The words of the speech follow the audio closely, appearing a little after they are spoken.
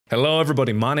Hello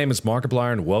everybody, my name is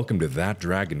Markiplier and welcome to That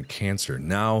Dragon Cancer.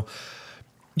 Now,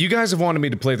 you guys have wanted me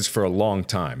to play this for a long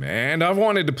time, and I've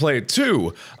wanted to play it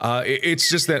too. It's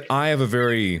just that I have a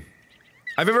very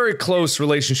close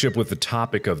relationship with the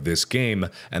topic of this game,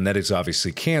 and that is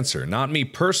obviously cancer. Not me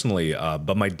personally,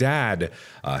 but my dad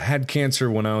had cancer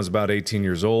when I was about 18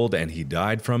 years old, and he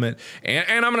died from it.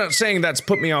 And I'm not saying that's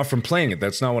put me off from playing it.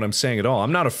 That's not what I'm saying at all.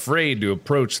 I'm not afraid to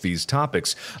approach these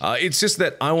topics. It's just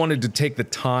that I wanted to take the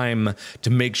time to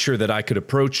make sure that I could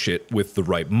approach it with the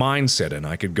right mindset, and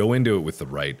I could go into it with the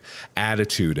right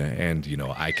attitude, and, you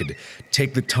know, I could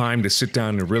take the time to sit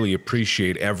down and really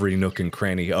appreciate every nook and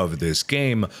cranny of this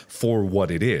game for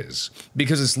what it is.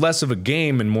 Because it's less of a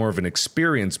game and more of an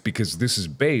experience, because this is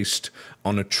based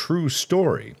on a true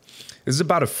story. This is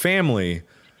about a family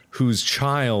whose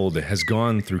child has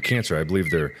gone through cancer. I believe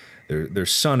their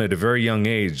son at a very young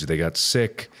age, they got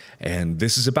sick, and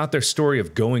this is about their story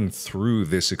of going through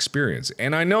this experience.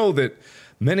 And I know that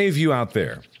many of you out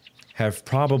there have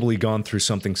probably gone through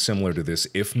something similar to this,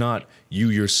 if not you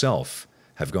yourself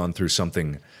have gone through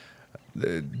something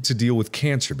to deal with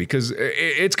cancer, because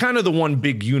it's kind of the one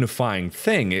big unifying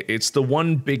thing. It's the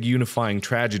one big unifying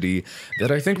tragedy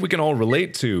that I think we can all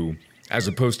relate to, as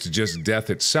opposed to just death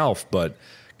itself. But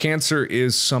cancer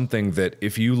is something that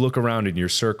if you look around in your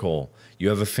circle, you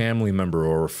have a family member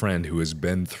or a friend who has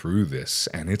been through this,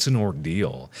 and it's an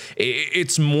ordeal.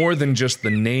 It's more than just the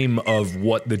name of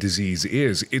what the disease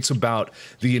is. It's about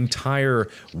the entire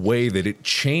way that it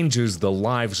changes the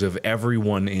lives of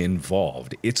everyone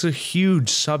involved. It's a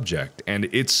huge subject, and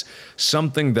it's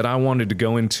something that I wanted to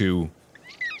go into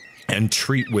and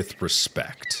treat with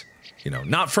respect. You know,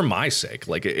 not for my sake.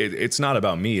 Like, it's not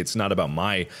about me. It's not about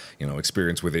my, you know,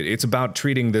 experience with it. It's about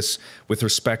treating this with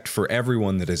respect for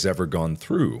everyone that has ever gone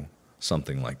through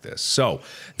something like this. So,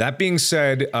 that being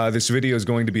said, this video is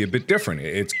going to be a bit different.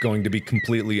 It's going to be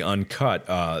completely uncut.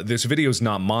 This video is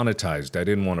not monetized. I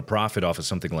didn't want to profit off of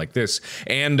something like this.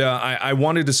 And I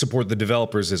wanted to support the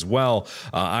developers as well.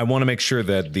 I want to make sure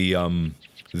that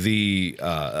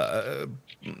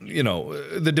you know,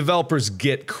 the developers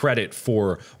get credit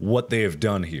for what they have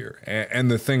done here and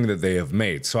the thing that they have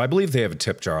made. So I believe they have a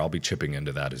tip jar. I'll be chipping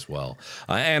into that as well.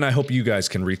 And I hope you guys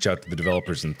can reach out to the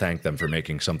developers and thank them for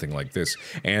making something like this.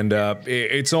 And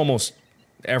it's almost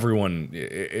everyone,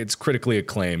 it's critically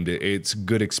acclaimed. It's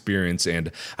good experience,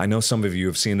 and I know some of you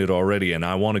have seen it already, and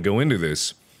I want to go into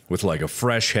this with like a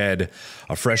fresh head,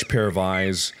 a fresh pair of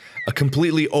eyes, a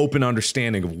completely open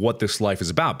understanding of what this life is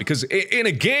about. Because in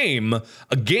a game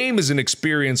is an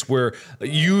experience where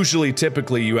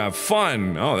typically you have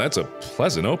fun. Oh, that's a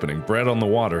pleasant opening. Bread on the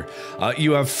water.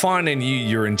 You have fun and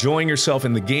you're enjoying yourself,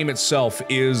 and the game itself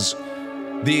is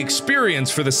the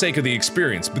experience for the sake of the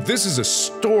experience. But this is a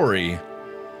story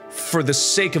for the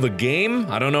sake of a game.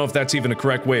 I don't know if that's even a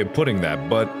correct way of putting that,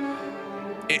 but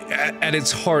at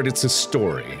its heart, it's a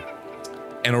story.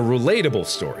 And a relatable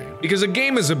story. Because a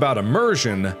game is about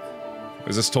immersion.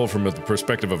 Is this told from the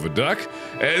perspective of a duck?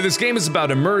 This game is about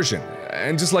immersion.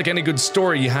 And just like any good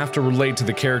story, you have to relate to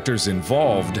the characters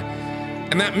involved.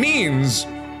 And that means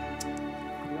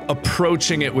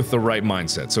approaching it with the right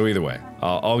mindset. So either way,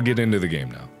 I'll get into the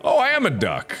game now. Oh, I am a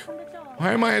duck.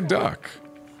 Why am I a duck?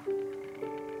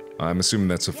 I'm assuming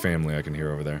that's a family I can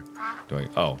hear over there.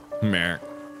 Oh, meh.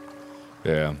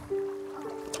 Yeah.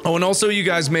 Oh, and also you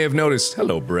guys may have noticed,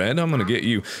 hello Bread, I'm gonna get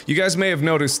you. You guys may have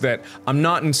noticed that I'm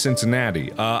not in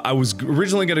Cincinnati. I was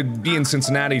originally gonna be in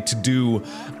Cincinnati to do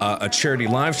a charity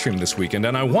live stream this weekend,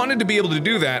 and I wanted to be able to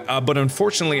do that, but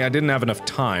unfortunately I didn't have enough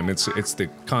time. It's the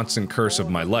constant curse of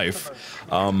my life.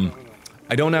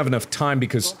 I don't have enough time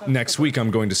because next week I'm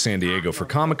going to San Diego for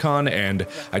Comic-Con, and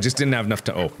I just didn't have enough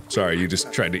time. Oh, sorry, you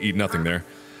just tried to eat nothing there.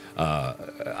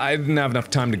 I didn't have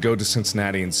enough time to go to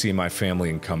Cincinnati and see my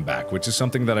family and come back, which is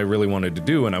something that I really wanted to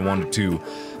do, and I wanted to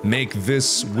make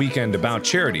this weekend about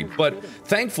charity. But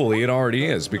thankfully, it already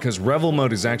is, because Revel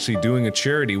Mode is actually doing a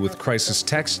charity with Crisis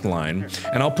Text Line,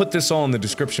 and I'll put this all in the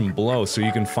description below so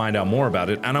you can find out more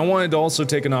about it. And I wanted to also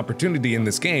take an opportunity in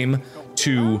this game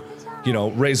to, you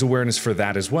know, raise awareness for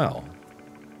that as well.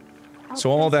 So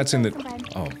all that's in the...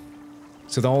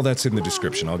 So all that's in the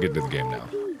description. I'll get to the game now.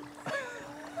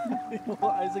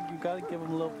 Well, Isaac, you gotta give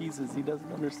him little pieces. He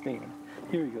doesn't understand.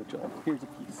 Here you go, John. Here's a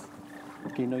piece.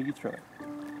 Okay, no, you throw it.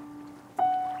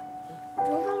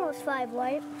 Joel's almost 5,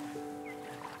 right?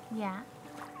 Yeah.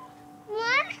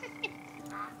 What?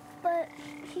 But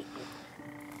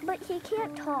he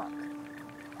can't talk.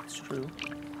 It's true.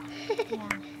 Yeah.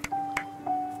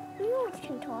 You always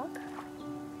can talk.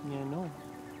 Yeah, I know.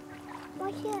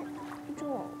 Why can't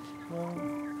Joel? Well,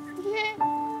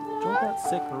 Joel got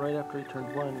sick right after he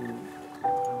turned 1, and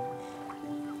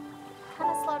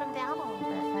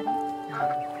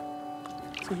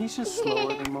He's just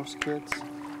slower than most kids.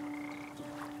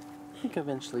 I think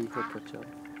eventually he'll catch up.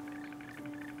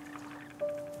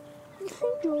 You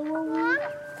think Joel will read?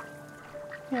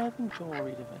 Yeah, I think Joel will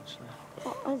read eventually.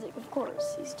 Well, Isaac, of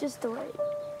course. He's just delayed.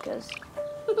 Because,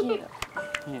 yeah.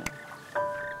 Yeah.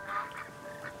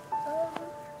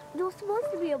 You're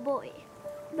supposed to be a boy,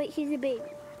 but he's a baby.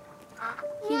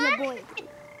 He's a boy.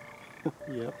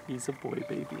 Yep, he's a boy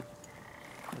baby.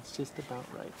 That's just about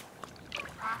right.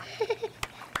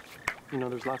 You know,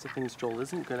 there's lots of things Joel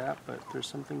isn't good at, but there's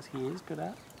some things he is good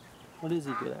at. What is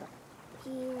he good at?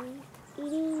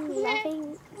 Eating,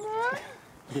 laughing.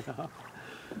 Yeah.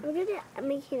 I'm good at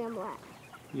making him laugh.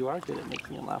 You are good at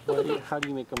making him laugh. How do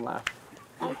you make him laugh?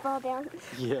 I fall down.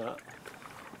 Yeah.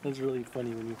 It's really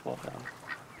funny when you fall down.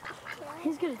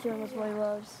 He's good at doing what he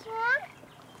loves.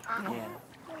 Yeah.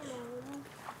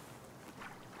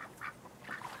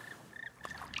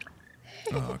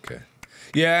 Oh, okay.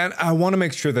 Yeah, and I want to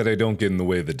make sure that I don't get in the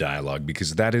way of the dialogue,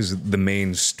 because that is the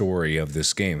main story of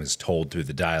this game, is told through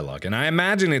the dialogue. And I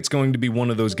imagine it's going to be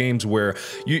one of those games where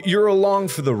you're along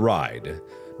for the ride.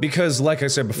 Because, like I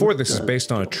said before, this is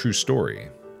based on a true story.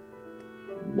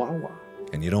 Wawa.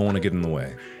 And you don't want to get in the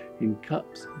way. In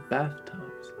cups,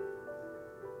 bathtubs,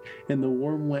 and the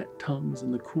warm, wet tongues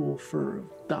and the cool fur of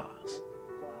dogs.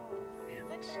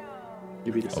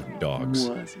 Maybe this Of dogs.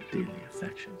 was a daily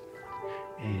affection.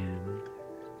 And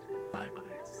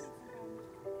bye-byes.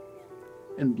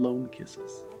 And blown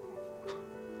kisses.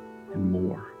 And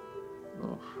more.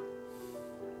 Oh,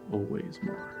 always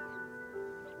more.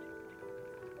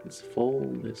 This full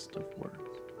list of words.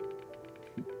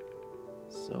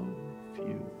 So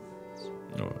few.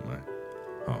 Oh, am I?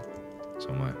 Oh, so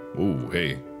am I. Ooh,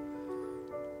 hey.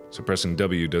 So pressing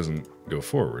W doesn't go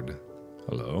forward.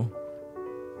 Hello?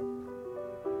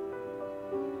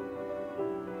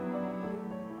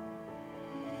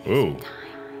 Ooh.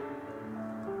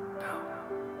 No,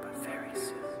 but very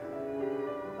soon.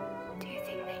 Do you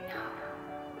think they know?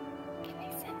 Can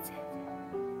they sense it?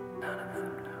 None of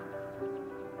them know.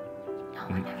 No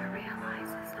one ever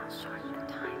realizes how short the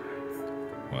time is.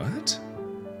 What?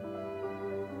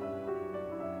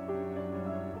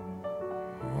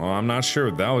 Well, I'm not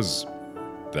sure. That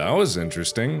was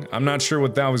interesting. I'm not sure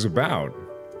what that was about.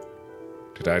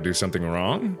 Did I do something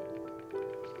wrong?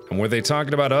 And were they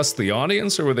talking about us, the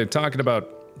audience, or were they talking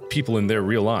about people in their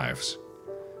real lives?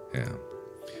 Yeah.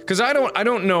 Because I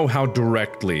don't know how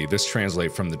directly this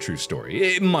translates from the true story.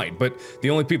 It might, but the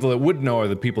only people that would know are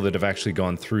the people that have actually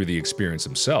gone through the experience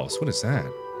themselves. What is that?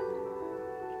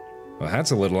 Well,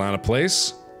 that's a little out of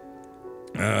place.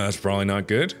 That's probably not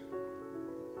good.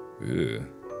 Ew.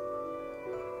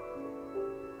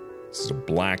 This is a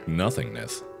black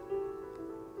nothingness.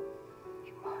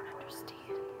 You won't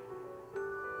understand.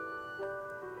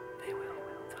 They will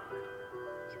in time.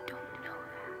 You don't know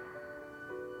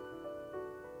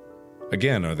that.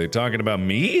 Again, are they talking about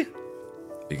me?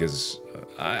 Because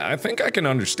I think I can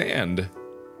understand.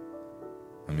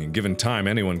 I mean, given time,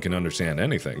 anyone can understand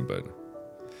anything, but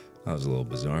that was a little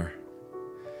bizarre.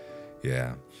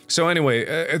 Yeah. So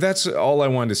anyway, that's all I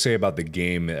wanted to say about the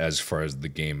game as far as the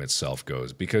game itself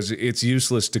goes, because it's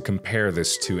useless to compare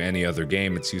this to any other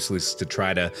game. It's useless to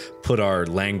try to put our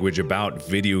language about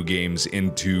video games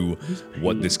into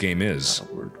what this game is.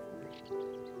 Without a word.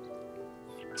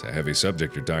 It's a heavy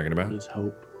subject you're talking about. What is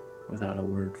hope without a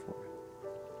word for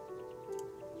it?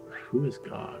 Who is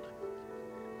God?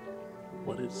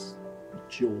 What is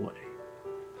joy?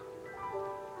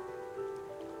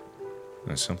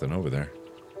 There's something over there.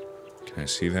 Can I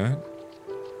see that?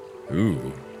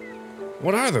 Ooh.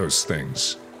 What are those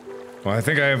things? Well, I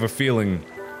think I have a feeling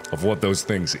of what those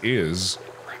things is.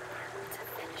 One word to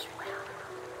finish well.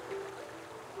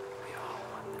 We all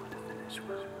want them to finish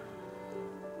well.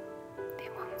 They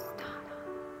won't stop.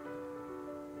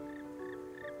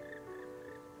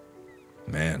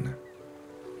 Man.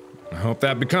 I hope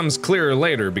that becomes clearer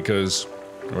later, because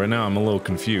right now I'm a little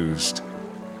confused.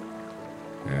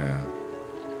 Yeah.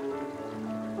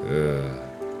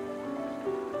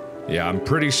 Yeah, I'm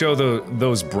pretty sure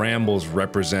those brambles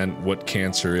represent what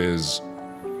cancer is.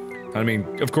 I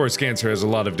mean, of course, cancer has a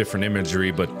lot of different imagery,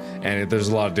 and there's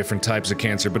a lot of different types of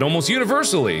cancer, but almost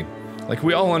universally, like,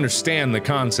 we all understand the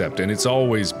concept, and it's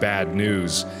always bad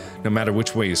news, no matter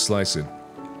which way you slice it.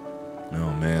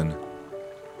 Oh, man.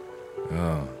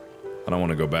 Oh, I don't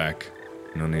want to go back.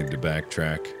 No need to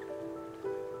backtrack.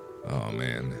 Oh,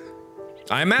 man.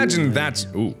 I imagine that's...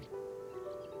 Ooh.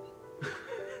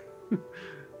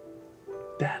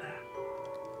 Dada.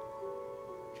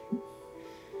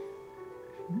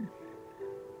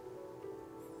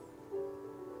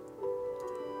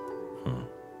 Huh.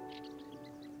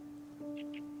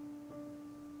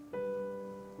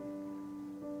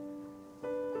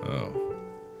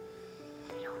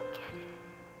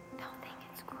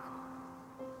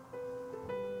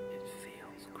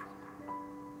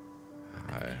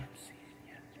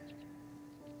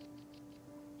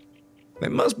 They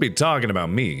must be talking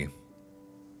about me.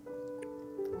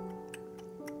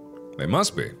 They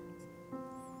must be.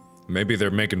 Maybe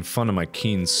they're making fun of my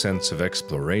keen sense of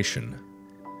exploration.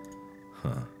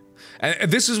 Huh.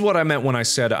 And this is what I meant when I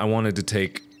said I wanted to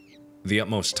take the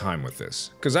utmost time with this.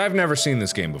 Because I've never seen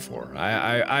this game before.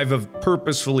 I've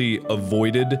purposefully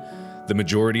avoided the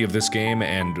majority of this game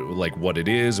and like what it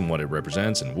is and what it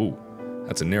represents, and woo.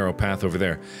 That's a narrow path over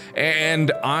there.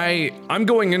 And I'm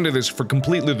going into this for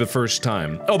completely the first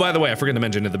time. Oh, by the way, I forgot to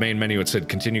mention at the main menu it said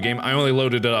continue game. I only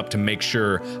loaded it up to make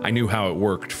sure I knew how it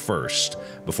worked first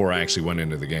before I actually went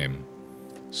into the game.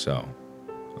 So,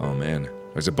 oh man,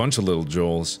 there's a bunch of little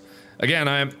Joels. Again,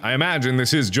 I imagine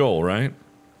this is Joel, right?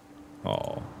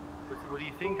 Oh. What do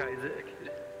you think, Isaac?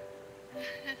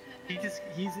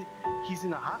 He's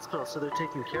in a hospital, so they're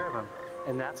taking care of him.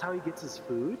 And that's how he gets his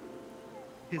food?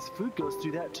 His food goes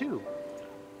through that too.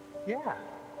 Yeah.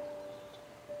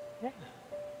 Yeah.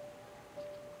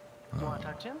 You want to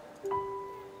touch him?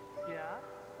 Yeah.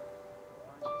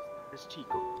 There's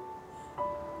Chico.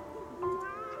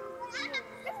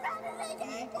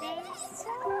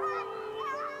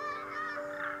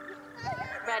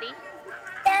 Ready?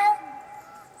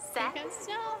 Set.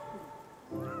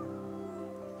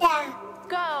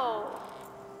 Go.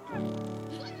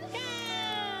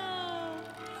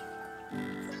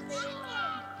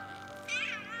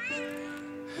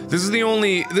 This is the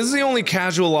only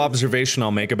casual observation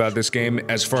I'll make about this game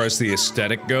as far as the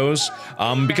aesthetic goes,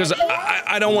 because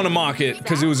I don't want to mock it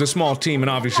because it was a small team and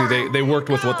obviously they worked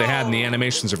with what they had and the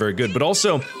animations are very good, but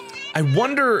also I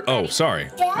wonder, oh sorry,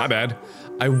 my bad,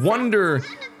 I wonder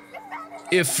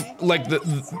if like the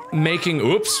making,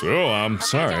 oops, oh I'm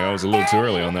sorry, I was a little too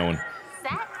early on that one.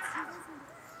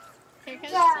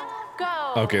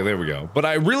 Go. Okay, there we go. But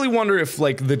I really wonder if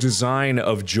like the design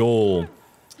of Joel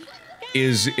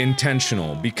is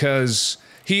intentional, because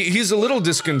he's a little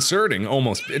disconcerting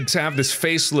almost to have this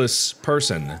faceless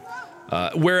person,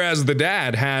 whereas the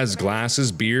dad has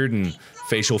glasses, beard, and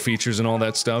facial features and all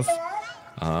that stuff.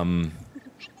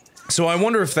 So I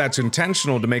wonder if that's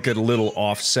intentional to make it a little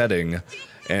offsetting,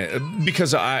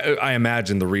 because I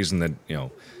imagine the reason that, you know,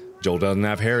 Joel doesn't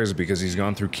have hair is because he's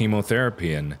gone through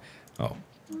chemotherapy and, oh.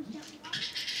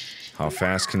 How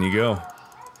fast can you go?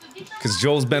 Because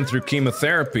Joel's been through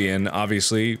chemotherapy, and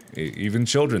obviously, even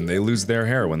children, they lose their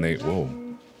hair when they, whoa.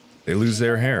 They lose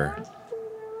their hair.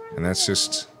 And that's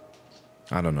just,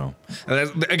 I don't know.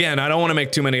 Again, I don't want to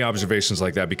make too many observations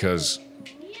like that because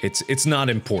it's not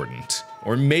important.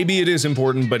 Or maybe it is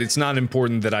important, but it's not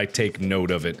important that I take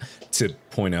note of it to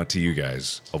point out to you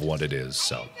guys of what it is,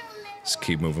 so let's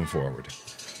keep moving forward.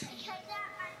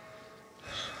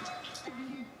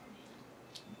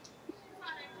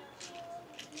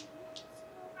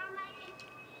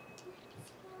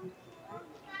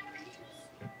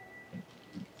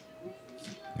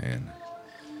 Man.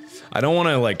 I don't want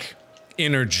to, like,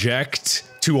 interject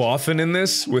too often in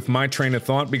this with my train of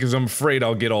thought because I'm afraid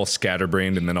I'll get all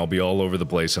scatterbrained and then I'll be all over the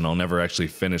place and I'll never actually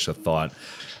finish a thought.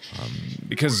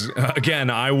 Because,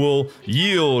 again, I will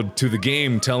yield to the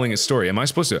game telling its story. Am I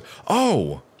supposed to?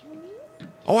 Oh!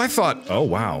 Oh, I thought, oh,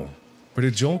 wow. Where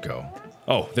did Joel go?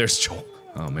 Oh, there's Joel.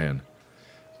 Oh, man.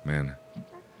 Man.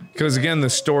 Because, again, the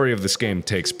story of this game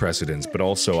takes precedence, but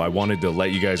also I wanted to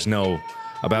let you guys know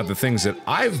about the things that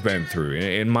I've been through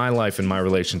in my life and my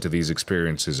relation to these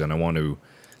experiences, and I want to,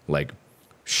 like,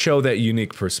 show that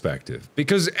unique perspective.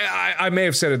 Because I may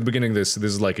have said at the beginning this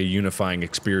is like a unifying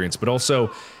experience, but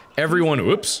also everyone,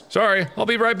 whoops, sorry, I'll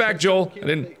be right back, Joel. I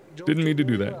didn't mean to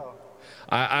do that.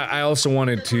 I also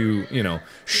wanted to, you know,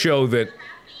 show that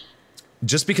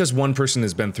just because one person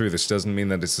has been through this doesn't mean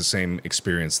that it's the same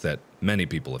experience that many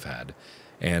people have had,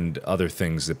 and other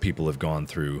things that people have gone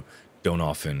through don't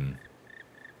often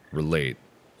relate,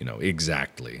 you know,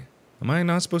 exactly. Am I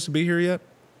not supposed to be here yet?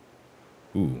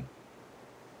 Ooh.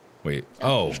 Wait.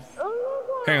 Oh.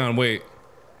 Hang on, wait.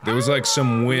 There was like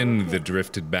some wind that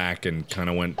drifted back and kind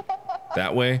of went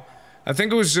that way. I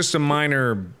think it was just a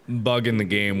minor bug in the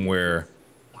game where,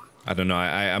 I don't know,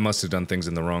 I must have done things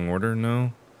in the wrong order,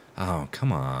 no? Oh,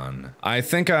 come on. I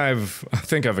think I've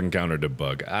encountered a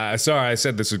bug. Sorry, I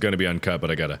said this was gonna be uncut,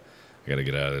 but I gotta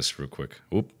get out of this real quick.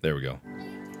 Oop, there we go.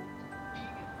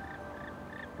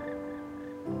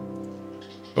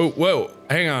 Oh, whoa,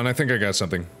 hang on, I think I got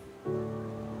something.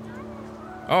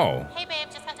 Oh. Hey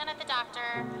babe, just got done at the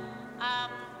doctor.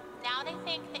 Now they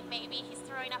think that maybe he's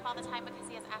throwing up all the time because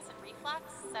he has acid reflux.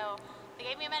 So they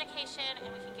gave me a medication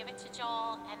and we can give it to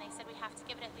Joel, and they said we have to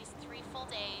give it at least 3 full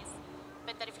days.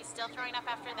 But that if he's still throwing up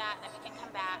after that, then we can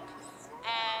come back.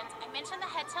 And I mentioned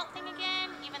the head tilt thing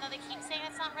again, even though they keep saying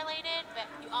not related, but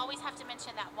you always have to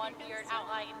mention that one weird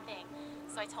outlying thing.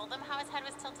 So I told them how his head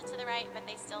was tilted to the right, but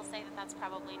they still say that that's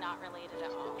probably not related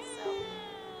at all. So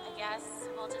I guess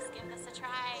we'll just give this a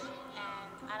try, and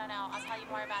I don't know, I'll tell you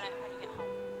more about it when you get home.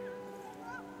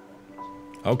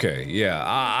 Okay, yeah,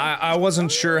 I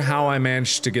wasn't sure how I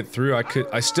managed to get through.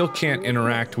 I still can't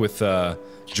interact with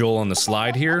Joel on the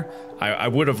slide here. I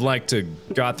would have liked to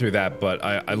got through that, but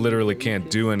I literally can't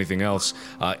do anything else.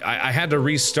 I had to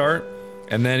restart,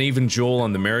 and then even Joel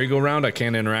on the merry-go-round I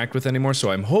can't interact with anymore, so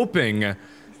I'm hoping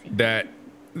that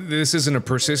this isn't a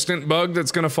persistent bug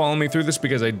that's gonna follow me through this,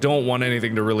 because I don't want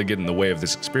anything to really get in the way of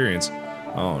this experience.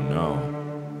 Oh no.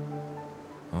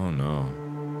 Oh no.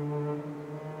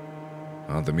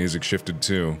 Oh, the music shifted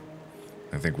too.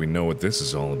 I think we know what this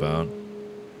is all about.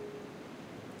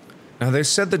 Now, they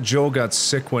said that Joel got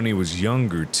sick when he was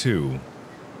younger too.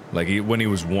 Like, when he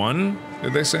was 1,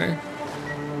 did they say?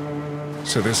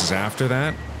 So this is after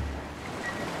that?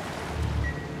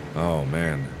 Oh,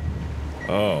 man.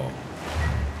 Oh.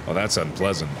 Oh, that's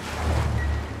unpleasant.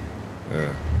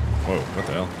 Whoa, what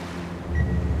the hell?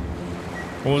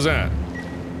 What was that?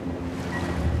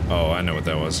 Oh, I know what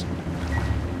that was.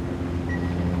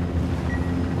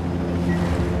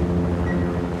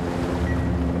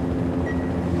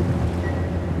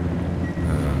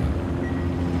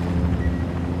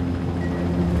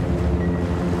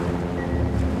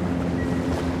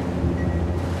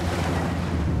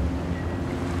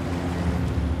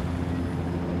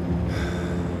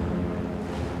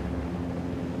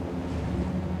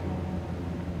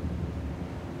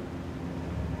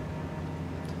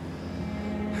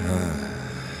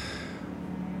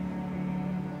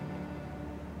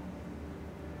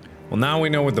 Well, now we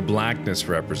know what the blackness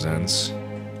represents.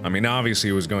 I mean, obviously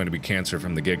it was going to be cancer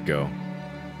from the get-go,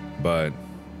 but...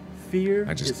 Fear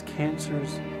is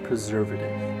cancer's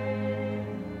preservative.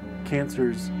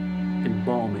 Cancer's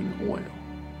embalming oil.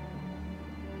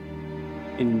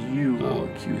 And you, O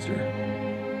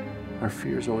accuser, are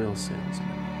fear's oil salesman.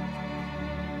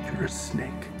 You're a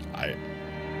snake. A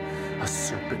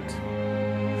serpent.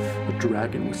 A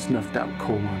dragon with snuffed out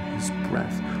coal on his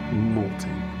breath, molting,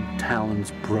 and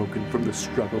talons broken from the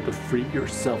struggle to free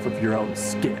yourself of your own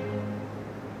skin.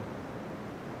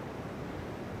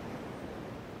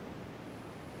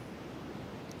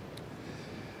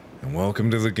 And welcome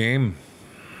to the game.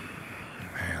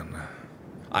 Man.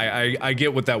 I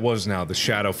get what that was now, the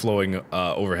shadow flowing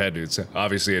overhead. It's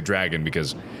obviously a dragon,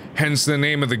 because hence the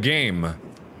name of the game.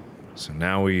 So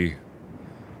now we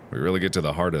really get to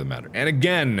the heart of the matter. And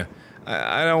again,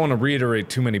 I don't want to reiterate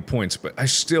too many points, but I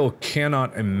still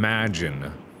cannot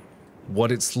imagine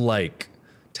what it's like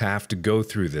to have to go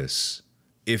through this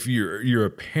if you're a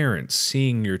parent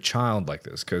seeing your child like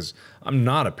this, because I'm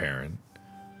not a parent.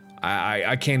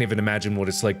 I can't even imagine what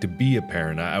it's like to be a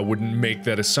parent. I wouldn't make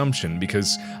that assumption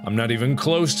because I'm not even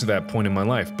close to that point in my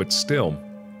life, but still,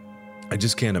 I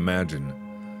just can't imagine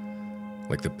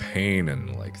like the pain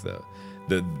and like the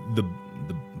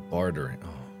bartering. Oh.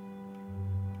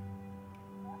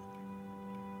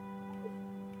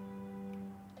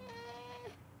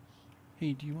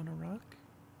 Hey, do you want to rock?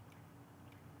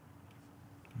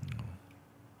 No.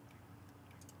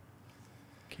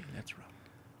 Okay, let's rock.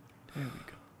 There we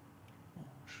go. Oh,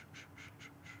 shh.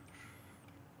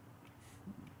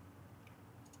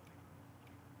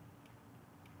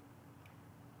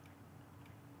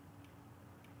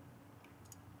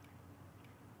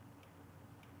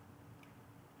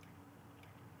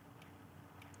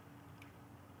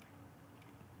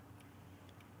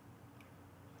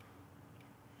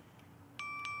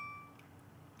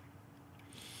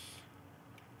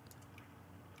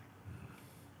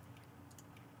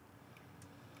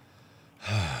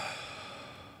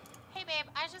 Hey babe,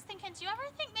 I was just thinking, do you ever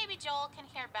think maybe Joel can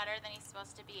hear better than he's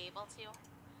supposed to be able to?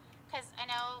 Because I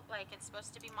know, like, it's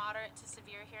supposed to be moderate to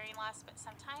severe hearing loss, but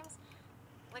sometimes,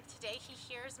 like today, he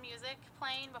hears music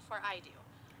playing before I do.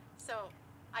 So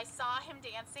I saw him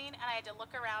dancing, and I had to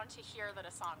look around to hear that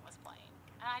a song was playing.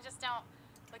 And I just don't,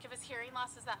 like, if his hearing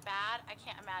loss is that bad, I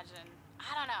can't imagine.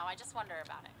 I don't know, I just wonder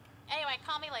about it. Anyway,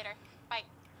 call me later. Bye.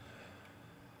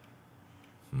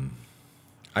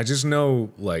 I just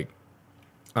know, like,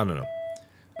 I don't know.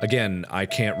 Again, I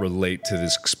can't relate to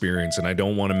this experience, and I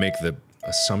don't want to make the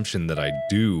assumption that I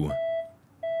do.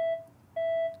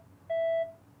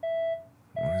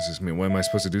 What does this mean? What, am I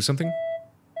supposed to do something?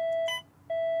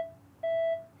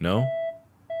 No?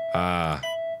 Ah.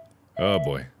 Oh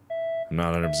boy. I'm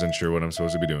not 100% sure what I'm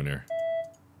supposed to be doing here.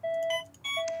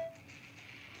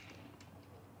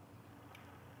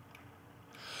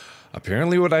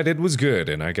 Apparently what I did was good,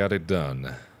 and I got it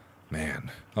done. Man.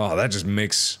 Oh, that just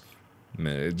makes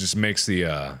It just makes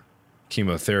the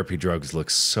chemotherapy drugs look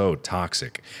so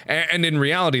toxic. And in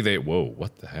reality, they... Whoa,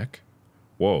 what the heck?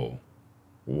 Whoa.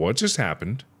 What just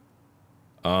happened?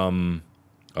 Oh.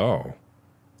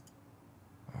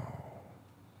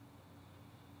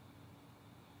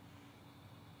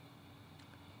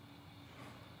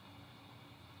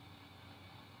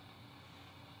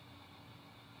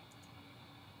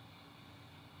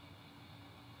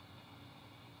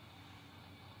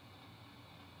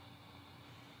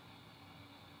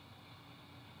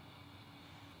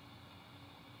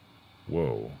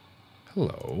 Whoa.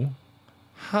 Hello.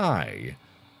 Hi.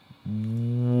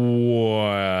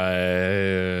 What?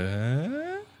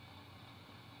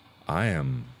 I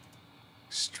am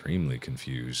extremely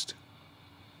confused.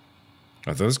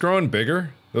 Are those growing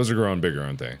bigger? Those are growing bigger,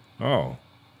 aren't they? Oh.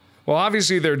 Well,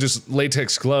 obviously they're just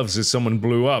latex gloves as someone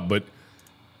blew up, but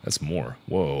that's more.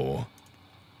 Whoa.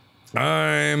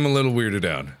 I'm a little weirded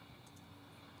out.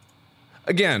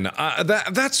 Again,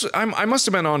 I must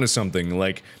have been onto something.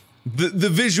 Like, the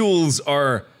visuals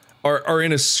are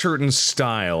in a certain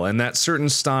style, and that certain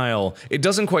style, it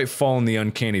doesn't quite fall in the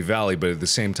uncanny valley, but at the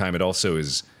same time it also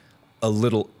is a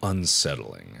little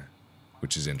unsettling,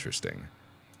 which is interesting.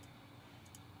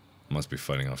 Must be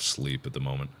fighting off sleep at the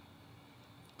moment.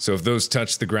 So if those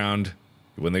touch the ground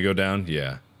when they go down,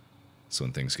 yeah, that's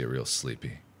when things get real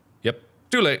sleepy. Yep,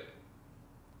 too late.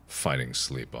 Fighting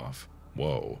sleep off.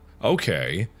 Whoa,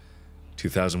 okay.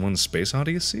 2001 Space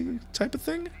Odyssey type of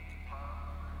thing?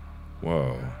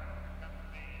 Whoa.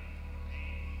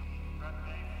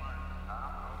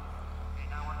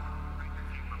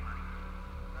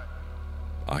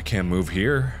 I can't move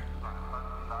here.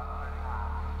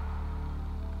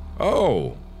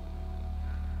 Oh.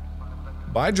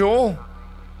 Bye, Joel.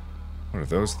 What are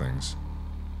those things?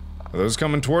 Are those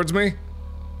coming towards me?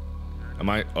 Am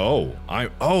I? Oh,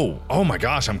 oh my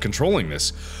gosh, I'm controlling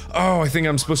this. Oh, I think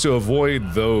I'm supposed to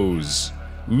avoid those.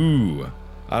 Ooh,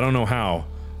 I don't know how.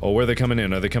 Oh, where are they coming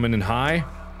in? Are they coming in high?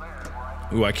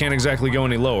 Ooh, I can't exactly go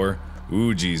any lower.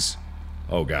 Ooh, geez.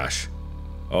 Oh, gosh.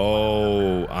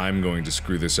 Oh, I'm going to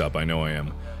screw this up. I know I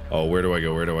am. Oh, where do I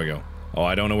go? Where do I go? Oh,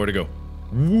 I don't know where to go.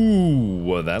 Woo!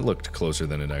 Well, that looked closer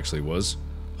than it actually was.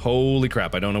 Holy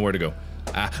crap, I don't know where to go.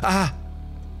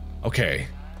 Okay.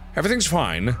 Everything's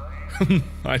fine.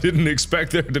 I didn't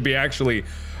expect there to be actually...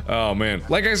 Oh, man.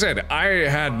 Like I said, I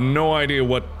had no idea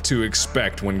what to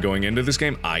expect when going into this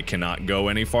game. I cannot go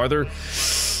any farther.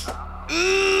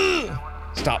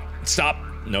 Stop. Stop.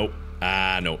 Nope.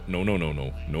 No.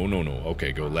 No.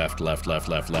 Okay, go left.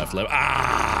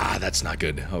 Ah, that's not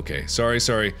good. Okay, sorry.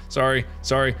 No.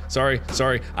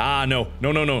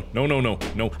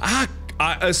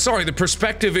 Sorry, the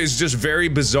perspective is just very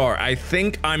bizarre. I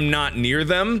think I'm not near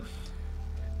them.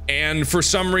 And for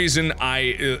some reason,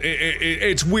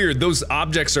 it's weird. Those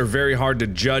objects are very hard to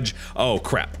judge. Oh,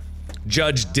 crap.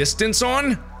 Judge distance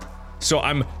on? So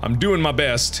I'm doing my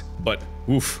best, but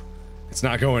oof, it's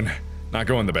not going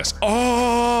the best.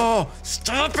 Oh,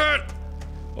 stop it!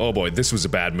 Oh boy, this was a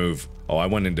bad move. Oh, I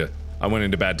went into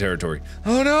bad territory.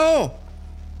 Oh no!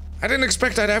 I didn't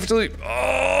expect I'd have to leave.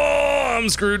 Oh, I'm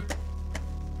screwed.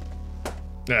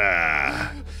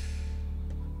 Ah.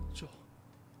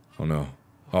 Oh no.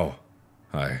 Oh,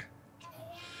 hi.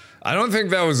 I don't think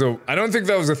that was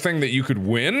a thing that you could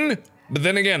win, but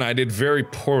then again, I did very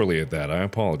poorly at that. I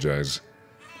apologize.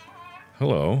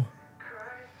 Hello.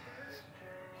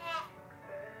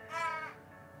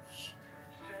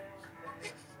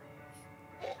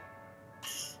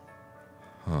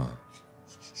 Huh.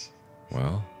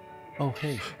 Well. Oh,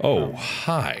 hey. Oh,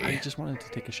 hi. I just wanted to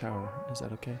take a shower. Is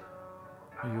that okay?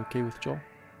 Are you okay with Joel?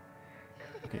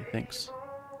 Okay, thanks.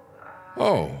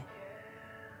 Oh.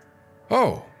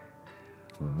 Oh.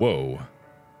 Whoa.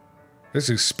 This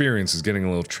experience is getting a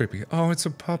little trippy. Oh, it's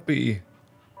a puppy.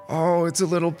 Oh, it's a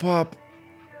little pup.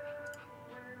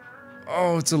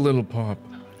 Oh, it's a little pup.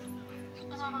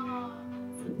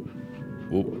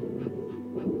 Whoop.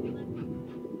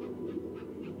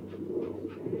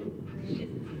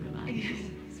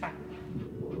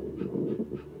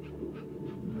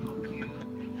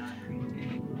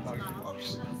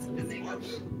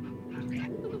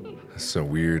 That's so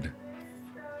weird.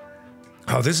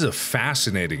 Oh, this is a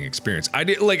fascinating experience. I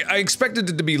expected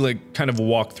it to be like kind of a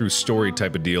walkthrough story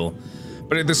type of deal,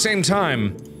 but at the same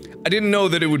time, I didn't know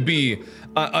that it would be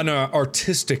an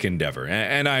artistic endeavor,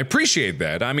 and I appreciate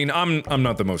that. I mean, I'm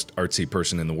not the most artsy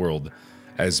person in the world,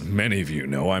 as many of you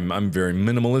know. I'm very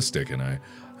minimalistic, and I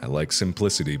like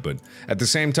simplicity, but at the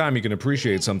same time, you can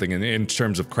appreciate something in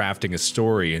terms of crafting a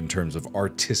story, in terms of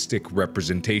artistic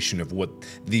representation of what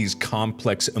these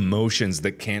complex emotions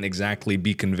that can't exactly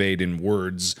be conveyed in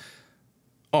words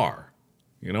are.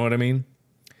 You know what I mean?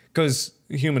 Because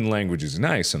human language is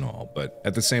nice and all, but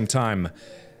at the same time,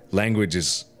 language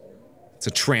is, it's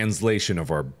a translation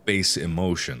of our base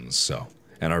emotions, so,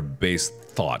 and our base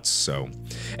thoughts, so.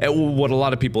 And what a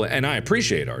lot of people, and I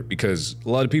appreciate art, because a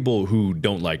lot of people who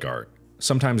don't like art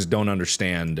sometimes don't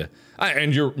understand,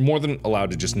 and you're more than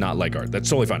allowed to just not like art. That's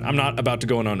totally fine. I'm not about to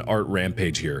go on an art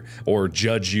rampage here, or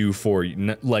judge you for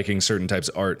liking certain types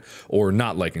of art, or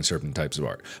not liking certain types of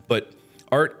art. But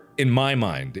art, in my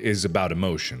mind, is about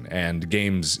emotion, and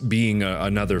games being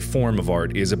another form of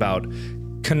art is about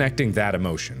connecting that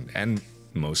emotion. And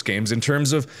most games, in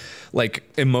terms of, like,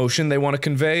 emotion they want to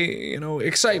convey, you know,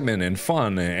 excitement and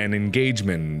fun and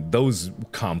engagement, those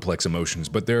complex emotions,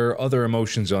 but there are other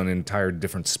emotions on an entire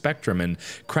different spectrum, and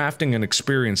crafting an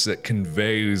experience that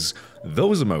conveys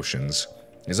those emotions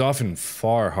is often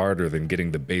far harder than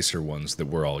getting the baser ones that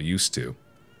we're all used to.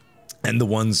 And the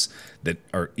ones that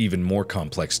are even more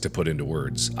complex to put into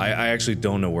words. I actually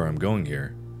don't know where I'm going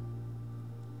here.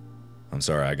 I'm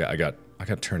sorry, I got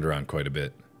turned around quite a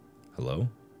bit. Hello?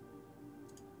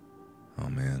 Oh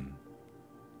man.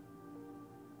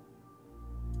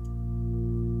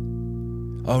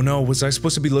 Oh no, was I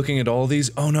supposed to be looking at all these?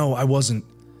 Oh no, I wasn't.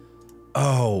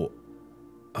 Oh.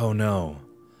 Oh no.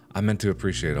 I meant to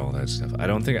appreciate all that stuff.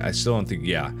 I still don't think,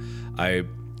 yeah.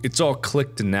 It's all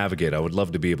click to navigate. I would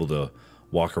love to be able to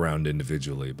walk around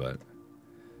individually, but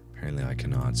apparently I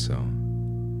cannot, so.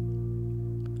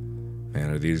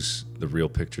 Man, are these the real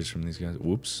pictures from these guys?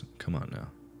 Whoops, come on now.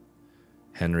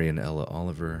 Henry and Ella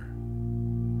Oliver,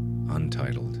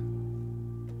 untitled.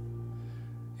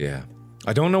 Yeah.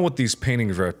 I don't know what these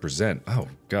paintings represent. Oh,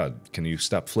 God, can you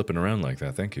stop flipping around like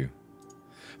that? Thank you.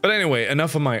 But anyway,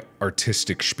 enough of my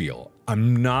artistic spiel.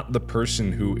 I'm not the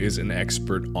person who is an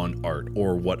expert on art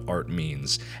or what art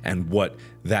means and what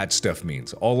that stuff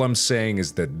means. All I'm saying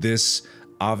is that this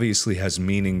obviously has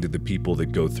meaning to the people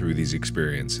that go through these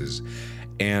experiences.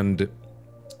 And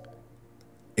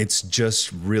it's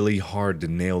just really hard to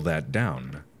nail that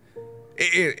down.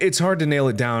 It's hard to nail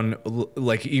it down,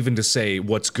 like, even to say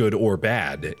what's good or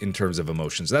bad in terms of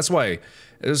emotions. That's why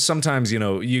sometimes, you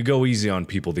know, you go easy on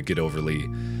people that get overly,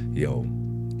 you know,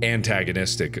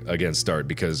 antagonistic against art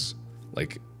because,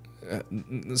 like,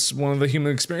 it's one of the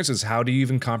human experiences. How do you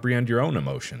even comprehend your own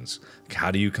emotions? How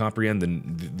do you comprehend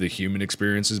the human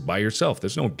experiences by yourself?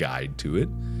 There's no guide to it.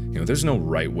 You know, there's no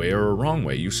right way or a wrong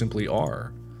way. You simply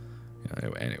are.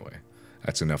 Anyway,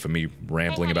 that's enough of me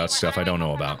rambling about stuff I don't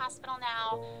know about. Hospital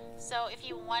now, so if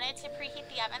you wanted to preheat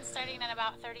the oven starting in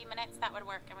about 30 minutes, that would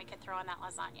work, and we could throw in that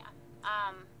lasagna.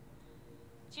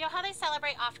 Do you know how they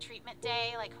celebrate off-treatment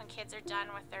day, like when kids are done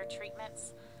with their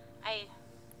treatments? I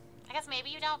guess maybe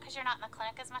you don't because you're not in the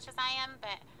clinic as much as I am,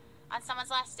 but on someone's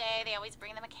last day, they always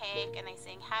bring them a cake and they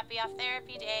sing Happy Off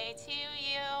Therapy Day to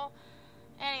you.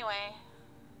 Anyway,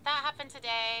 that happened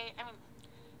today. I mean,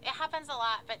 it happens a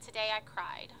lot, but today I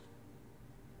cried.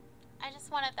 I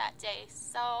just wanted that day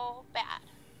so bad,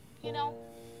 you know?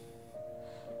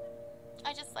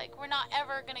 I just, like, we're not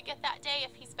ever gonna get that day.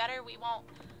 If he's better, we won't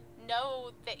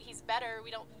know that he's better. We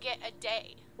don't get a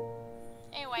day.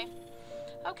 Anyway,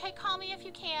 okay, call me if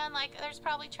you can. Like, there's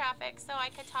probably traffic, so I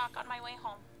could talk on my way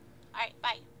home. Alright,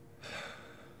 bye.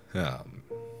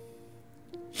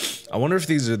 I wonder if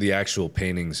these are the actual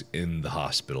paintings in the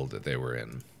hospital that they were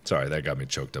in. Sorry, that got me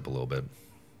choked up a little bit.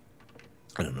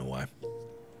 I don't know why.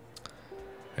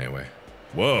 Anyway.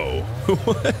 Whoa.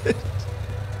 What?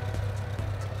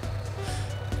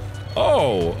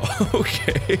 Oh,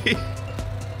 okay.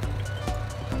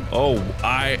 Oh,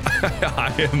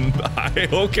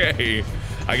 okay.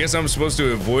 I guess I'm supposed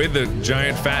to avoid the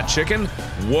giant fat chicken?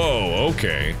 Whoa,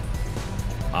 okay.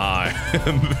 I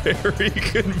am very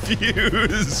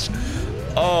confused.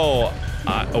 Oh,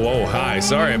 whoa, hi,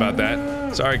 sorry about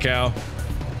that. Sorry, cow.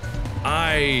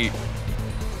 I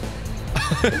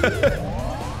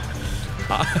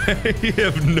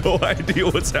have no idea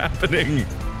what's happening.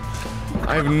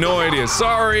 I have no idea.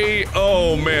 Sorry.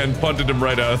 Oh man, punted him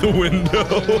right out of the window.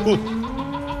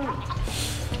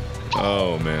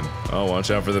 Oh man. Oh,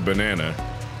 watch out for the banana.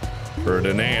 For a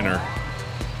banana.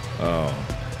 Oh.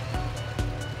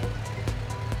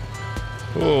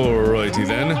 Alrighty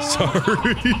then.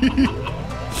 Sorry.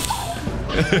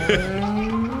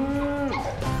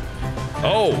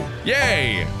 Oh,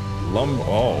 yay!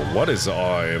 Oh, what is? Oh,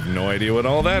 I have no idea what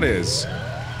all that is.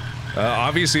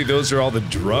 Obviously, those are all the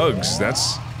drugs.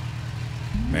 That's...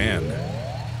 Man.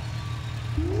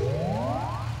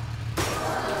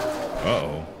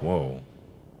 Uh-oh. Whoa.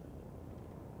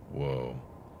 Whoa.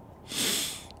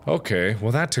 Okay,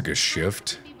 well that took a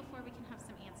shift. Before we can have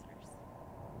some answers.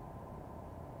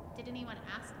 Did anyone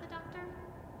ask the doctor?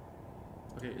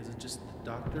 Okay, is it just the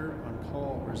doctor on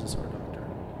call, or is this our doctor?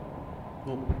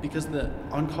 Well, because the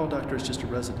on-call doctor is just a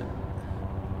resident.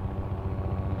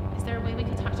 Is there a way we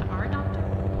could talk to our doctor?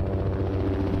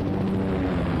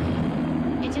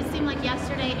 It just seemed like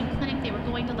yesterday in clinic they were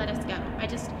going to let us go. I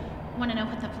just want to know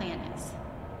what the plan is.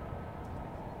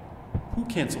 Who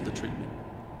canceled the treatment?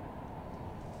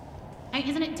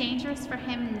 Isn't it dangerous for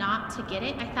him not to get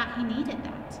it? I thought he needed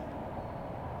that.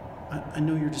 I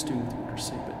know you're just doing what the orders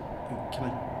say, but can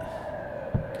I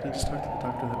just talk to the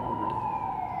doctor that ordered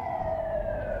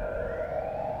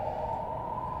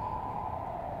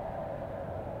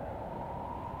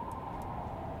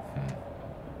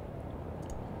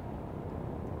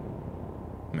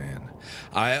it? Man,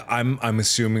 I'm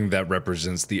assuming that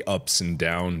represents the ups and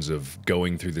downs of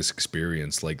going through this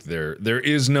experience. Like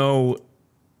there's not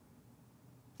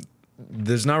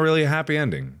really a happy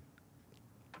ending.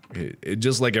 It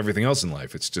just like everything else in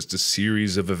life, it's just a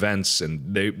series of events,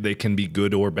 and they can be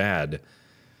good or bad,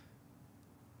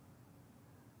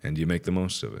 and you make the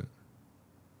most of it.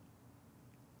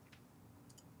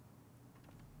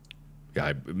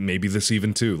 Maybe this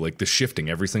even too, like the shifting,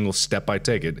 every single step I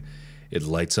take, it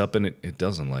lights up and it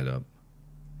doesn't light up.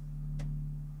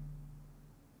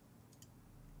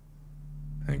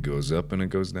 And it goes up and it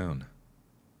goes down.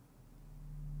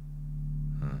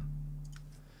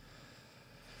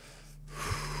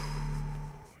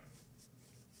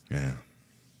 Yeah.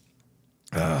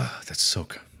 That's so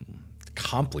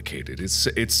complicated.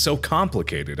 It's so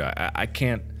complicated. I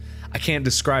can't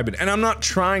describe it, and I'm not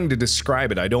trying to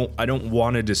describe it. I don't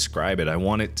want to describe it. I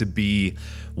want it to be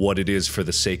what it is for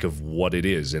the sake of what it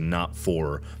is, and not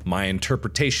for my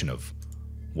interpretation of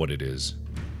what it is.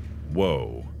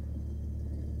 Whoa.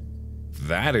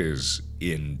 That is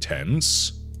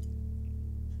intense.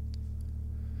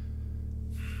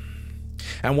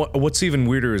 And what's even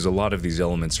weirder is a lot of these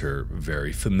elements are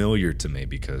very familiar to me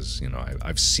because, you know,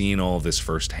 I've seen all of this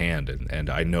firsthand, and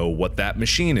I know what that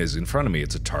machine is in front of me.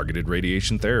 It's a targeted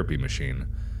radiation therapy machine.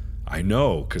 I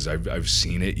know because I've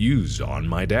seen it used on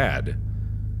my dad.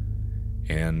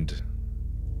 And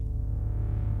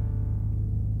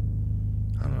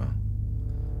I don't know.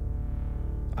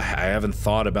 I haven't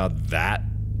thought about that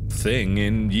thing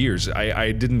in years.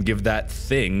 I didn't give that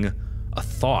thing a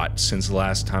thought since the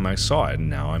last time I saw it, and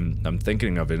now I'm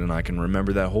thinking of it, and I can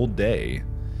remember that whole day.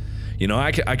 You know,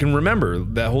 I can remember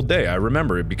that whole day. I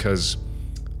remember it because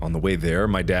on the way there,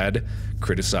 my dad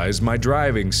criticized my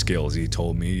driving skills. He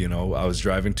told me, you know, I was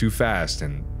driving too fast,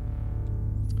 and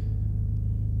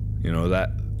you know,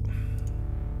 that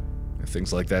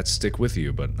things like that stick with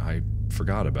you, but I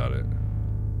forgot about it.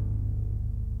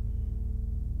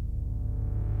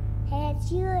 Hey,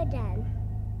 it's you again.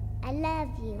 I love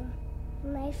you.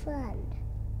 My friend.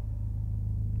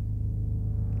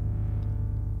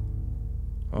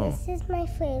 Oh. This is my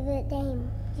favorite game.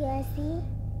 You wanna see?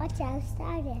 Watch how I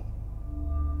started.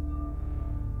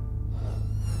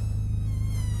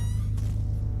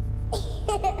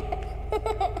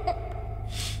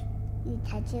 You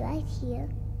touch it right here,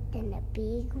 then the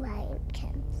big lion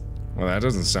comes. Well, that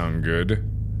doesn't sound good.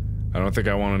 I don't think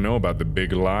I want to know about the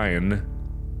big lion.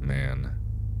 Man.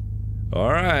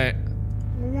 Alright.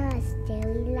 You know a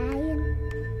scary lion?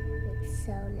 It's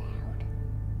so loud.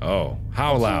 Oh,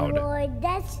 how loud? Roar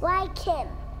just like him.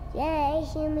 Yeah,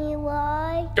 hear me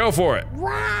roar? Go for it.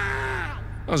 Why?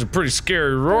 That was a pretty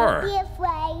scary Don't roar. be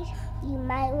afraid. You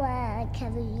might want to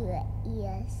cover your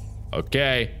ears.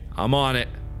 Okay, I'm on it.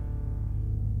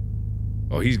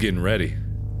 Oh, he's getting ready.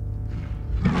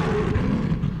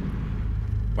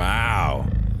 Wow.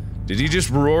 Did he just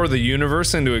roar the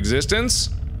universe into existence?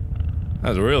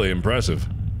 That's really impressive.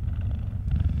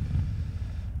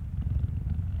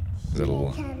 Is that a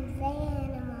little... Here comes the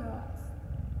animals.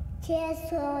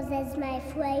 Pterosaurs is my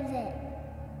favorite.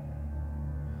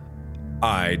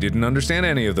 I didn't understand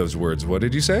any of those words. What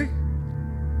did you say?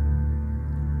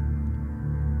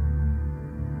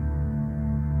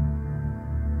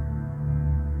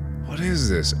 What is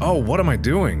this? Oh, what am I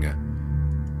doing?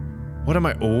 What am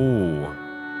I... Oh.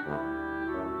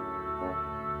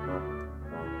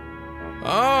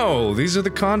 Oh, these are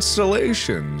the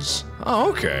constellations.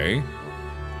 Oh, okay.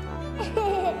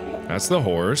 That's the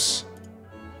horse.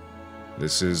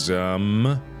 This is, a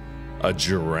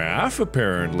giraffe,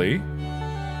 apparently.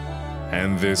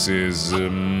 And this is, the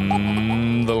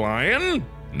lion?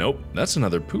 Nope, that's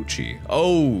another Poochie.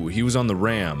 Oh, he was on the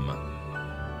ram.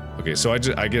 Okay, so I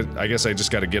guess I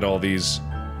just gotta get all these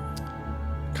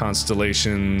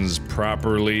constellations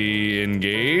properly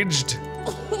engaged.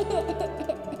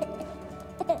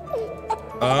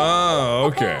 Oh,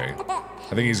 okay.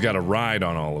 I think he's got a ride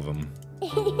on all of them.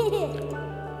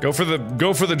 Go for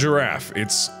the giraffe.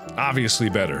 It's obviously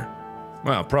better.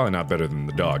 Well, probably not better than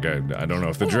the dog. I don't know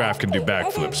if the giraffe can do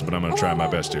backflips, but I'm gonna try my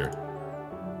best here.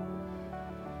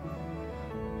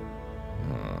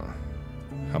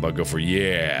 How about go for,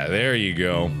 yeah, there you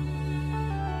go.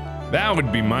 That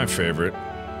would be my favorite.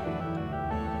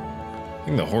 I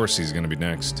think the horsey's gonna be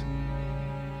next.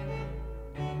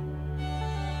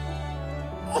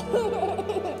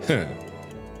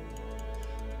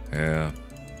 Yeah.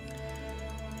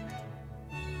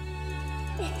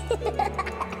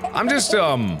 I'm just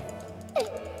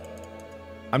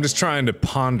trying to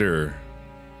ponder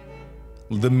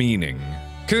the meaning.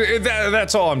 'Cause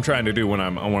that's all I'm trying to do when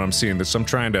I'm seeing this. I'm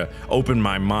trying to open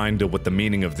my mind to what the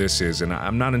meaning of this is, and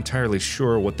I'm not entirely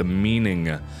sure what the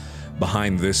meaning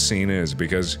behind this scene is,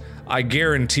 because I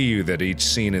guarantee you that each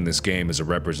scene in this game is a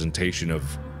representation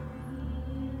of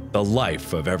the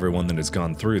life of everyone that has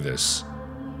gone through this,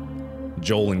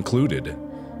 Joel included.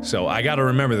 So I gotta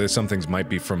remember that some things might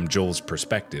be from Joel's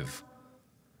perspective,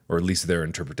 or at least their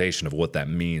interpretation of what that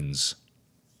means,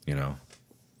 you know?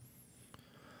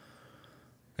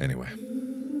 Anyway.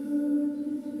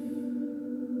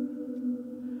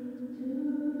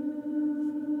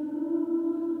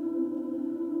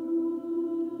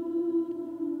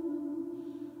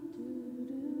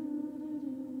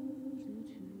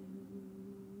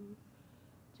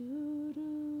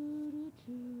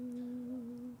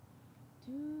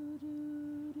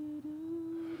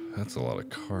 That's a lot of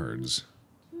cards.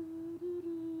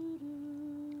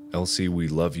 Elsie, we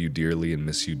love you dearly and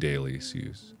miss you daily.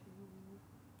 Sees.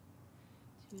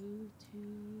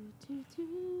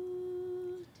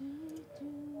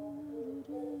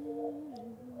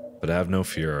 But have no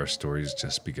fear, our story's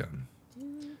just begun.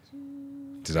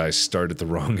 Did I start at the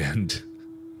wrong end?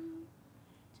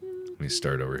 Let me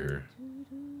start over here.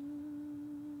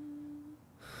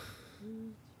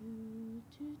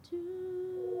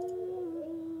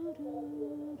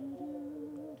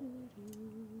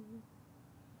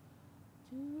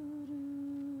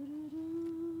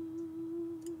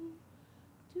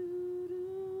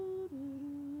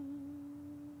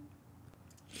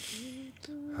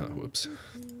 Oh, whoops.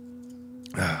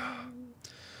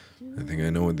 I think I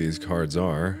know what these cards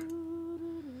are.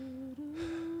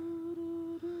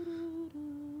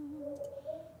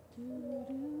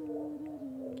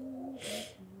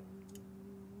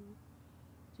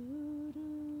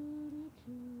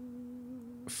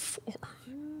 Four.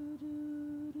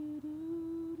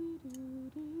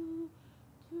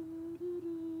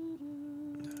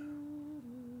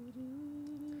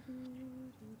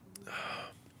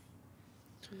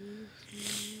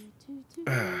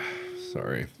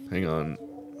 Sorry, hang on.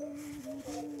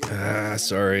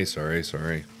 Sorry. Sorry.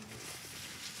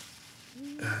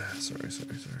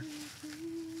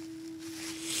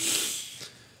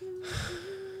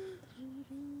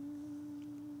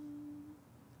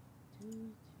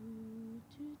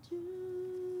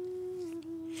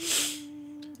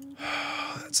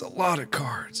 That's a lot of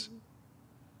cards.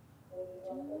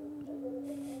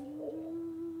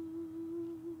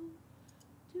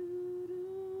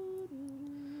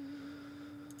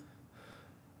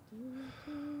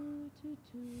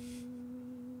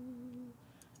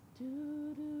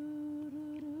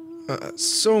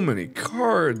 So many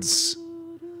cards.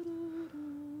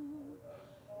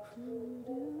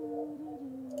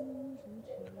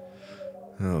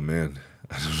 Oh man,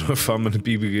 I don't know if I'm going to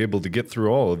be able to get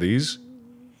through all of these.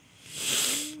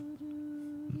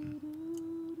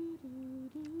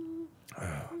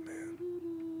 Oh man.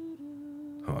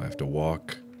 Oh, I have to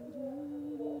walk.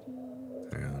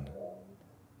 Hang on.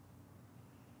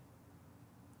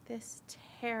 This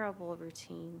terrible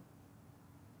routine.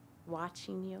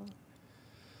 Watching you,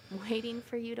 waiting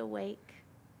for you to wake,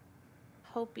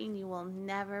 hoping you will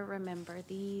never remember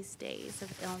these days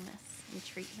of illness and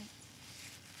treatment.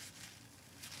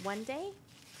 One day,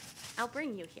 I'll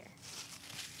bring you here,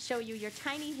 show you your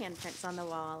tiny handprints on the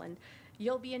wall, and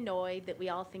you'll be annoyed that we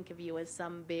all think of you as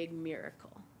some big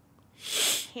miracle.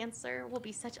 Cancer will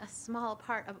be such a small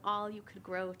part of all you could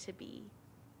grow to be.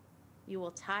 You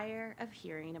will tire of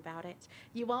hearing about it.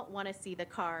 You won't want to see the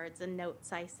cards and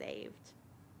notes I saved.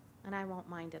 And I won't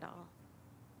mind at all.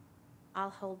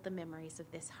 I'll hold the memories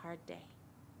of this hard day.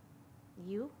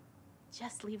 You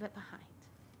just leave it behind.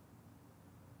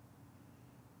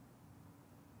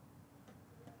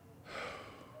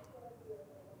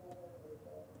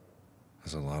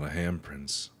 There's a lot of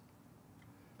handprints.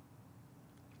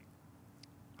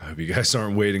 I hope you guys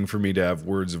aren't waiting for me to have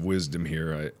words of wisdom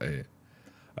here.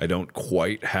 I don't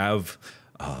quite have,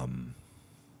 I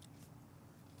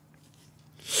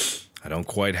don't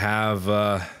quite have,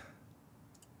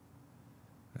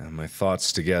 And my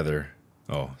thoughts together.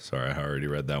 Oh, sorry, I already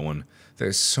read that one.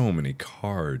 There's so many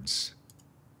cards.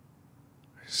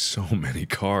 So many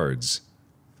cards.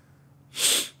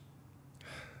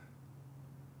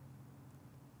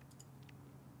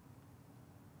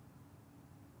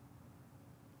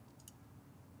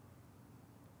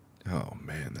 Oh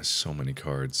man, there's so many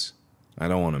cards. I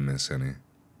don't want to miss any.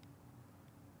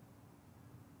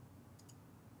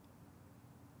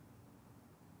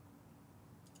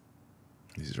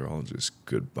 These are all just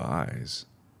goodbyes.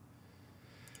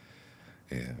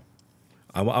 Yeah.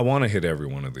 I want to hit every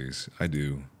one of these. I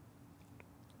do.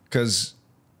 Because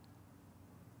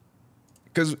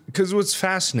what's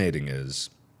fascinating is,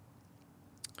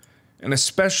 and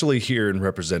especially here in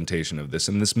representation of this,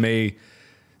 and this may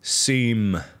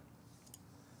seem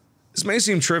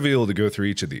trivial to go through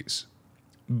each of these,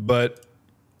 but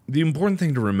the important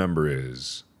thing to remember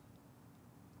is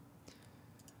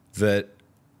that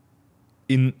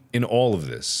in all of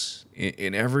this,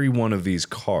 in every one of these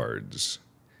cards,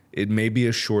 it may be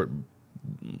a short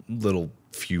little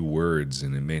few words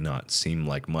and it may not seem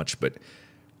like much, but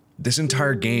this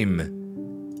entire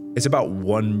game is about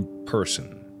one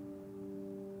person.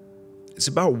 It's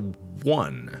about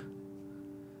one.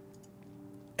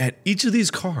 And each of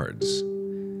these cards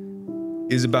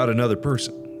is about another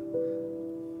person.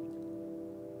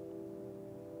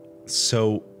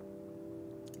 So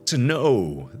to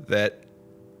know that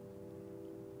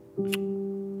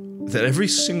every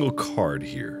single card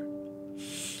here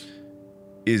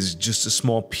is just a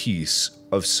small piece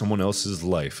of someone else's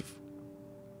life.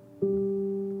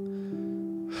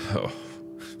 Oh,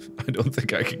 I don't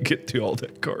think I can get to all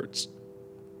that cards.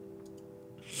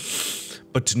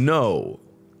 But to know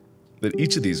that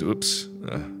each of these,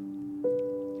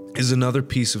 is another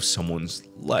piece of someone's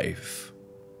life.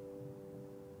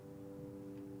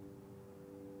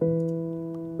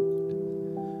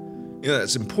 Yeah,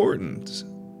 it's important.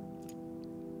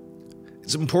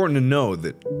 It's important to know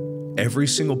that every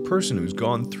single person who's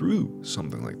gone through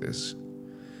something like this,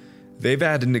 they've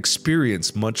had an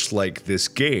experience much like this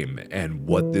game and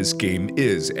what this game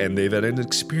is, and they've had an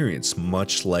experience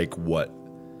much like what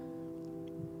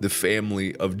the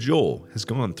family of Joel has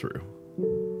gone through.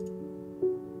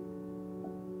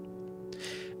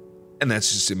 And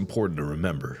that's just important to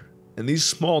remember. And these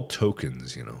small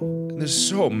tokens, you know, and there's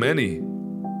so many.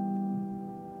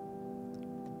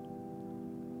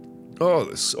 Oh,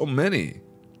 there's so many.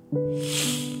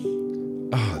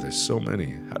 Oh, there's so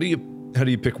many. How do you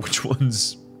pick which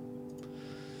ones?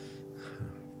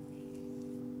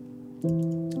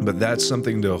 But that's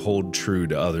something to hold true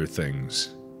to other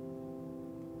things.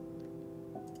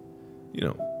 You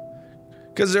know,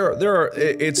 because there are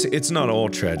it's not all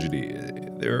tragedy.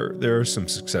 There are some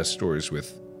success stories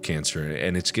with cancer,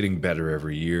 and it's getting better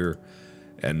every year.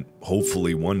 And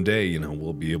hopefully one day, you know,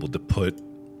 we'll be able to put,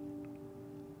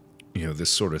 you know, this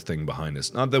sort of thing behind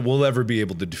us. Not that we'll ever be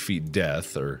able to defeat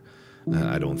death, or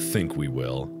I don't think we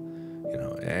will, you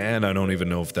know, and I don't even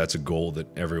know if that's a goal that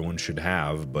everyone should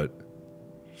have, but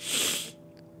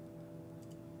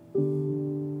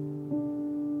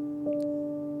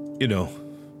you know,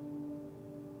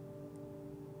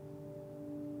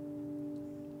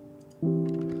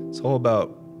 it's all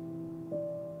about,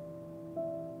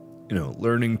 you know,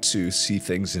 learning to see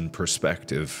things in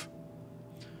perspective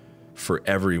for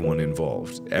everyone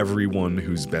involved, everyone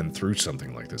who's been through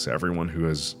something like this, everyone who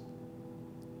has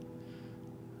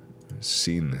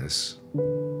seen this.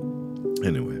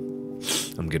 Anyway,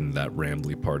 I'm getting that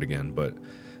rambly part again, but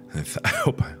I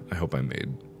hope I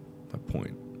made my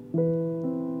point.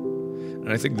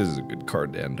 And I think this is a good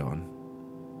card to end on.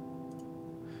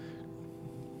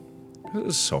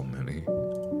 There's so many.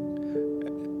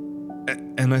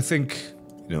 And I think,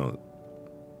 you know,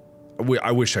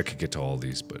 I wish I could get to all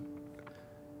these, but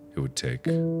it would take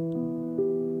a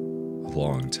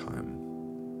long time.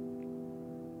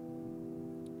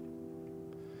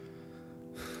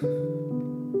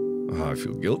 Oh, I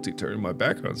feel guilty turning my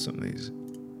back on some of these.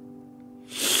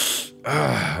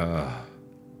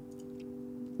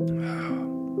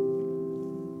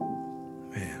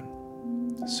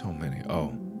 Man, so many.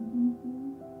 Oh.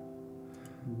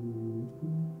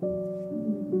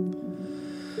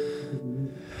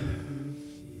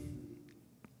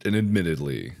 And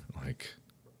admittedly, like,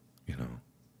 you know.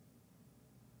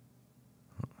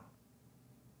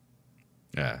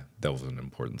 Yeah, that was an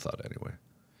important thought anyway.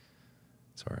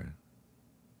 It's all right.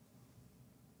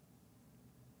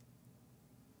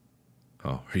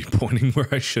 Oh, are you pointing where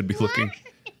I should be looking?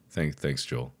 Thanks,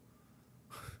 Joel.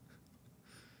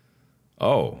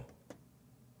 Oh,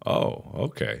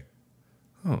 okay.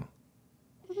 Oh.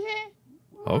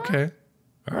 Okay.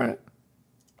 All right.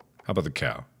 How about the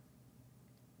cow?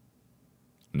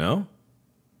 No?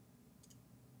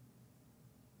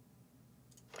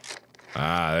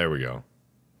 Ah, there we go.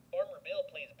 Farmer Bill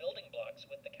plays building blocks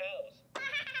with the cows.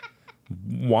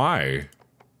 Why?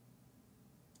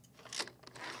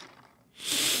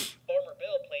 Farmer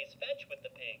Bill plays fetch with the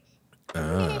pigs.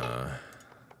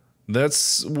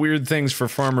 That's weird things for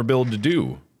Farmer Bill to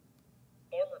do.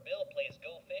 Farmer Bill plays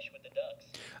go fish with the ducks.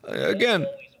 Again,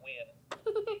 Always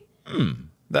win.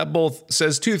 that both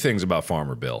says two things about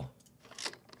Farmer Bill.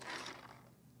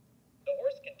 The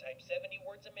horse can type 70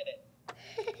 words a minute.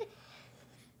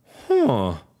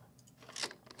 Huh.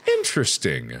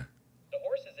 Interesting. The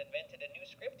horse has invented a new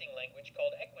scripting language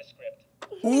called Equiscript.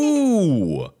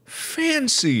 Ooh,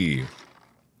 fancy.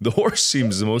 The horse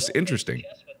seems the most interesting.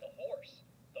 Chess with the horse.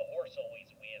 The horse always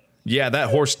wins. Yeah, that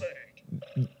horse.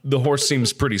 The horse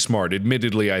seems pretty smart.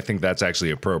 Admittedly, I think that's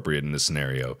actually appropriate in this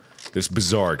scenario. This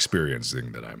bizarre experience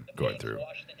thing that I'm going Pigs through.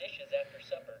 wash the dishes after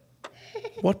supper.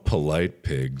 What polite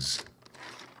pigs.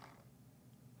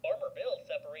 Farmer Bill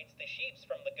separates the sheeps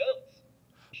from the goats.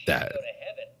 Sheep That- go to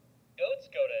heaven. Goats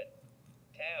go to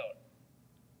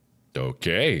town.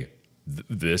 Okay.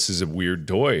 This is a weird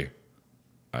toy.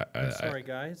 Sorry,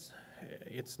 guys.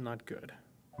 It's not good.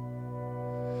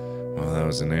 Well, that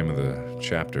was the name of the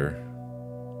chapter.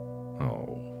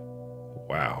 Oh,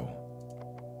 wow.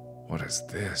 What is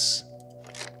this?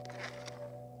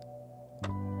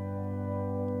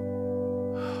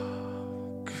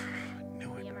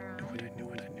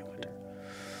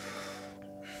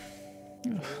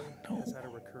 Is that a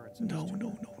recurrence? No.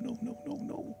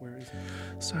 Where is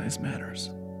it? Size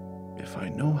matters. If I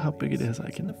know how big it is, I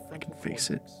can face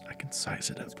it. I can size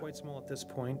it It's up. quite small at this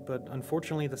point, but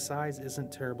unfortunately the size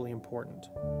isn't terribly important.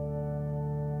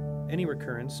 Any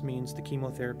recurrence means the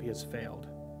chemotherapy has failed.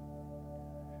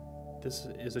 This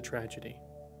is a tragedy.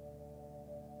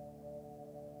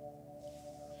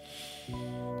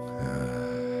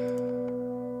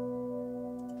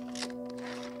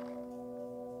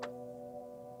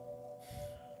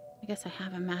 I guess I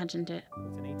have imagined it.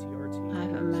 With an ATRT,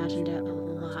 I've imagined it a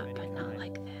recurrence of lot, any but not kind,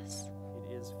 like this.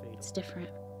 It is fatal. It's different.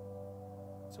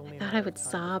 It's only I a thought matter I of would time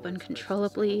sob before it spreads to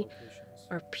uncontrollably several locations.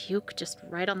 or puke just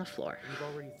right on the floor. We've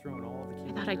already thrown all the I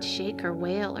chemotherapy. thought I'd shake or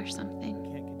wail or We something.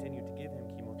 can't continue to give him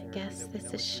chemotherapy. guess that we this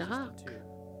know is he's resistant shock.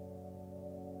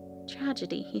 to.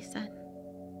 Tragedy, he said.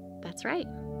 That's right.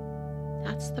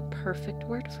 That's the perfect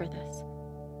word for this.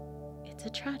 It's a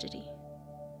tragedy.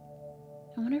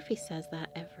 I wonder if he says that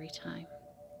every time.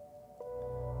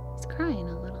 He's crying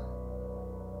a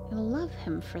little. I love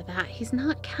him for that. He's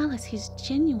not callous, he's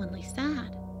genuinely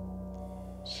sad.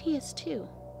 She is too.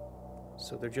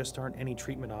 So there just aren't any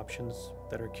treatment options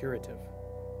that are curative.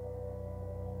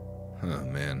 Oh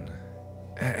man.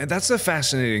 And that's the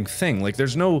fascinating thing. Like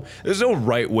there's no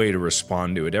right way to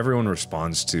respond to it. Everyone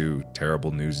responds to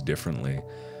terrible news differently.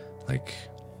 Like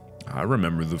I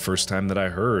remember the first time that I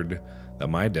heard that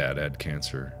my dad had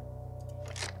cancer.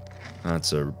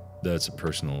 That's a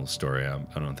personal story. I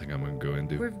don't think I'm going to go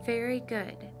into. We're very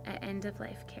good at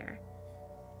end-of-life care.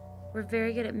 We're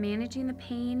very good at managing the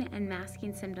pain and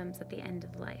masking symptoms at the end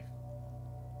of life.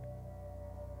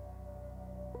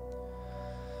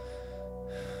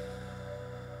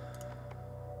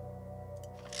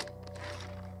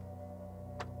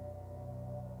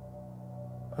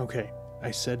 Okay,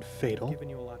 I said fatal. Given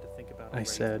you a lot to think about I already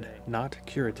said today. not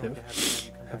curative. Going to have to have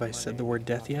you come Have back I said Monday the word and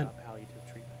death talk yet? about palliative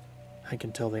treatment. I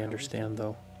can tell they understand,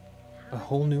 though. A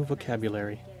whole new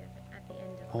vocabulary.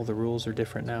 All the rules are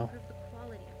different now.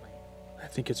 I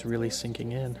think it's really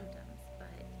sinking in.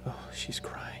 Oh, she's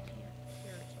crying.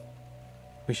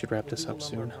 We should wrap this We'll up do a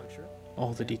soon. lumbar puncture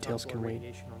All the and talk details to can our wait.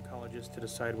 radiation oncologist to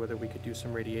decide whether we could do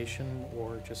some radiation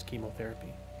or just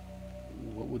chemotherapy.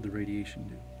 What would the radiation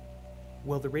do?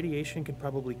 Well, the radiation could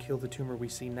probably kill the tumor we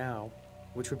see now,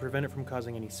 which would prevent it from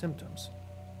causing any symptoms.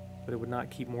 But it would not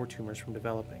keep more tumors from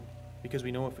developing, because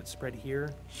we know if it spread here,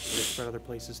 it would spread other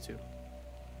places too.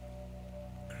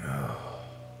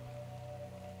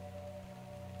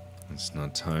 It's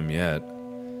not time yet.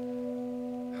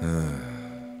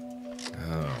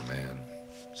 Oh man.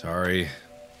 Sorry.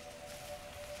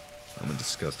 I'm a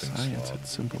disgusting Science, slob. it's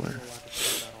simpler.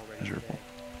 Measurable.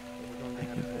 I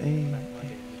give A,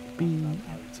 I B, and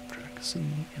subtract C,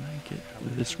 and I get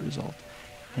this result.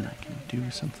 And I can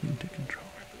do something to control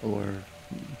it. Or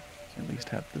at least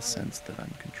have the sense that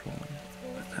I'm controlling it.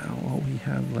 But now all we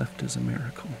have left is a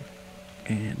miracle.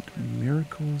 And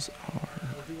miracles are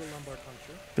We'll do a lumbar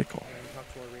puncture fickle. and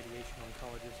talk to our radiation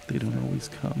oncologist. They don't always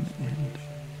come, and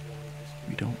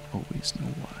we don't always know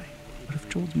why. What if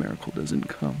Joel's miracle doesn't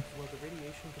come? Well, the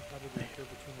radiation could probably kill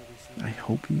the tumor we see I now.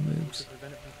 hope he We lives. could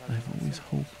prevent it from I've always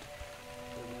hoped.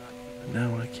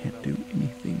 Now I can't do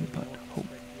anything but hope.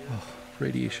 Oh,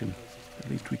 radiation. At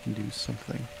least we can do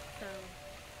something.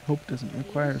 Hope doesn't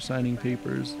require signing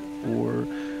papers or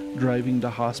driving to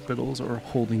hospitals or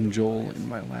holding Joel in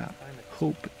my lap.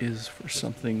 Hope is for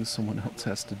something someone else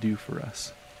has to do for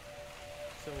us.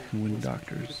 And when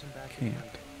doctors can't,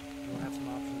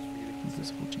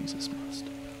 invisible Jesus must.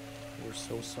 We're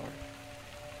so sorry.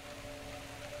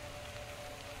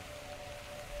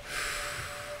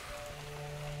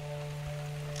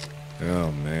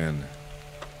 Oh, man.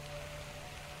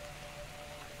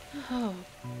 Oh,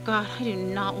 God, I do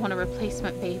not want a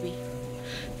replacement baby.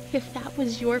 If that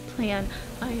was your plan,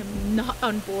 I am not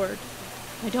on board.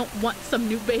 I don't want some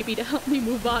new baby to help me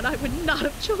move on. I would not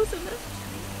have chosen it.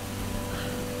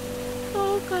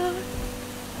 Oh, God.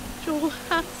 Joel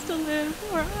has to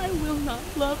live, or I will not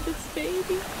love this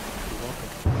baby.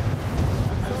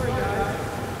 Sorry, guys.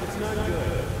 It's not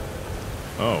good.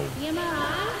 Oh.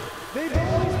 They've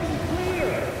always been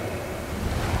clear.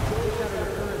 Joel's got a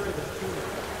recurrence of his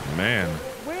tumor. Man.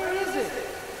 Where is it?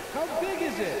 How big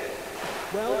is it?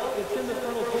 Well, it's in the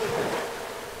frontal cortex,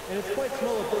 and it's quite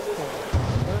small at this point.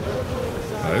 But unfortunately, the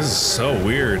size This is so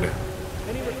weird.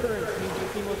 Any recurrence means the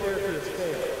chemotherapy has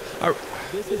failed.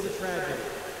 This is a tragedy.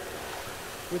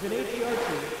 With an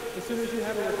HER2, as soon as you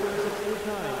have a recurrence of any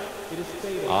kind, it is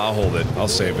fatal. I'll hold it. I'll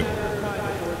save it.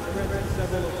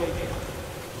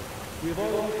 We have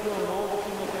already thrown all the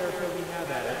chemotherapy we have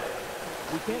at it.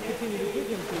 We can't continue to give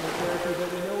him chemotherapy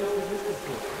that we know is resistant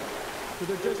to it. So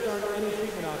there just aren't any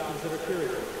treatment options that are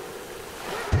curative.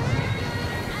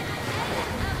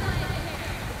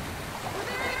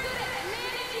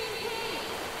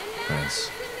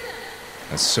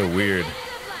 That's so weird.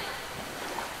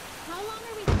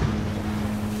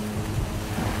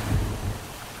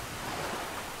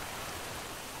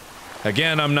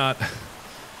 Again, I'm not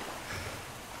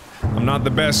the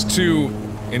best to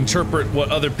interpret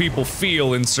what other people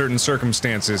feel in certain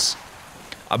circumstances.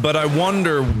 But I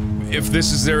wonder if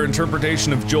this is their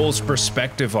interpretation of Joel's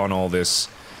perspective on all this.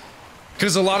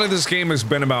 Because a lot of this game has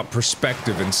been about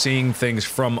perspective and seeing things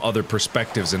from other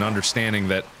perspectives and understanding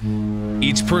that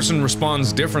each person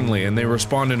responds differently and they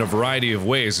respond in a variety of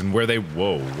ways and where they—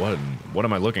 whoa, what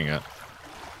am I looking at?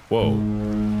 Whoa,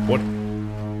 what?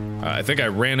 I think I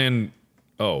ran in—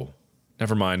 oh,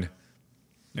 never mind.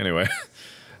 Anyway,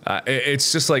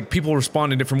 it's just like people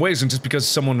respond in different ways, and just because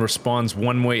someone responds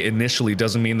one way initially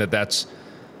doesn't mean that that's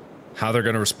how they're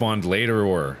gonna respond later,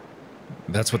 or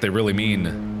that's what they really mean.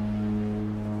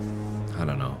 I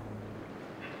don't know.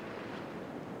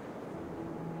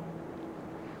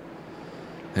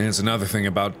 And it's another thing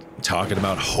about talking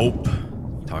about hope,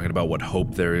 talking about what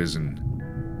hope there is and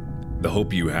the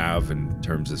hope you have in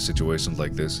terms of situations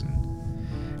like this,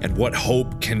 and what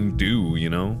hope can do, you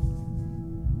know?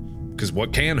 Because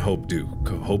what can hope do?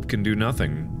 Hope can do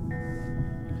nothing.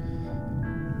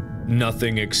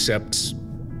 Nothing except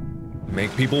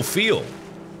make people feel.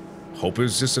 Hope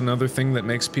is just another thing that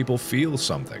makes people feel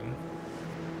something.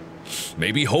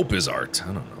 Maybe hope is art,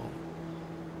 I don't know.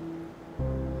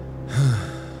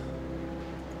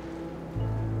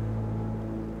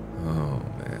 Oh,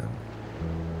 man.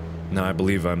 Now I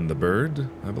believe I'm the bird,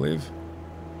 I believe.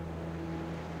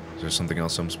 Is there something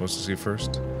else I'm supposed to see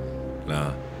first?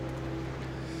 Nah.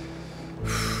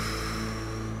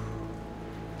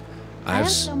 I have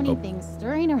so many things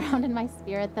stirring around in my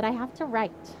spirit that I have to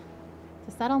write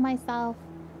to settle myself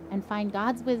and find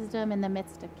God's wisdom in the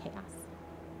midst of chaos.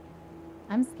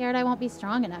 I'm scared I won't be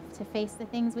strong enough to face the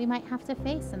things we might have to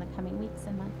face in the coming weeks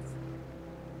and months.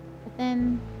 But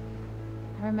then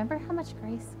I remember how much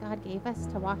grace God gave us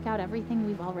to walk out everything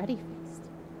we've already faced.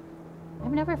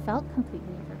 I've never felt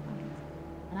completely overwhelmed,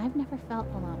 and I've never felt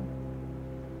alone.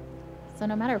 So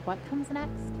no matter what comes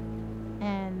next,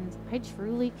 and I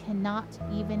truly cannot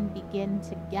even begin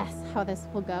to guess how this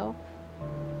will go,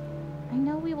 I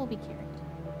know we will be carried.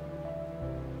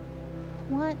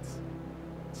 I want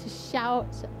to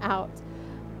shout out,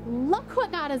 look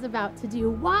what God is about to do.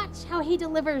 Watch how he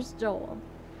delivers Joel.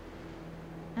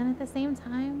 And at the same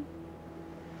time,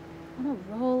 I want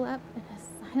to roll up in a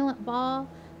silent ball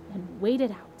and wait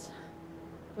it out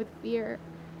with fear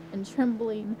and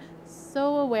trembling,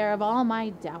 so aware of all my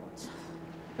doubt,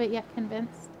 but yet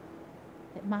convinced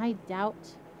that my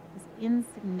doubt is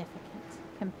insignificant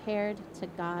compared to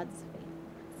God's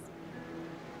faithfulness.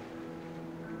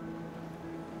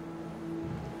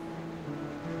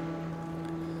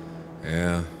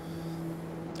 Yeah.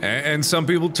 And some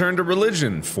people turn to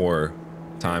religion for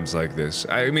times like this.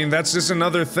 I mean, that's just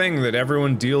another thing that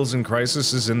everyone deals in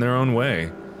crises in their own way.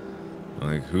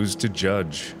 Like, who's to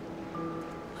judge?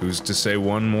 Who's to say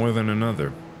one more than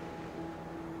another?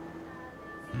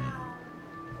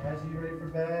 Cassie, you ready for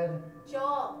bed?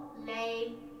 Joel,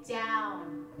 lay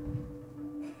down.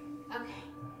 Okay.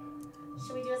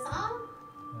 Should we do a song?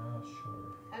 Oh,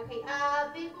 sure. Okay,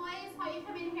 big boys, why don't you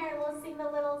come in here and we'll sing the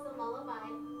littles a lullaby.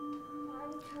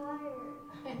 I'm tired.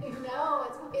 I know,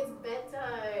 it's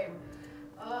bedtime.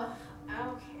 Ugh,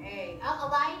 okay.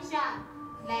 Elijah,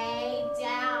 lay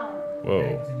down.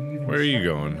 Whoa. Where are you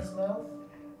going?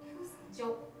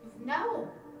 Joel, no.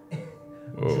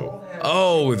 Whoa.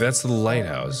 Oh, that's the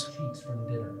lighthouse.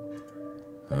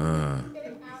 Huh.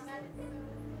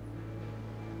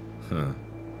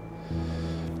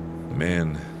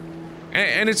 Man.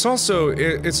 And it's also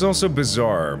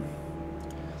bizarre.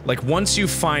 Like, once you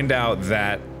find out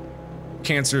that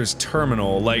cancer is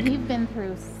terminal, like... We've been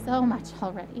through so much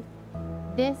already.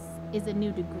 This is a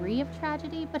new degree of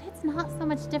tragedy, but it's not so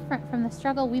much different from the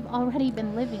struggle we've already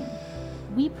been living.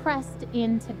 We pressed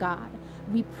into God.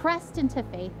 We pressed into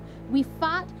faith. We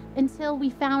fought until we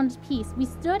found peace. We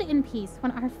stood in peace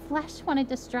when our flesh wanted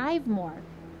to strive more.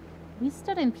 We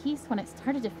stood in peace when it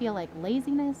started to feel like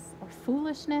laziness or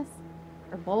foolishness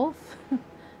or both.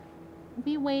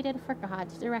 We waited for God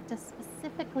to direct us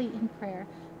specifically in prayer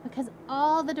because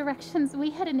all the directions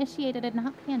we had initiated had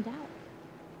not panned out.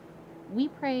 We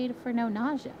prayed for no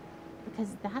nausea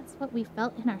because that's what we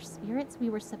felt in our spirits we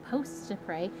were supposed to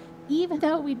pray, even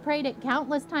though we'd prayed it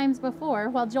countless times before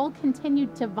while Joel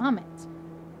continued to vomit.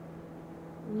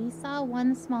 We saw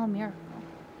one small miracle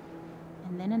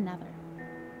and then another.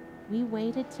 We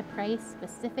waited to pray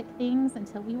specific things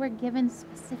until we were given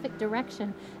specific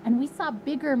direction, and we saw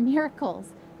bigger miracles.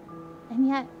 And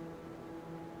yet,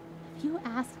 if you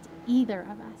asked either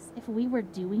of us if we were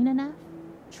doing enough,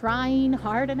 trying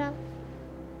hard enough,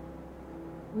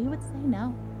 we would say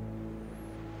no.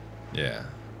 Yeah.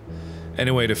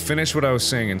 Anyway, to finish what I was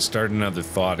saying and start another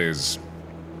thought is...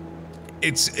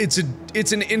 It's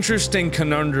an interesting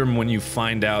conundrum when you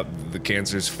find out the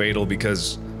cancer's fatal,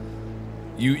 because...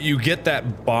 You get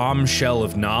that bombshell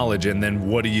of knowledge, and then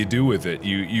what do you do with it?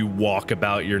 You walk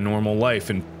about your normal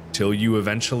life until you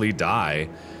eventually die.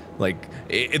 Like,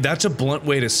 that's a blunt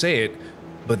way to say it,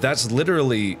 but that's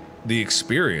literally the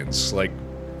experience. Like,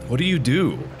 what do you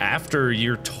do after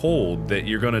you're told that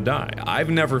you're gonna die?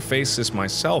 I've never faced this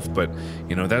myself, but,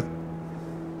 you know, that's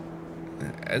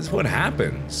what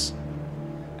happens.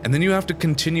 And then you have to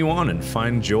continue on and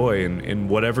find joy in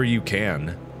whatever you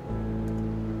can.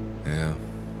 Yeah.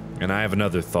 And I have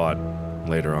another thought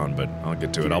later on, but I'll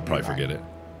get to it. I'll probably forget it.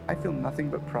 I feel nothing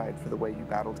but pride for the way you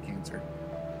battled cancer.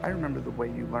 I remember the way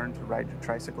you learned to ride your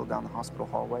tricycle down the hospital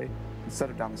hallway instead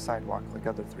of down the sidewalk like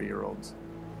other 3-year-olds.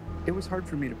 It was hard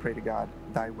for me to pray to God,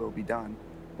 "Thy will be done,"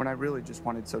 when I really just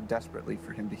wanted so desperately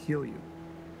for Him to heal you.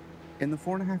 In the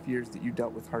 4.5 years that you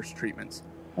dealt with harsh treatments,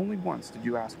 only once did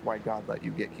you ask why God let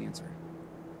you get cancer.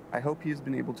 I hope He has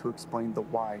been able to explain the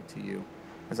why to you,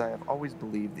 as I have always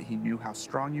believed that He knew how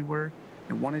strong you were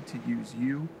and wanted to use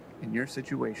you and your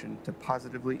situation to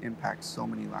positively impact so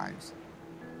many lives.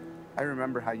 I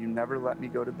remember how you never let me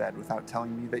go to bed without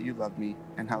telling me that you loved me,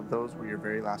 and how those were your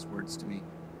very last words to me.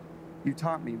 You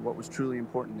taught me what was truly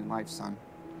important in life, son.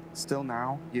 Still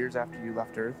now, years after you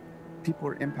left Earth, people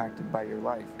are impacted by your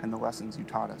life and the lessons you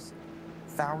taught us.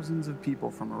 Thousands of people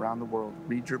from around the world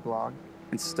read your blog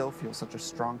and still feel such a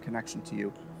strong connection to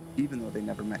you, even though they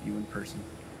never met you in person.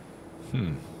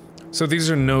 So these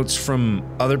are notes from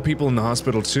other people in the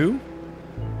hospital too?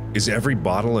 Is every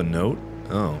bottle a note?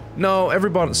 Oh. No, every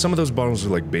bottle, some of those bottles are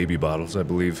like baby bottles, I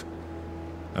believe.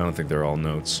 I don't think they're all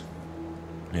notes.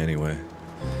 Anyway.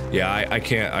 Yeah, I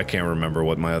can't remember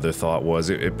what my other thought was.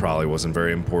 It probably wasn't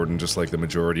very important, just like the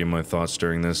majority of my thoughts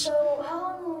during this. So, how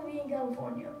long will we be in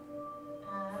California?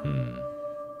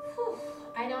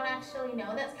 I don't actually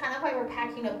know. That's kind of why we're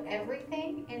packing up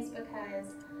everything, is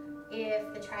because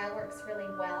if the trial works really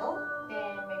well,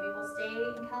 then maybe we'll stay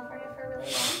in California for a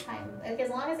really long time. Like, as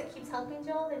long as it keeps helping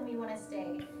Joel, then we want to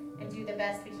stay and do the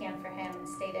best we can for him and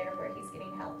stay there where he's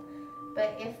getting help.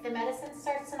 But if the medicine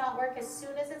starts to not work, as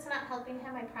soon as it's not helping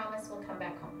him, I promise we'll come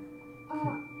back home.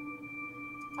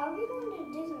 Are we going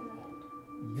to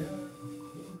Disneyland? Yeah,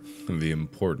 of course. The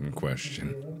important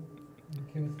question. You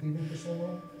came with leaving for so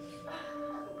long?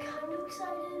 I'm kind of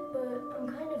excited, but I'm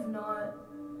kind of not.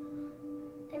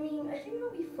 I mean, I think it'll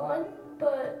be fun,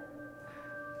 but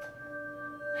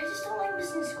I just don't like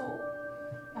missing school.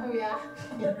 Oh, yeah?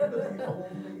 You're the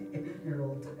only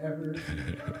 8-year-old to ever...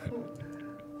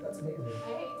 That's amazing. I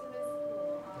hate to miss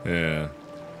school. Yeah.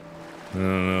 I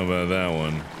don't know about that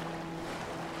one.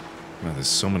 Wow, there's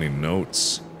so many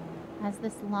notes. As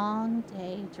this long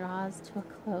day draws to a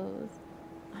close,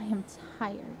 I am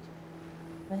tired,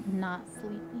 but not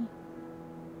sleepy.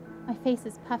 My face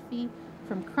is puffy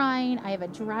from crying. I have a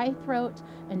dry throat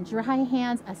and dry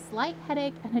hands, a slight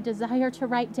headache, and a desire to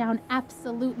write down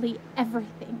absolutely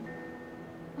everything.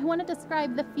 I want to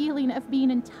describe the feeling of being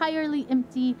entirely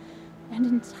empty and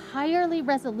entirely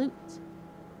resolute.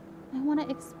 I want to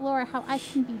explore how I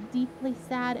can be deeply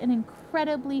sad and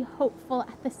incredibly hopeful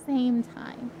at the same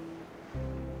time.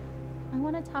 I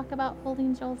want to talk about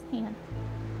holding Joel's hand,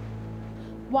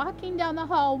 walking down the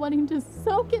hall wanting to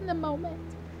soak in the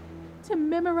moment, to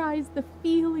memorize the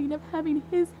feeling of having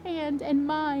his hand and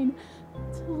mine,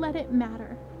 to let it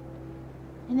matter,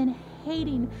 and then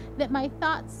hating that my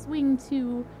thoughts swing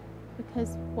to,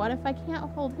 because what if I can't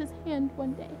hold his hand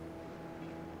one day?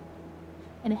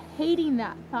 And hating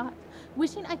that thought,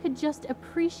 wishing I could just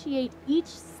appreciate each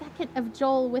second of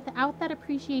Joel without that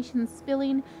appreciation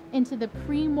spilling into the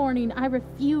pre-morning I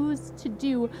refuse to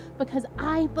do because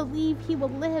I believe he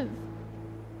will live.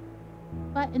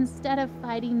 But instead of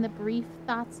fighting the brief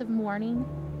thoughts of mourning,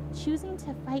 choosing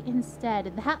to fight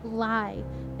instead that lie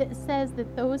that says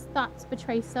that those thoughts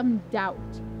betray some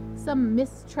doubt, some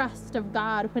mistrust of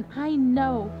God, when I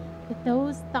know that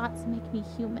those thoughts make me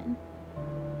human.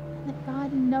 That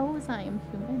God knows I am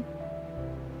human.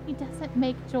 He doesn't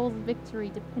make Joel's victory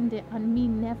dependent on me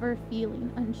never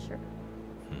feeling unsure.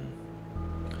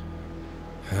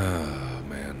 Oh,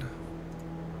 man.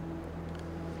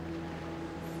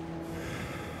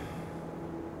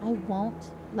 I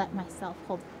won't let myself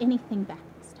hold anything back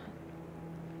this time.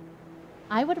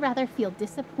 I would rather feel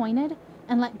disappointed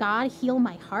and let God heal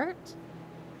my heart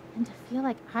than to feel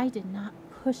like I did not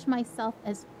push myself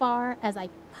as far as I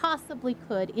possibly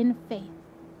could in faith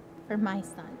for my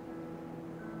son.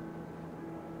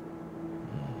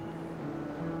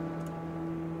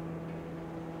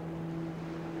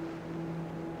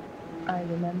 I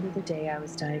remember the day I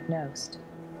was diagnosed.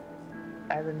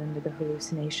 I remember the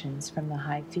hallucinations from the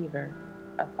high fever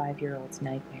of 5-year-old's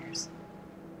nightmares.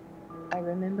 I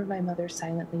remember my mother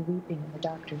silently weeping in the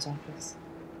doctor's office.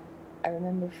 I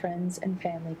remember friends and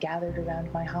family gathered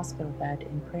around my hospital bed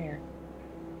in prayer.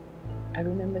 I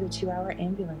remember the 2-hour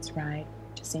ambulance ride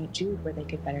to St. Jude where they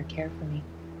could better care for me.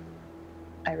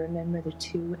 I remember the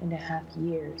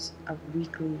 2.5 years of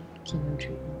weekly chemo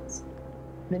treatments,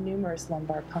 the numerous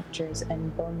lumbar punctures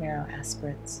and bone marrow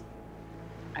aspirates.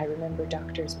 I remember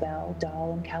Doctors Bell,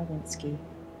 Dahl, and Kalwinsky,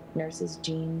 nurses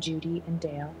Jean, Judy, and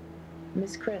Dale,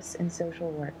 Miss Chris in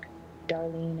social work,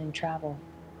 Darlene in travel,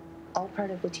 all part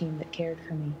of the team that cared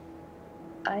for me.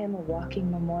 I am a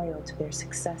walking memorial to their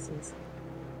successes.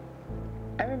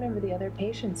 I remember the other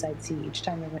patients I'd see each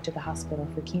time I went to the hospital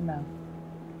for chemo.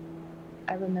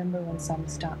 I remember when some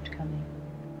stopped coming.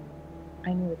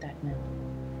 I knew what that meant.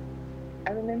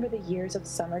 I remember the years of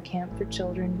summer camp for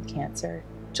children with cancer,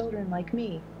 children like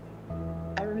me.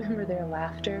 I remember their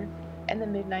laughter and the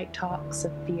midnight talks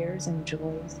of fears and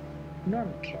joys,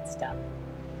 normal kid stuff.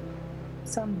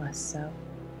 Some less so.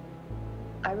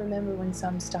 I remember when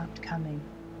some stopped coming.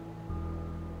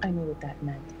 I knew what that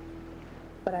meant.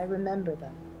 But I remember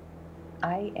them.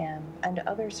 I am, and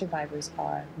other survivors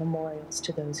are, memorials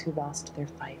to those who lost their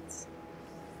fights.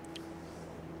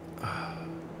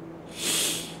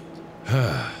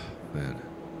 Man.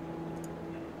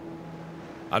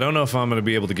 I don't know if I'm gonna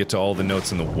be able to get to all the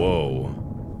notes in the whoa.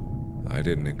 I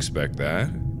didn't expect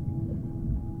that.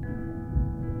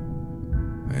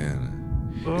 Man.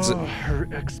 Her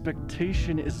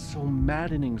expectation is so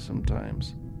maddening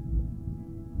sometimes.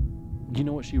 You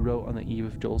know what she wrote on the eve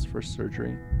of Joel's first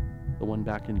surgery? The one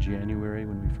back in January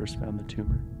when we first found the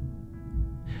tumor?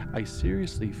 I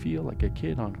seriously feel like a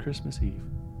kid on Christmas Eve.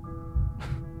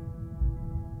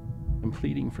 I'm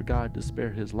pleading for God to spare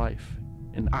his life,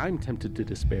 and I'm tempted to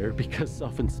despair because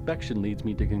self-inspection leads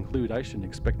me to conclude I shouldn't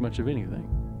expect much of anything.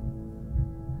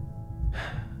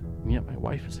 And yet my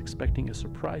wife is expecting a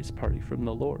surprise party from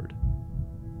the Lord,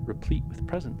 replete with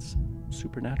presents and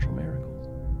supernatural miracles.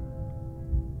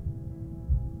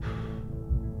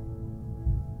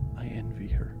 I envy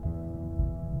her.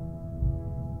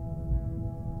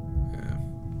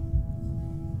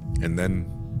 Yeah. And then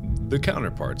the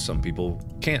counterpart. Some people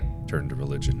can't turn to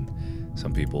religion.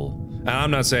 Some people... And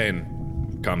I'm not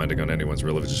saying commenting on anyone's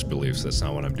religious beliefs. That's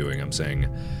not what I'm doing. I'm saying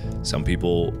some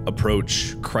people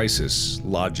approach crisis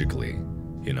logically,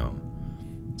 you know.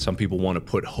 Some people want to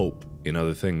put hope in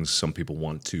other things. Some people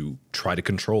want to try to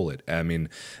control it. I mean,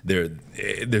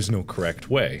 there's no correct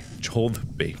way. Joel the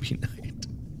baby knight.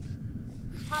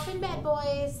 Hop in bed,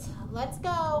 boys. Let's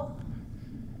go.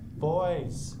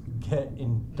 Boys, get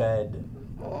in bed.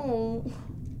 Oh,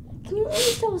 can you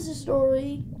always tell us a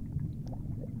story?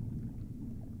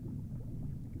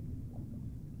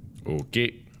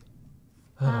 Okay.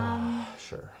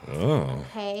 Sure. Oh.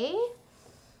 Okay.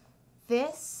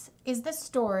 This is the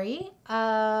story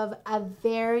of a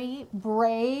very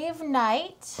brave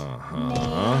knight. Oh.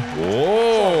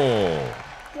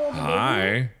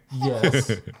 Hi.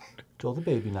 Yes. Joel the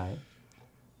baby knight.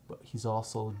 But he's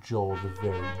also Joel the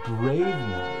very brave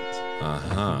knight.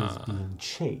 Who is being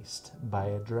chased by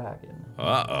a dragon.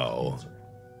 Uh-oh.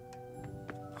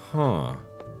 Huh.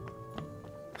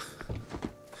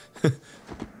 Because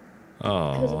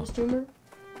of Oh. a tumor?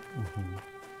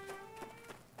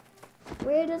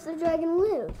 Where does the dragon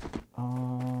live?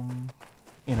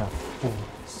 In a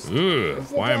forest. Ugh, Is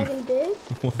the dragon big?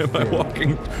 why am I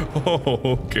walking? Oh,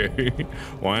 okay.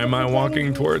 Why am I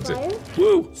walking towards it?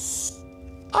 Woo!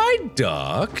 I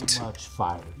ducked. Much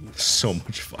fire. So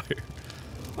much fire.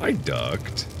 I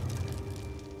ducked.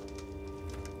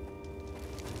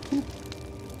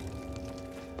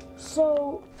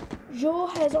 So, Joel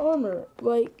has armor,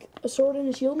 like a sword and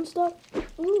a shield and stuff?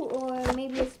 Ooh, or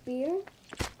maybe a spear?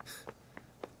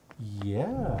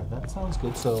 Yeah, that sounds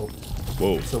good. So,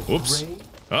 Whoa. So Whoops. Gray-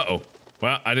 Uh-oh.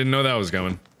 Well, I didn't know that was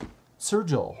coming. Sir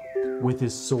Joel, with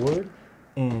his sword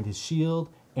and his shield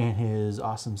and his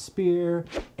awesome spear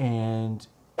and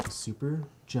his super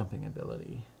jumping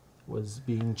ability, was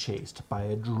being chased by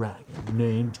a dragon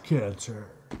named Cancer.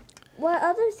 What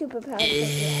other superpowers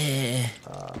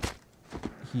does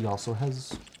he He also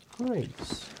has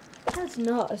grace. have? That's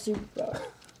not a superpower.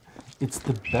 It's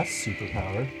the best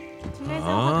superpower. Do you guys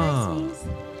know what this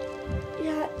means?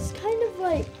 Yeah, it's kind of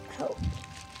like help.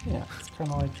 Yeah, it's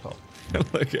kind of like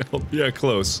hope. Like help. Yeah,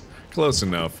 close. Close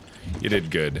enough. You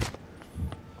did good.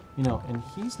 You know, and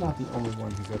he's not the only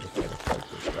one who's ever tried to fight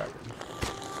this dragon.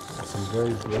 Some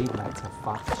very brave knights have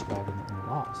fought this dragon and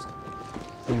lost.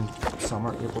 And some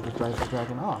are able to drive the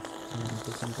dragon off, and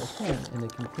they can go home, and they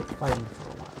can quit fighting for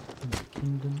a while. And the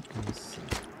kingdom is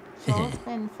safe. Joel's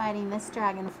been fighting this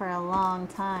dragon for a long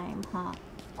time, huh?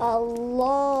 A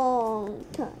long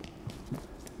time.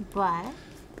 But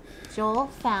Joel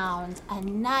found a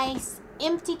nice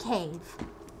empty cave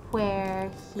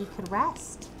where he could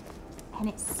rest. And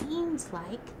it seemed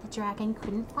like the dragon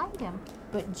couldn't find him.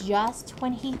 But just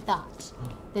when he thought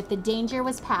that the danger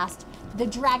was past, the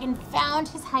dragon found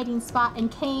his hiding spot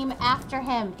and came after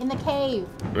him in the cave.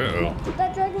 Uh-oh.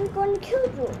 That dragon's going to kill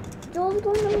Joel. Joel's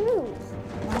going to lose.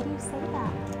 Why do you say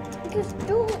that? Because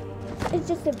Joel is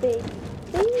just a baby.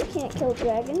 Baby can't kill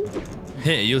dragons.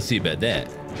 Hey, you'll see about that.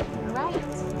 You're right.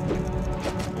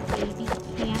 The baby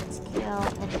can't kill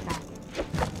a dragon.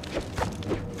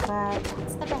 But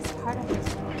that's the best part of this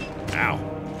story. Ow.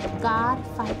 God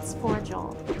fights for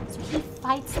Joel. So he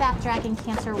fights that dragon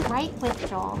cancer right with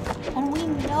Joel. And we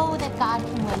know that God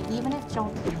can win even if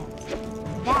Joel can't.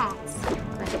 That's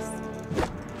grace.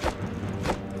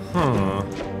 Huh.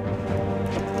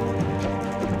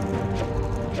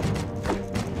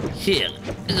 Here.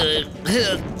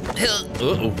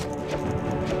 Uh-oh.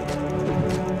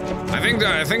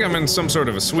 I think I'm in some sort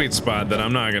of a sweet spot that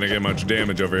I'm not gonna get much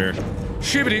damage over here.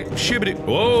 Shibbity, shibbity.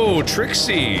 Whoa,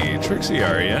 Trixie. Trixie,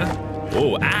 are ya?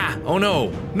 Oh, ah, oh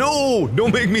no. No,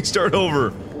 don't make me start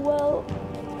over. Well,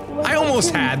 I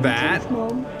almost had that.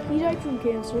 Mom, he died from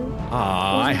cancer.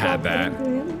 Aw, I had that.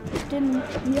 Didn't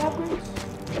you have grace?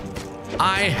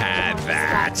 I had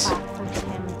that. For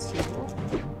Tim too.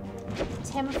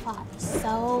 Tim fought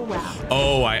so well.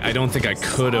 Oh, I don't think I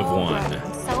could have won.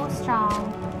 So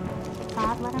strong.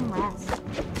 God let him rest.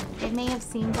 It may have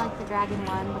seemed like the dragon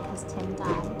won because Tim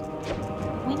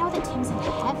died. We know that Tim's in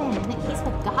heaven, and that he's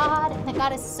with God, and that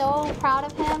God is so proud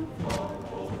of him.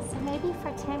 So maybe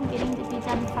for Tim, getting to be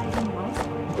done fighting was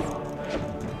grace.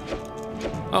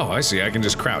 Oh, I see. I can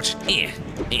just crouch.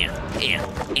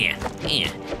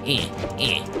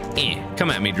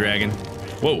 Come at me, dragon.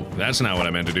 Whoa, that's not what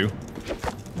I meant to do.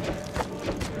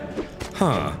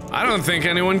 Huh. I don't think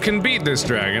anyone can beat this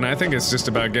dragon. I think it's just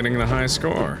about getting the high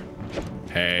score.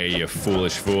 Hey, you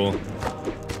foolish fool.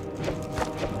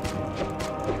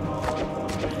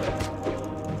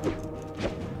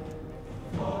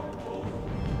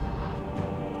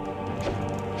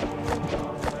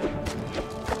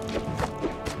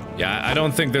 Yeah, I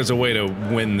don't think there's a way to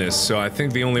win this, so I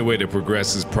think the only way to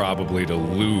progress is probably to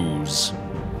lose.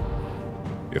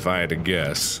 If I had to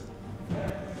guess.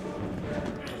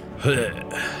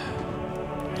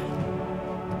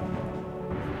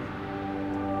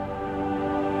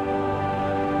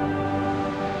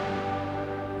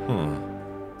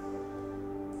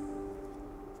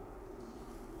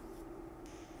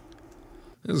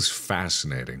 This is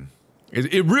fascinating.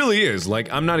 It really is.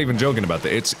 Like, I'm not even joking about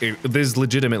that. It is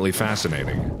legitimately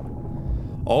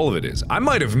fascinating. All of it is. I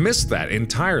might have missed that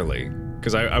entirely.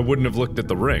 Because I wouldn't have looked at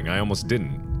the ring. I almost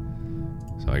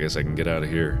didn't. So I guess I can get out of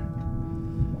here.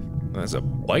 That's a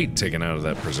bite taken out of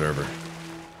that preserver.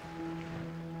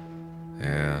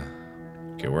 Yeah.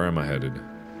 Okay, where am I headed?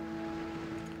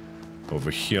 Over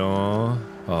here.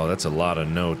 Oh, that's a lot of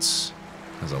notes.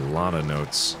 That's a lot of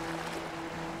notes.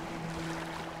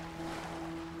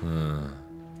 Oh.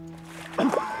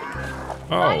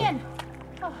 Ryan!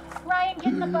 Oh, Ryan, get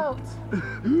in the boat.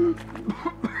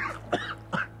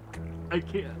 I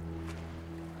can't.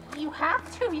 You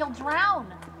have to, you'll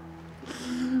drown.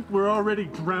 We're already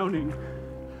drowning.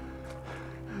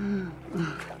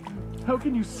 How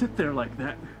can you sit there like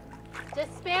that?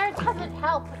 Despair doesn't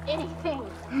help anything.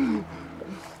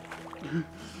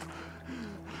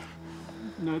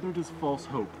 Neither does false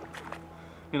hope.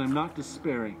 And I'm not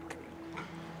despairing.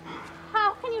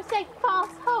 How can you say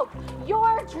false hope?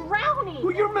 You're drowning.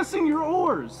 Well, you're missing your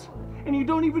oars. And you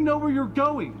don't even know where you're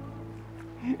going.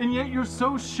 And yet you're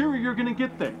so sure you're gonna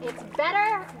get there. It's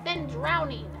better than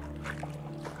drowning.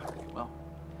 Well,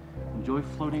 enjoy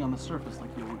floating on the surface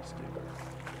like you always do.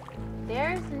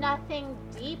 There's nothing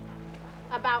deep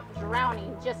about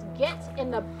drowning. Just get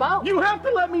in the boat. You have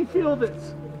to let me feel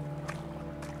this.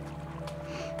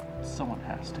 Someone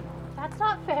has to. That's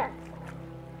not fair.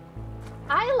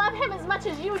 I love him as much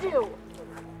as you do.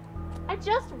 I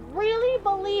just really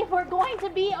believe we're going to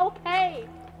be okay.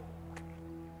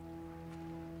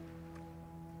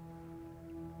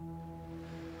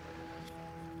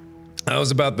 That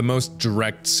was about the most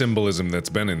direct symbolism that's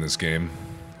been in this game.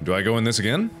 Do I go in this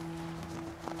again?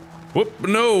 Whoop,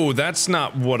 no, that's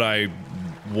not what I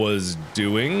was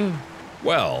doing.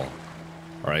 Well,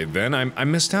 alright then, I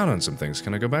missed out on some things.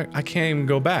 Can I go back? I can't even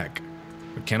go back.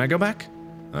 Can I go back?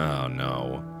 Oh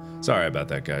no. Sorry about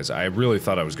that, guys. I really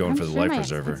thought I was going for the life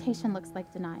preserver. My expectation looks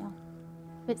like denial.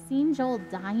 But seeing Joel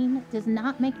dying does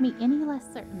not make me any less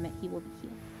certain that he will be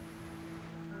healed.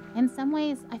 In some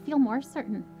ways, I feel more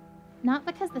certain. Not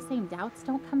because the same doubts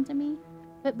don't come to me,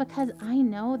 but because I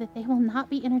know that they will not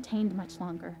be entertained much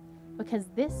longer. Because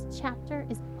this chapter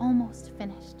is almost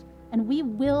finished, and we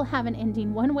will have an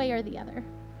ending one way or the other.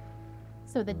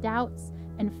 So the doubts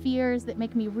and fears that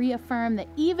make me reaffirm that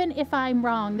even if I'm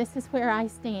wrong, this is where I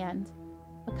stand,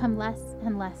 become less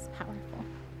and less powerful.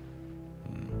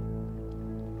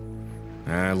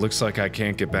 Looks like I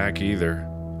can't get back either.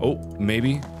 Oh,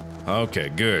 maybe? Okay,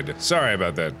 good. Sorry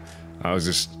about that. I was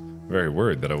just very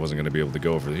worried that I wasn't going to be able to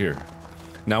go over here.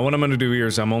 Now, what I'm going to do here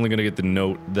is I'm only going to get the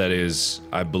note that is,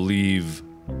 I believe,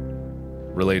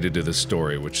 related to the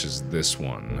story, which is this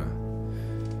one.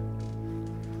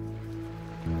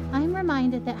 I'm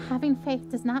reminded that having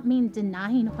faith does not mean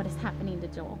denying what is happening to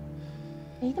Joel.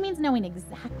 Faith means knowing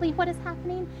exactly what is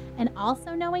happening and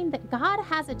also knowing that God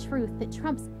has a truth that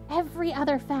trumps every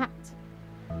other fact.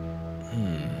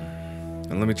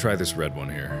 And let me try this red one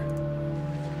here.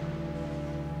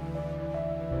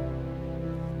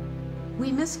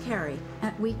 We miscarry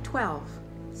at week 12.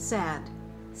 Sad,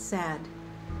 sad.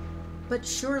 But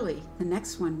surely the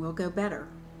next one will go better.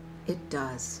 It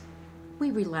does.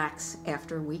 We relax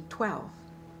after week 12.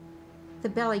 The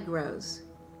belly grows.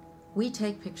 We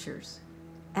take pictures.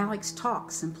 Alex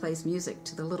talks and plays music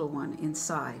to the little one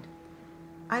inside.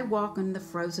 I walk on the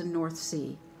frozen North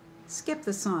Sea. Skip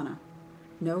the sauna.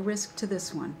 No risk to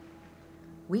this one.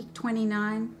 Week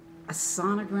 29, a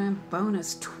sonogram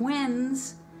bonus.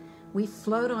 Twins! We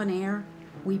float on air.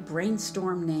 We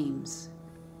brainstorm names.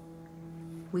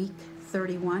 Week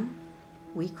 31,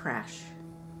 we crash.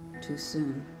 Too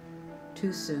soon.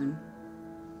 Too soon.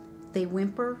 They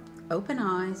whimper, open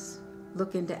eyes,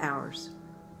 look into ours.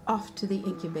 Off to the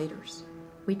incubators.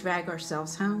 We drag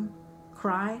ourselves home,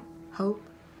 cry, hope,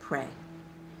 pray.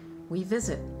 We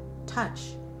visit,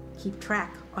 touch, keep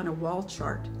track on a wall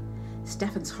chart.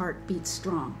 Stefan's heart beats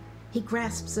strong. He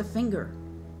grasps a finger.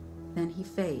 Then he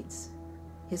fades.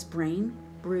 His brain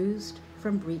bruised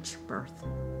from breech birth.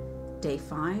 Day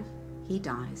 5, he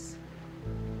dies.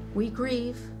 We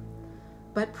grieve,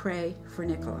 but pray for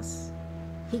Nicholas.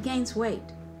 He gains weight.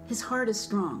 His heart is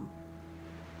strong.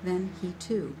 Then he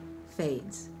too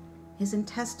fades. His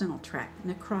intestinal tract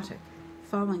necrotic,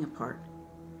 falling apart.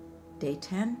 Day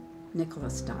 10,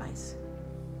 Nicholas dies.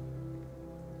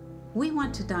 We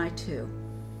want to die too.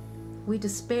 We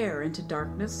despair into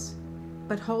darkness,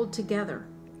 but hold together.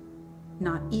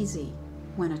 Not easy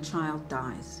when a child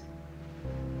dies.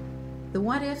 The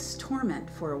what-ifs torment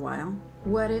for a while.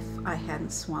 What if I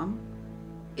hadn't swum?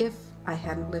 If I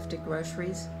hadn't lifted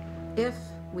groceries? If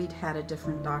we'd had a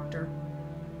different doctor?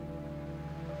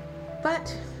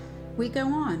 But we go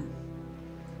on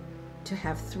to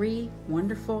have 3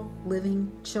 wonderful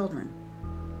living children.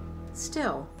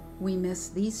 Still, we miss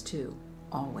these 2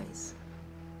 always.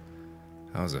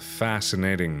 That was a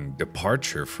fascinating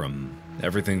departure from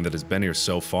everything that has been here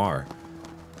so far.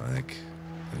 Like,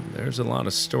 there's a lot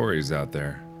of stories out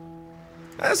there.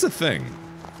 That's the thing.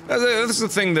 That's the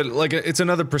thing that, like, it's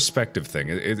another perspective thing.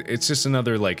 It's just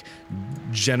another, like,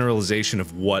 generalization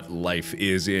of what life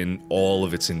is in all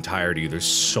of its entirety. There's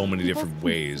so many different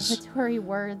ways. Consolatory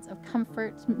words of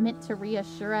comfort meant to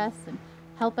reassure us and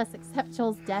help us accept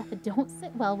Joel's death don't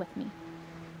sit well with me.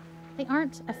 They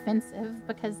aren't offensive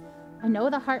because I know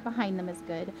the heart behind them is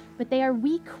good, but they are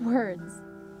weak words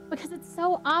because it's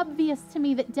so obvious to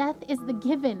me that death is the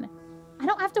given. I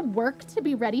don't have to work to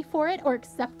be ready for it or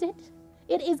accept it.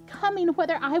 It is coming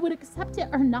whether I would accept it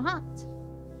or not.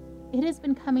 It has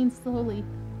been coming slowly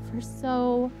for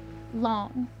so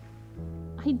long.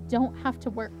 I don't have to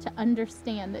work to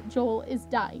understand that Joel is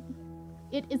dying.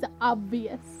 It is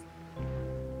obvious.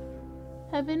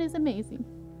 Heaven is amazing.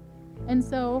 And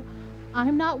so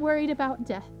I'm not worried about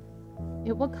death.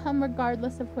 It will come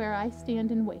regardless of where I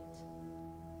stand and wait.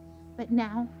 But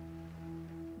now,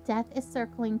 death is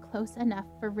circling close enough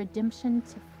for redemption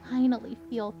to finally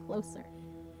feel closer.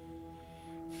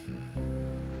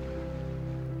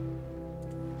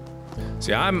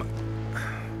 See, I'm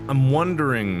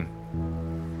wondering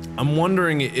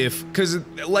if, because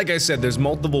like I said, there's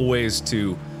multiple ways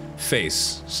to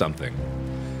face something.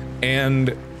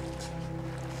 And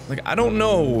like, I don't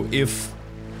know if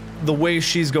the way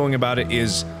she's going about it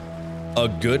is a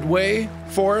good way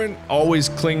for it, always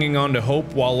clinging on to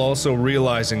hope while also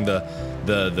realizing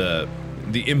the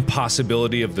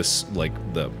impossibility of this, like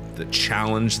the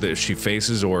challenge that she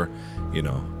faces, or, you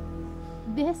know.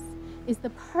 This is the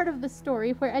part of the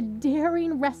story where a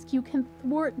daring rescue can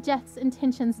thwart Death's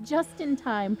intentions just in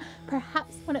time,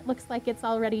 perhaps when it looks like it's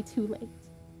already too late.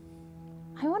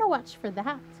 I want to watch for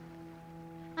that.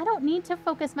 I don't need to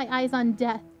focus my eyes on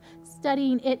Death,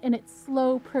 studying it in its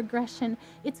slow progression.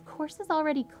 Its course is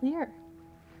already clear.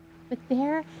 But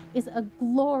there is a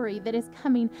glory that is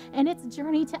coming, and its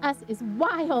journey to us is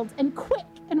wild and quick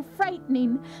and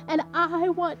frightening, and I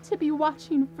want to be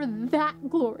watching for that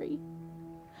glory.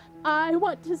 I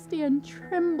want to stand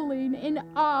trembling in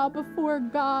awe before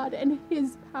God and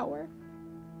His power.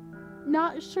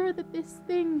 Not sure that this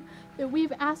thing that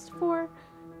we've asked for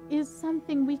is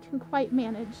something we can quite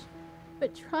manage,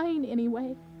 but trying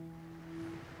anyway.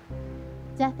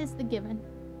 Death is the given.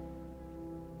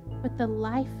 But the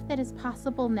life that is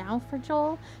possible now for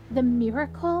Joel, the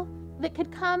miracle that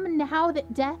could come now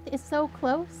that death is so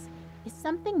close, is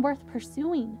something worth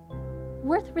pursuing,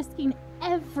 worth risking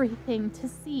everything to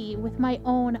see with my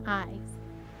own eyes.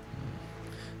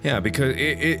 Yeah, because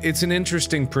it's an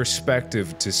interesting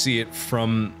perspective to see it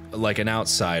from, like, an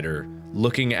outsider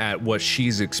looking at what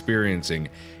she's experiencing,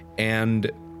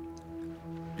 and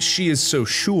she is so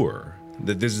sure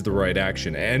that this is the right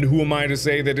action, and who am I to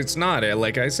say that it's not?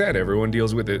 Like I said, everyone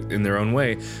deals with it in their own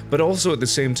way, but also at the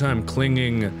same time,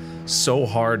 clinging so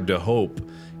hard to hope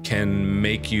can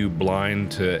make you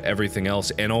blind to everything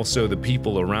else, and also the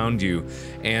people around you.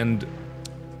 And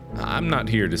I'm not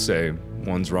here to say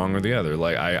one's wrong or the other.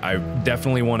 Like, I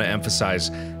definitely want to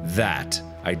emphasize that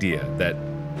idea, that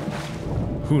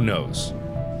who knows?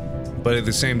 But at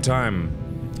the same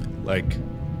time, like,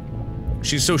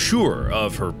 she's so sure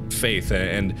of her faith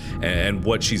and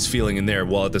what she's feeling in there,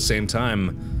 while at the same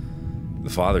time, the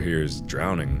father here is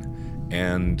drowning,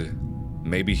 and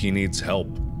maybe he needs help,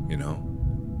 you know?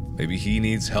 Maybe he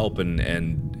needs help, and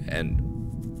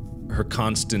her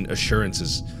constant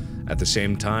assurances at the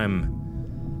same time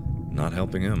not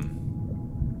helping him.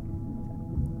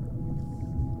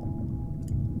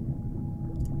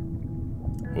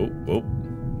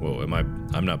 Whoa,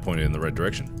 I'm not pointing in the right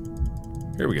direction.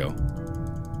 Here we go.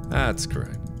 That's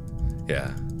correct.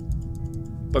 Yeah.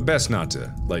 But best not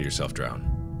to let yourself drown.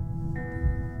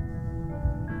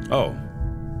 Oh.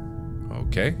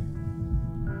 Okay.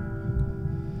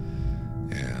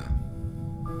 Yeah.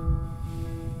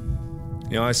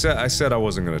 You know, I said I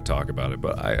wasn't going to talk about it,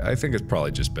 but I think it's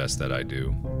probably just best that I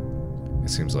do. It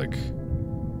seems like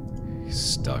he's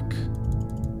stuck.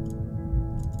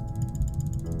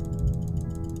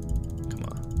 Come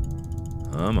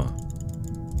on. Come on.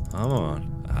 Come on.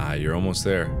 Ah, you're almost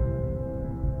there.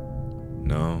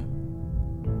 No.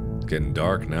 It's getting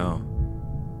dark now.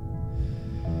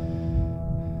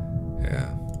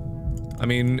 Yeah. I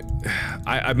mean,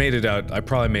 I made it out, I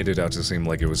probably made it out to seem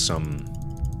like it was some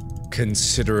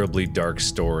considerably dark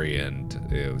story and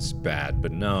it was bad,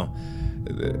 but no.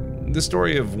 The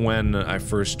story of when I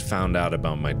first found out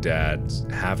about my dad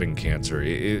having cancer,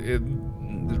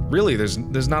 really, there's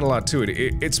not a lot to it.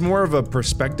 It's more of a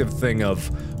perspective thing of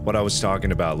what I was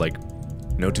talking about, like,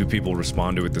 No two people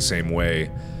respond to it the same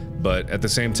way. But at the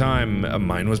same time,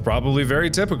 mine was probably very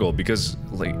typical because,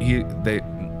 like, my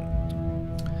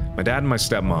dad and my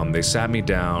stepmom, they sat me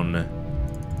down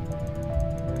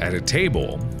at a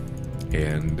table,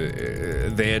 and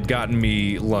they had gotten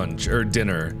me lunch or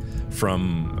dinner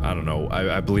from, I don't know,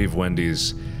 I believe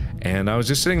Wendy's, and I was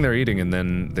just sitting there eating, and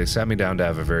then they sat me down to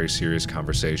have a very serious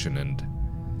conversation, and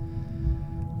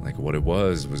like what it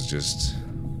was just,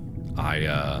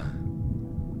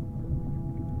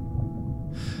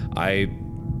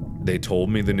 they told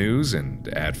me the news, and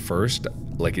at first,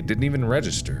 like, it didn't even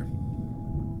register.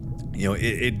 You know,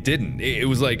 it didn't. It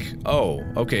was like, oh,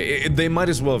 okay. They might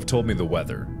as well have told me the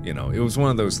weather, you know. It was one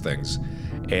of those things.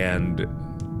 And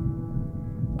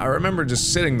I remember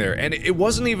just sitting there, and it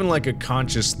wasn't even like a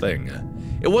conscious thing.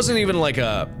 It wasn't even like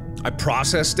I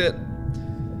processed it.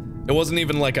 It wasn't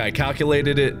even like I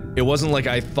calculated it. It wasn't like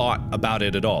I thought about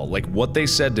it at all. Like, what they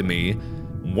said to me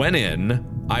went in,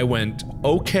 I went,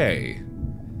 okay.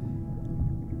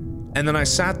 And then I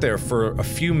sat there for a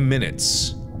few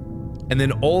minutes, and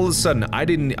then all of a sudden,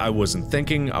 I wasn't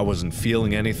thinking, I wasn't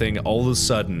feeling anything. All of a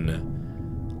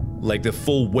sudden, like, the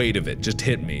full weight of it just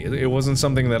hit me. It wasn't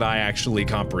something that I actually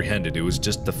comprehended. It was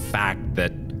just the fact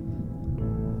that,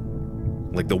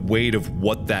 like, the weight of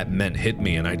what that meant hit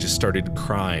me, and I just started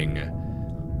crying,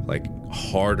 like,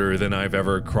 harder than I've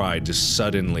ever cried. Just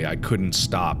suddenly, I couldn't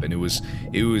stop, and it was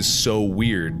so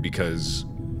weird because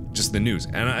just the news.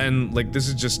 And like, this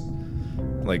is just,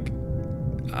 like,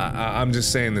 I'm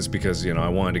just saying this because, you know, I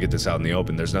wanted to get this out in the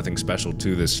open. There's nothing special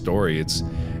to this story. It's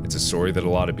a story that a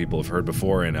lot of people have heard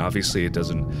before, and obviously it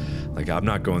doesn't, like, I'm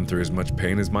not going through as much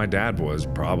pain as my dad was,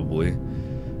 probably,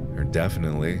 or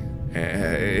definitely.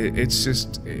 It's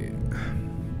just, I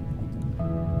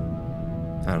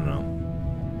don't know.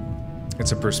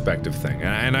 It's a perspective thing,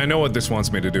 and I know what this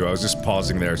wants me to do. I was just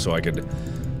pausing there so I could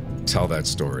tell that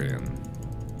story, and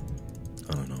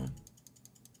I don't know.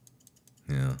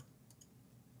 Yeah.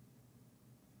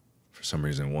 For some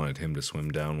reason, I wanted him to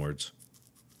swim downwards.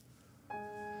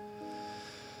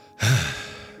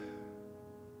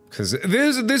 Because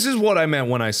this is what I meant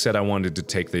when I said I wanted to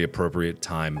take the appropriate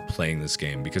time playing this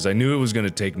game, because I knew it was going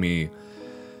to take me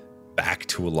back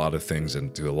to a lot of things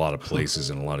and to a lot of places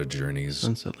and a lot of journeys.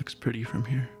 Sunset looks pretty from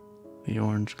here. The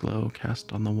orange glow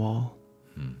cast on the wall.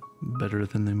 Better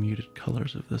than the muted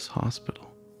colors of this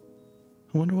hospital.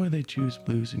 I wonder why they choose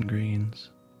blues and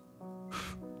greens.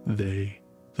 They,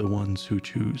 the ones who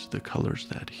choose the colors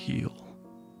that heal.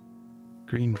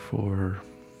 Green for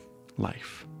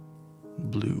life.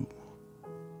 Blue.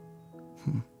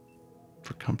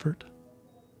 For comfort.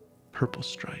 Purple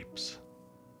stripes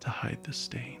to hide the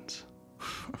stains.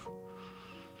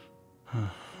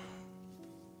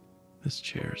 This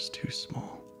chair is too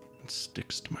small and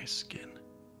sticks to my skin.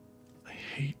 I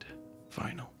hate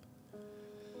vinyl.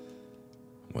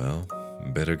 Well,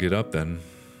 better get up then.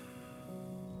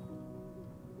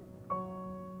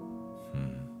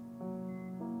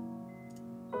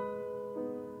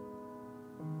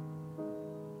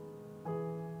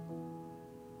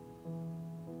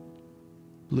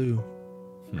 Blue.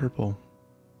 Purple.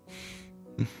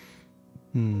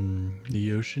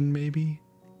 The ocean, maybe?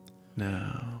 No.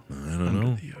 I don't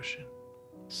know. The ocean.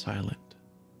 Silent,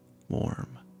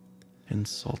 warm, and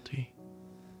salty.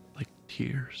 Like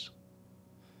tears.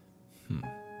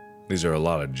 These are a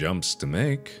lot of jumps to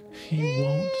make. He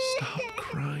won't stop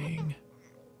crying.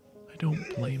 I don't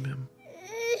blame him.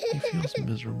 He feels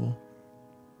miserable.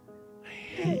 I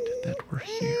hate that we're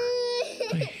here.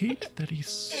 I hate that he's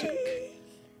sick.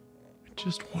 I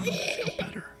just want him to feel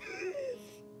better.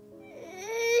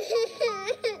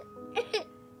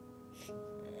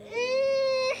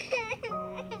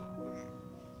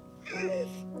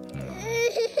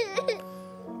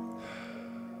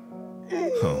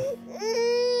 Oh.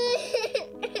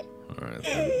 Alright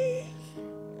then.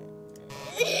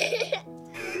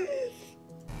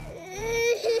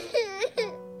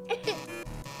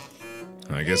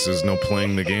 I guess there's no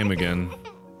playing the game again.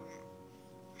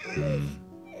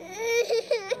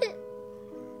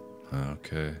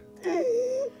 Okay.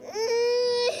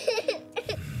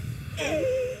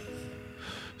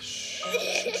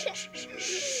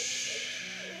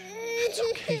 It's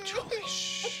okay, Jolie.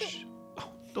 Shh.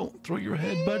 Oh, don't throw your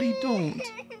head, buddy. Don't.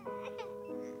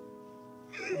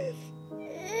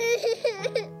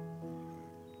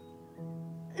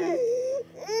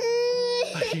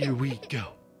 Here we go.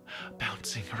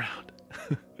 Bouncing around.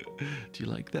 Do you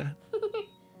like that?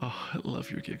 Oh, I love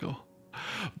your giggle.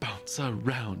 Bounce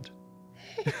around.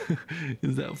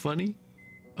 Is that funny?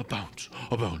 A bounce,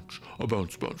 a bounce, a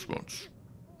bounce, bounce, bounce.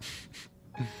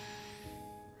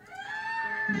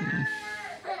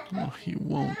 Oh, he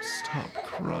won't stop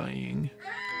crying.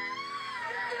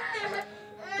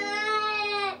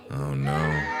 Oh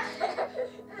no.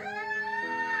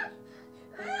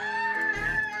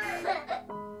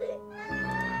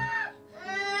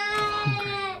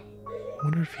 Hungry. I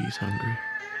wonder if he's hungry.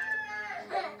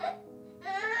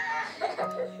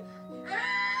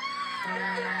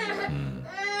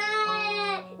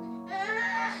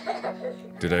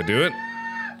 Did I do it?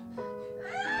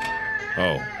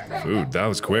 Oh, food. That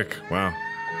was quick. Wow.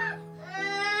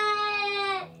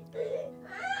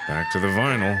 Back to the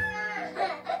vinyl.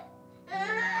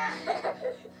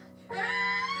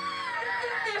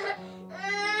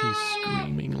 He's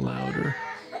screaming louder.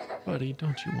 Buddy,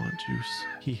 don't you want juice?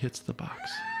 He hits the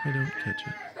box. I don't catch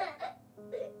it.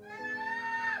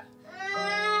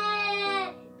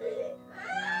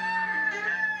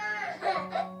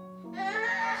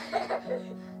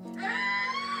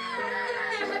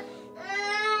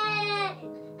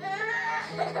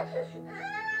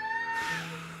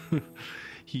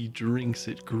 He drinks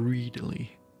it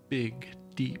greedily. Big,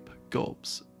 deep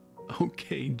gulps.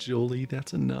 Okay, Jolie,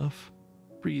 that's enough.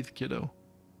 Breathe, kiddo.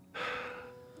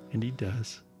 And he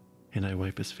does. And I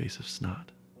wipe his face of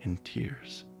snot, and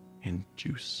tears, and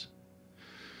juice.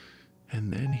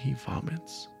 And then he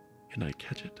vomits, and I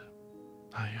catch it.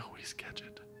 I always catch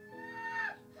it.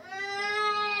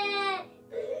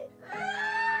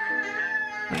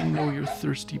 I know you're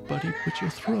thirsty, buddy, but you'll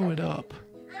throw it up.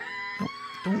 No,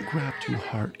 don't grab too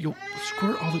hard. You'll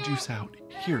squirt all the juice out.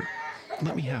 Here,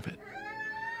 let me have it.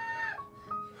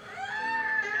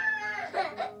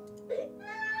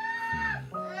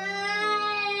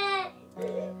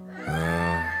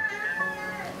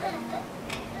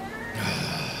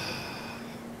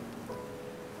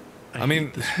 I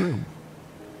mean, this room.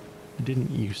 I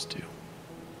didn't used to.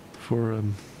 For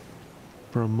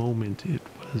a moment, it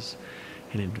was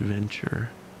an adventure.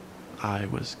 I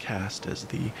was cast as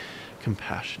the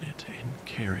compassionate and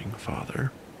caring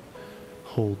father,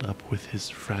 holed up with his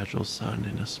fragile son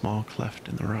in a small cleft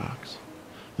in the rocks.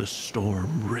 The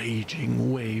storm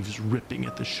raging, waves ripping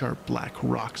at the sharp black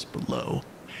rocks below,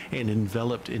 and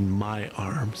enveloped in my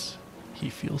arms, he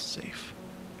feels safe,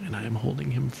 and I am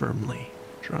holding him firmly,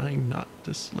 trying not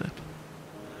to slip.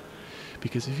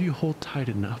 Because if you hold tight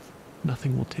enough,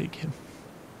 nothing will take him.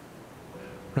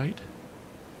 Right?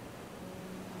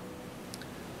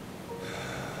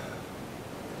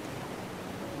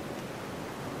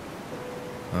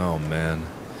 Oh man.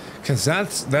 Cause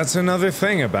that's another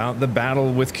thing about the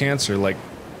battle with cancer. Like,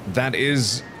 that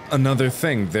is another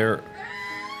thing.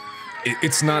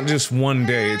 It's not just one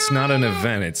day, it's not an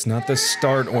event, it's not the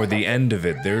start or the end of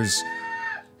it. There's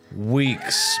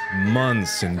weeks,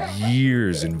 months, and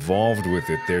years involved with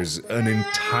it. There's an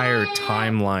entire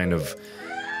timeline of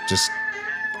just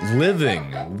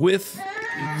living with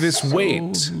this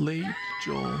weight. So late,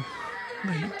 Joel.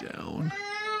 Lay down.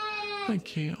 I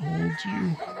can't hold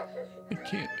you. I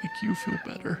can't make you feel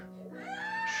better.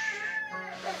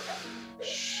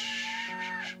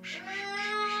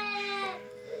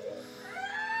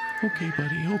 Okay,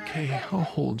 buddy, okay, I'll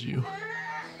hold you.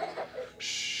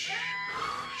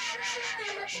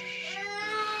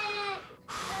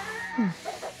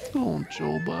 Oh,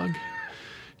 Joel Bug,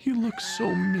 you look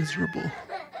so miserable.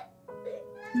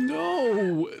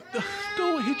 No!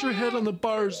 Don't hit your head on the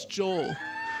bars, Joel.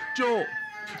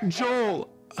 Joel!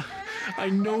 I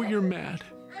know you're mad.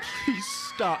 Please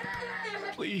stop.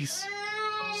 Please.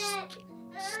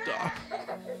 Stop.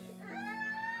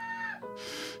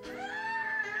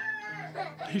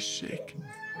 I shake.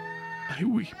 I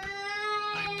weep.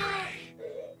 I pray.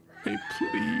 I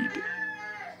plead.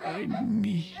 I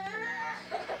need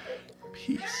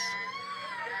peace.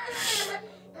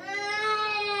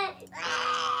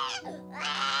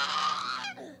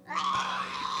 I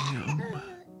am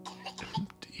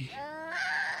empty.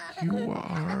 You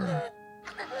are.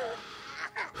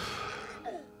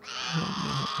 I don't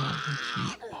know all that you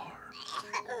are.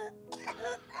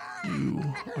 You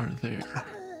are there.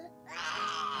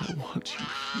 I want you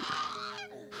here.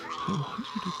 I want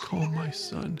you to call my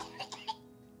son.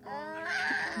 I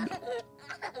cannot.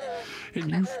 And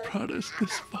you've brought us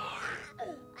this far.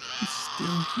 He's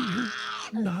still here,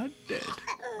 not dead,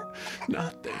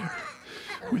 not there,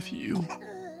 with you. God,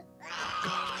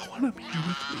 I want him here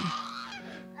with me.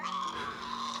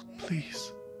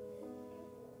 Please.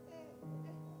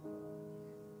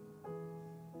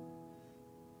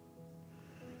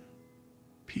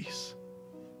 Peace.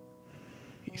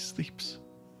 He sleeps.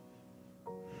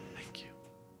 Thank you.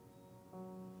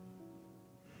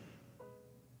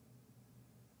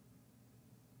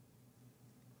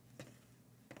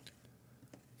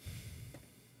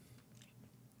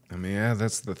 I mean, yeah,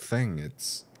 that's the thing.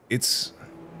 It's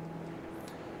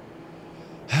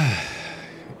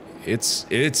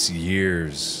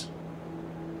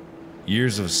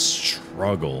years of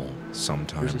struggle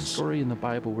sometimes. There's a story in the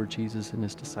Bible where Jesus and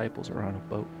his disciples are on a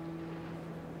boat.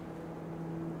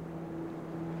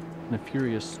 And a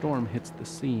furious storm hits the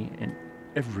sea, and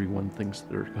everyone thinks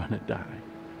they're gonna die.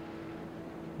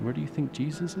 And where do you think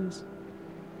Jesus is?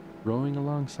 Rowing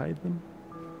alongside them?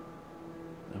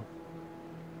 No.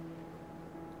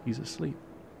 He's asleep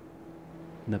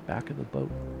in the back of the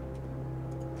boat.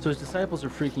 So his disciples are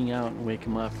freaking out and wake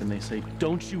him up, and they say,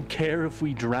 "Don't you care if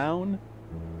we drown?"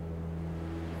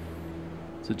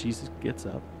 So Jesus gets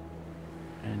up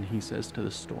and he says to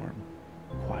the storm,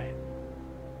 "Quiet,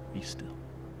 be still."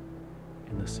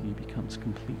 And the sea becomes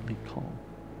completely calm.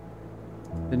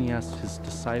 Then he asks his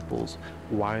disciples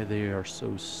why they are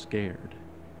so scared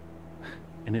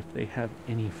and if they have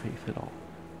any faith at all.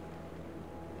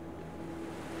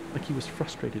 Like he was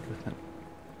frustrated with them.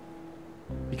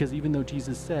 Because even though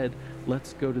Jesus said,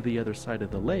 "Let's go to the other side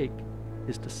of the lake,"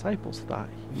 his disciples thought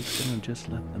he was going to just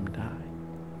let them die.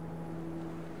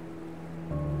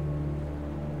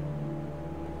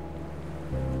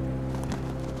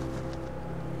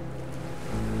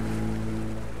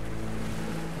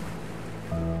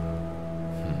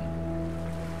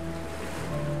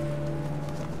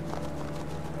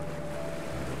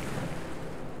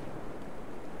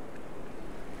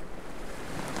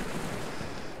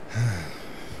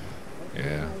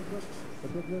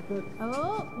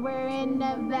 Oh, we're in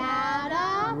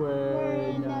Nevada. We're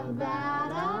in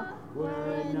Nevada.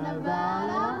 We're in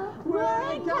Nevada.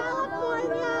 We're in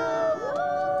California.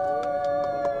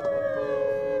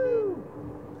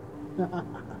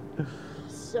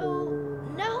 So,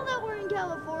 now that we're in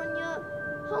California,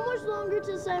 how much longer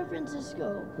to San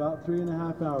Francisco? About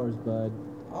 3.5 hours, bud.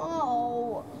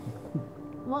 Oh.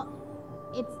 Well,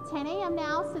 it's 10 a.m.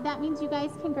 now, so that means you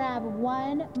guys can grab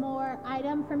one more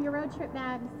item from your road trip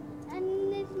bags.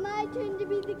 And it's my turn to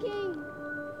be the king.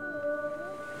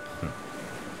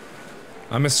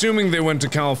 I'm assuming they went to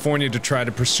California to try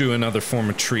to pursue another form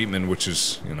of treatment, which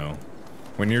is, you know,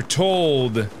 when you're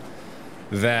told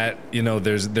that, you know,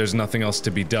 there's nothing else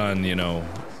to be done, you know,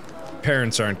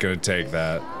 parents aren't going to take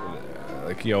that.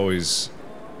 Like, you always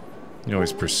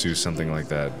pursue something like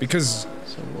that. Because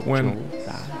when...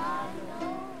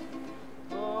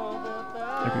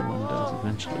 Everyone does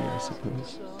eventually, I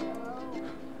suppose.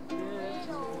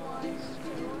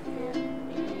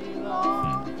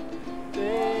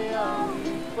 They are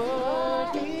weak,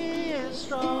 but he is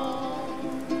strong.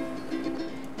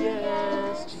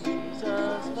 Yes,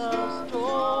 Jesus loves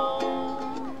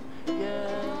joy.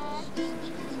 Yes,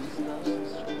 Jesus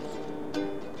loves joy.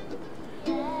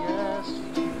 Yes,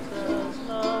 Jesus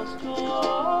loves joy.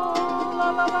 La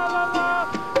la la la la.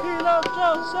 He loves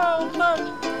joy so much.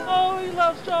 Oh, he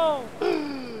loves Joe.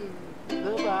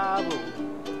 The Bible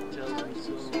tells me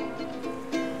so.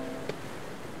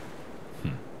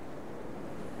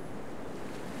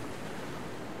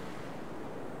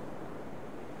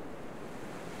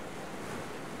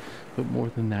 But more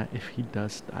than that, if he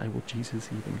does die, will Jesus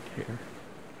even care?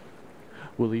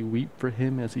 Will he weep for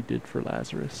him as he did for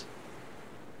Lazarus?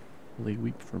 Will he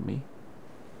weep for me?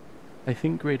 I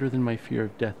think greater than my fear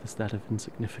of death is that of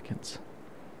insignificance.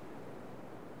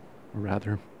 Or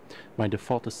rather, my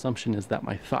default assumption is that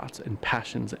my thoughts and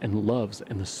passions and loves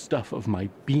and the stuff of my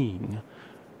being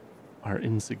are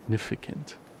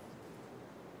insignificant.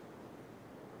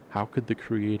 How could the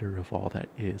creator of all that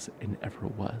is and ever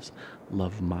was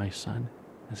love my son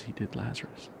as he did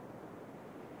Lazarus?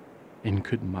 And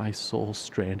could my soul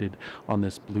stranded on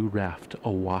this blue raft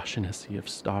awash in a sea of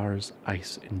stars,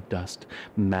 ice, and dust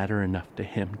matter enough to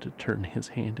him to turn his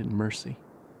hand in mercy?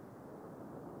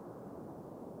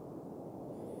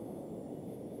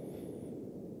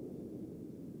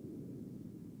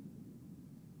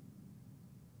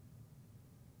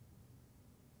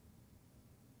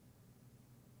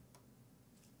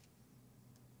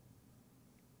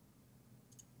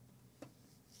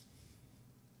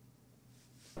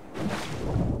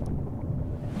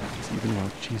 Even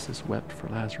while Jesus wept for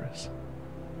Lazarus.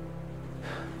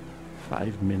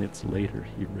 5 minutes later,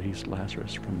 he raised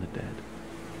Lazarus from the dead.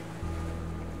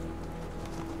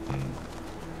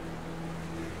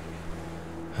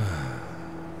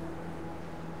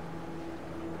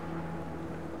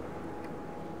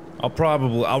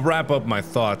 I'll wrap up my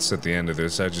thoughts at the end of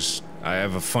this. I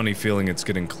have a funny feeling it's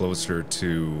getting closer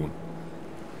to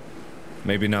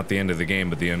maybe not the end of the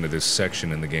game, but the end of this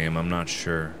section in the game. I'm not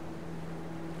sure.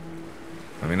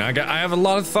 I mean, I have a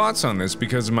lot of thoughts on this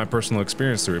because of my personal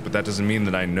experience through it, but that doesn't mean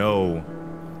that I know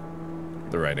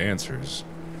the right answers.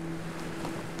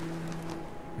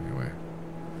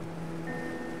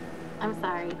 I'm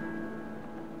sorry.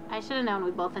 I should have known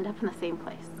we'd both end up in the same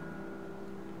place.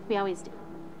 We always do.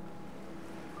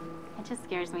 It just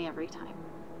scares me every time.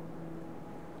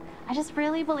 I just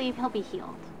really believe he'll be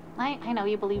healed. I know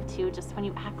you believe too, just when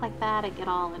you act like that, I get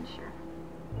all unsure.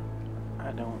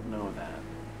 I don't know that.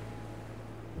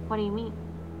 What do you mean?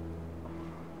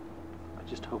 I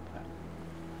just hope that.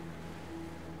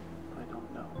 I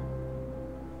don't know.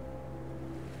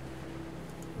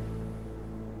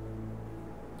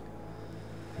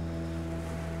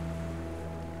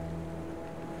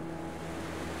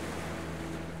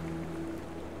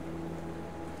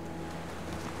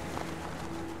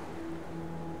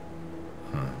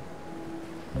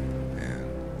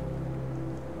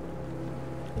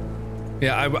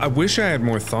 Yeah, I wish I had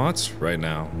more thoughts right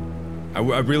now.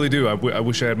 I really do. I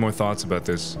wish I had more thoughts about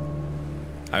this.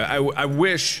 I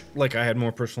wish, like, I had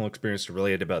more personal experience to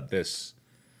relate about this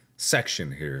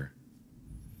section here.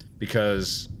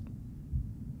 Because...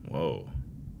 Whoa.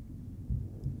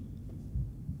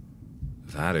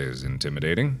 That is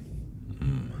intimidating.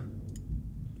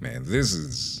 Man, this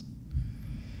is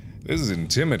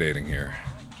intimidating here.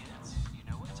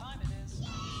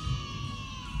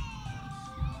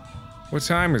 What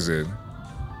time is it?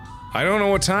 I don't know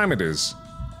what time it is.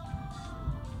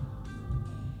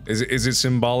 Is it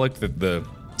symbolic that the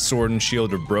sword and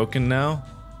shield are broken now?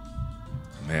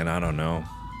 Man, I don't know.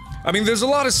 I mean, there's a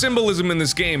lot of symbolism in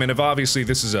this game, and if obviously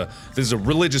this is a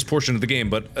religious portion of the game,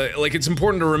 but like, it's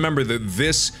important to remember that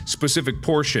this specific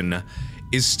portion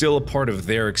is still a part of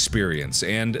their experience.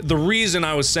 And the reason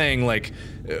I was saying, like,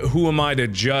 who am I to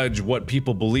judge what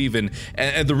people believe in?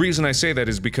 And the reason I say that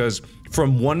is because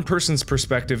from one person's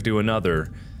perspective to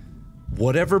another,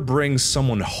 whatever brings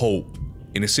someone hope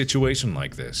in a situation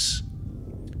like this,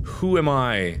 who am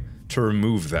I to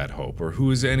remove that hope? Or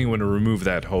who is anyone to remove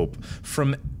that hope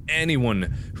from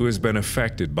anyone who has been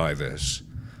affected by this?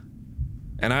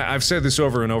 And I've said this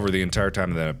over and over the entire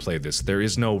time that I've played this. There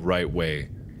is no right way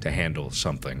to handle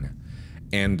something.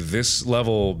 And this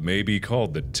level may be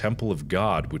called the Temple of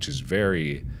God, which is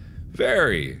very,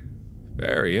 very,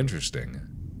 very interesting.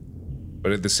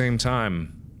 But at the same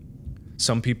time,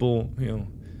 some people, you know,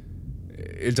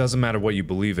 it doesn't matter what you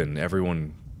believe in,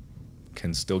 everyone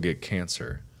can still get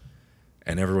cancer.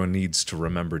 And everyone needs to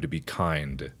remember to be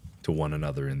kind to one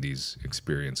another in these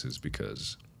experiences,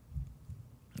 because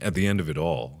at the end of it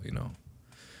all, you know,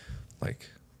 like,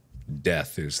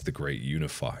 death is the great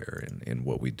unifier in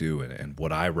what we do, and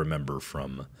what I remember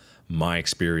from my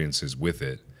experiences with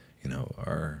it, you know,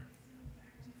 are,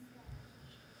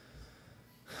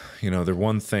 you know, they're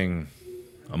one thing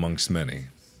amongst many.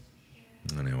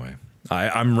 Anyway,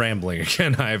 I'm rambling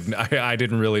again. I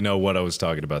didn't really know what I was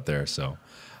talking about there, so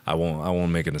I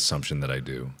won't make an assumption that I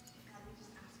do.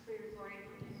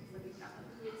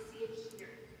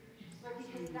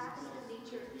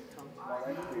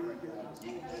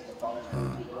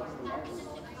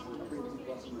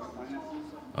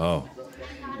 Oh.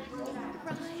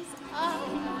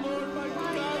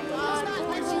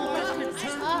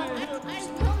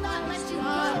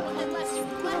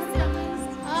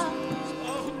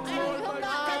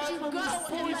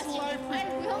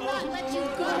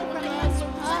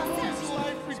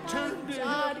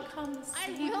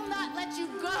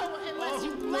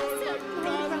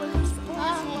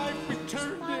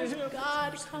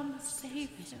 God, come save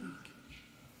him.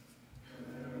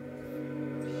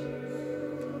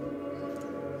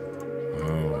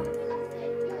 Oh.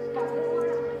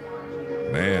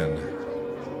 Man.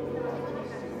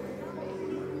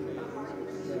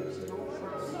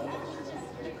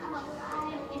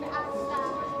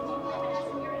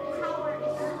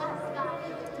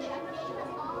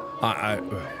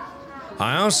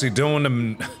 I honestly don't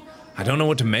want to... I don't know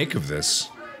what to make of this.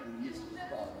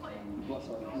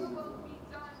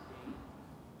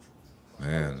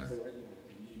 Man.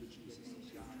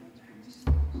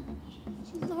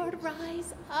 Lord,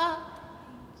 rise up.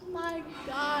 My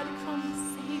God,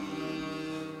 come save me.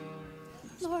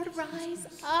 Lord, rise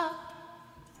up.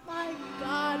 My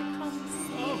God, come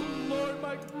save me. Oh, Lord,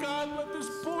 my God, let this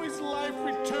boy's life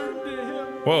return to him.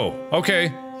 Whoa,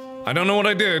 okay. I don't know what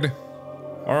I did.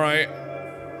 Alright.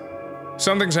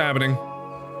 Something's happening.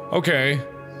 Okay.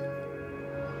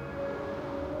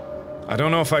 I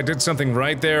don't know if I did something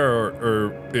right there,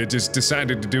 or it just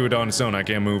decided to do it on its own. I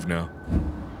can't move now.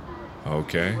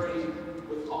 Okay.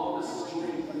 With all the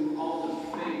strength, with all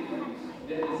the faith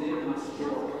that is in us,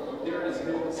 Lord, there is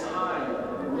no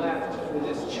time left for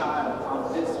this child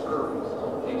on this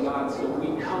earth. And God, so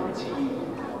we come to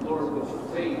you, Lord,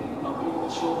 with faith of little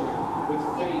children, with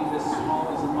faith as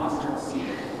small as a mustard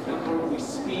seed. And Lord, we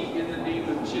speak in the name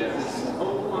of Jesus.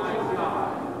 Oh my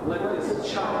God, let this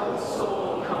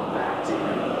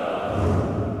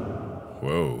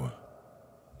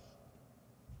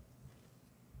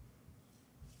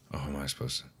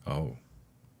supposed to? Oh.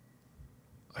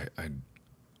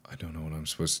 I don't know what I'm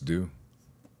supposed to do.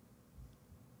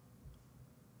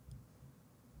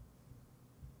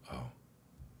 Oh.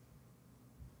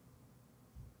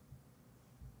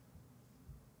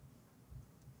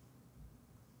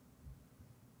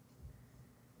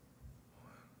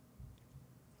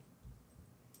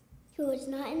 He was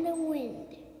not in the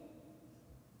wind.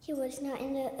 He was not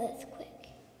in the earthquake.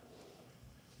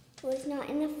 He was not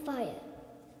in the fire.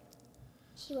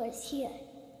 He was here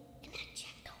in a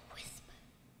gentle whisper.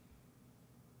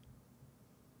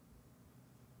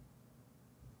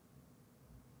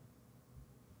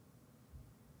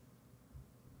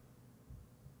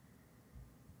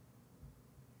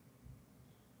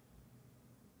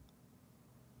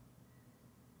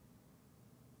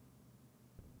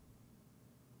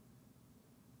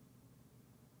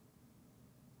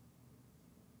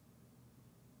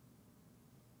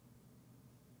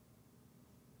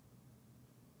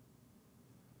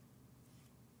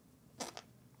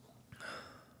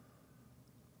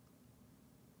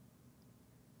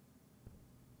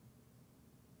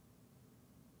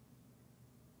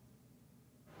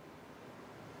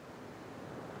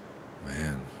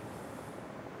 Man.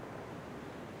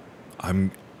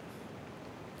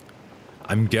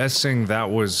 I'm guessing that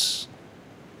was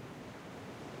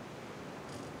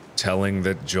telling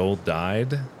that Joel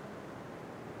died?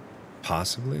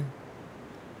 Possibly?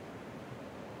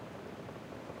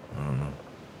 I don't know.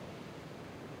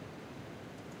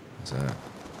 What's that?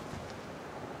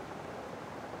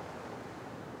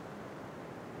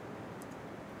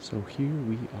 So here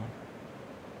we are.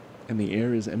 And the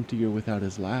air is emptier without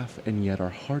his laugh, and yet our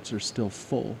hearts are still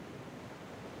full,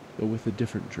 but with a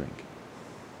different drink.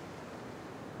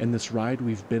 And this ride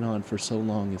we've been on for so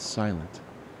long is silent.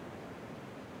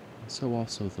 And so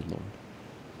also the Lord.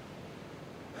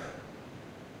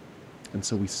 And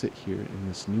so we sit here in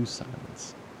this new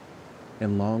silence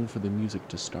and long for the music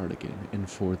to start again and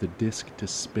for the disc to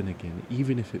spin again,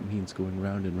 even if it means going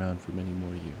round and round for many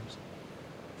more years.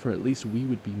 For at least we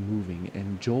would be moving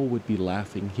and Joel would be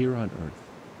laughing here on earth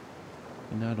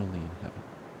and not only in heaven.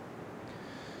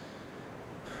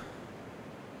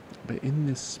 But in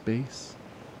this space,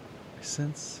 I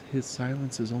sense his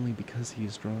silence is only because he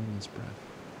is drawing his breath.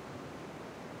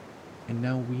 And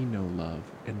now we know love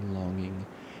and longing,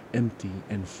 empty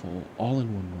and full, all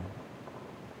in one moment.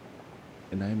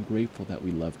 And I am grateful that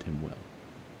we loved him well,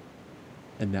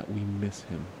 and that we miss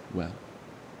him well.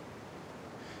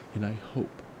 And I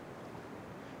hope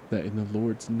that in the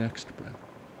Lord's next breath,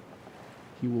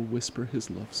 he will whisper his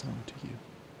love song to you,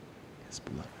 his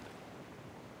beloved,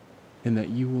 and that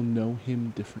you will know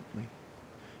him differently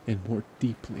and more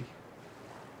deeply.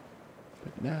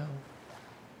 But now,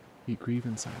 you grieve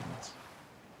in silence,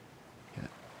 yet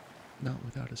not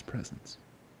without his presence.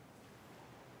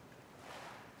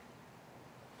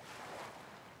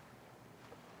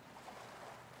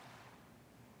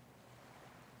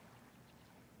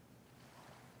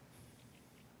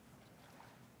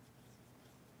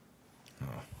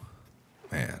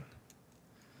 Man.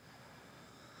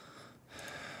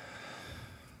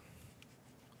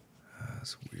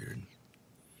 That's weird.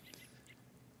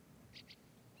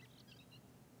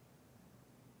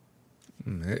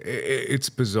 It's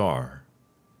bizarre.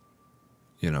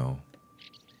 You know,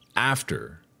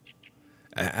 after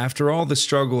all the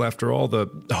struggle, after all the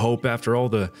hope, after all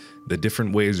the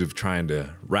different ways of trying to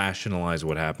rationalize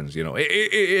what happens, you know, it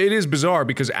is bizarre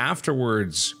because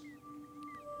afterwards,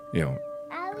 you know,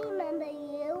 I remember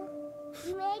you.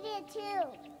 You made it too.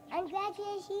 I'm glad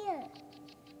you're here.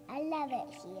 I love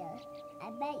it here. I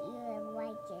bet you have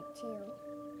liked it too.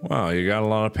 wow, you got a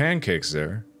lot of pancakes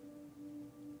there.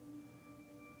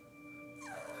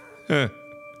 Look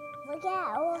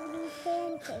at all of these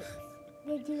pancakes.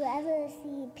 Did you ever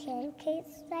see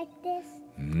pancakes like this?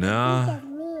 Nah. Think of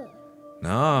me.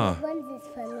 Nah. This one is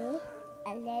for me.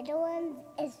 A little one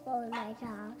is for my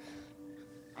dog.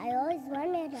 I always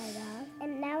wanted a dog,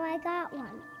 and now I got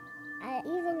one. I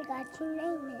even got to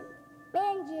name him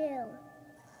Manju.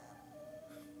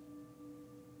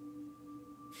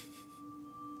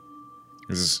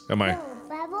 Am I? No,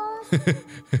 Bubbles.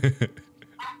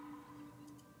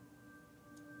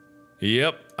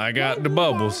 Yep, I got the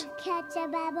bubbles. Catch a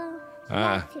bubble.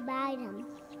 Ah. To buy them.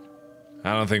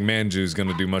 I don't think Manju's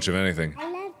gonna do much of anything. I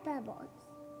love bubbles.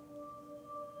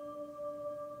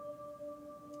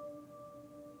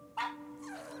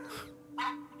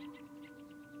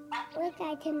 Look,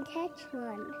 I can catch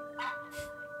one.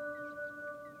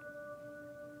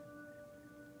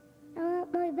 I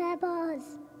want more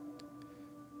bubbles.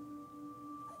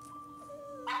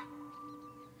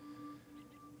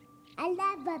 I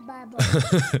love a bubble.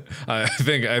 I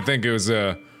think it was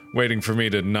waiting for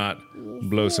me to not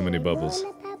blow so many bubbles.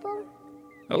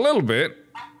 A little bit.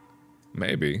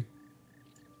 Maybe.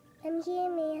 Come here,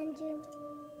 Andrew.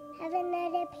 Have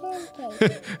another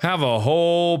pancake. Have a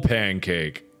whole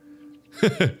pancake.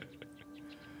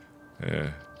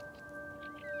 Yeah.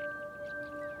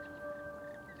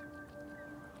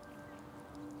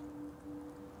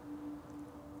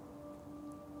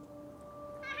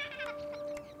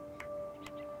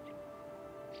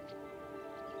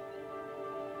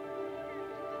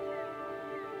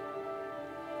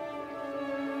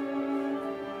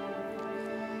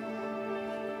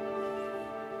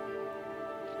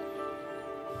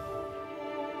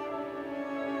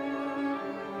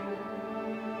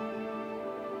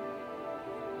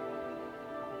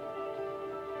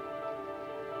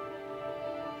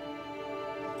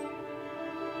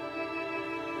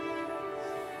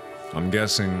 I'm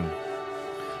guessing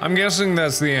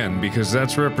that's the end, because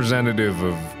that's representative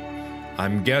of,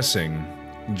 I'm guessing,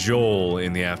 Joel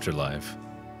in the afterlife.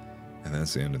 And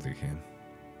that's the end of the game.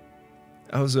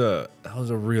 That was a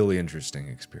really interesting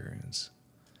experience.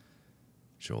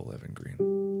 Joel Evan Green.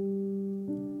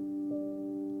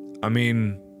 I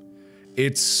mean,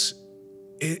 it's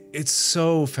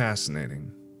so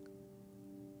fascinating.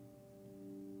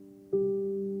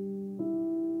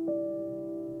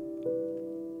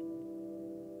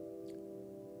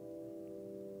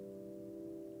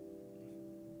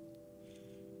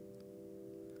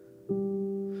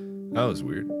 That was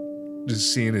weird.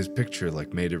 Just seeing his picture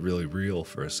like made it really real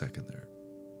for a second there.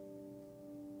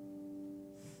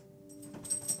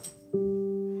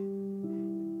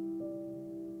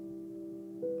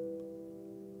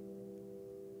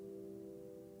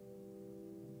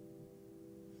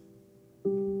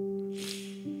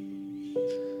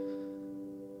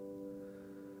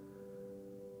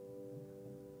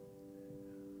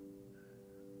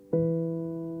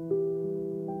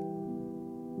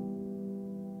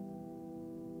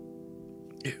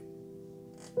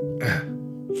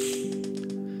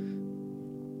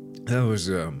 That was,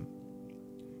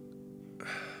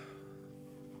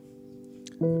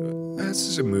 that's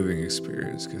just a moving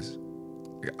experience, because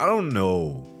I don't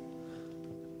know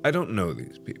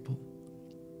these people.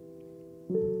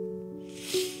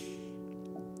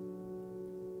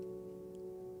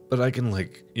 But I can,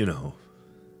 like, you know,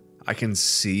 I can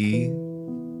see,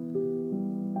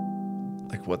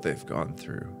 like, what they've gone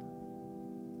through.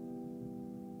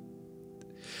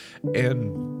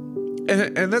 And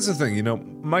that's the thing, you know,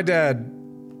 my dad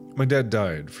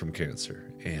died from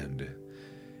cancer, and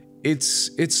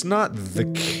it's not the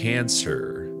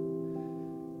cancer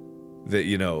that,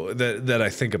 you know, that I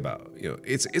think about. You know,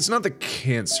 it's not the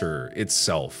cancer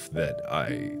itself that I,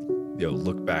 you know,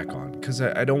 look back on, because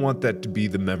I don't want that to be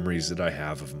the memories that I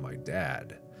have of my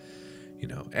dad. You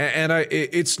know, and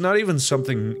it's not even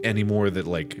something anymore that,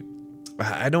 like,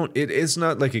 it's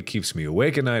not like it keeps me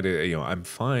awake at night. You know, I'm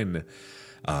fine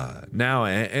now,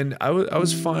 and I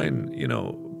was fine, you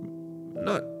know,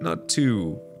 not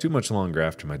too much longer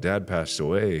after my dad passed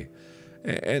away.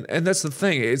 And that's the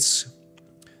thing, it's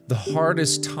the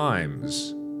hardest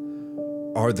times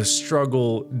are the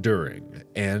struggle during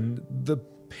and the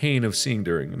pain of seeing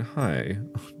during. And hi,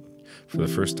 for the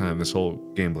first time this whole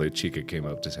gameplay, Chica came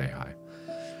up to say hi.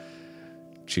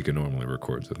 Chica normally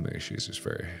records with me. She's just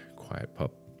very quiet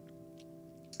pup.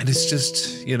 And it's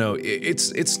just, you know,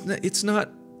 it's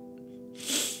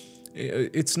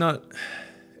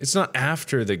not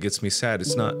after that gets me sad.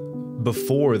 It's not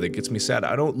before that gets me sad.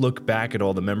 I don't look back at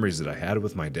all the memories that I had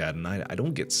with my dad, and I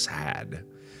don't get sad.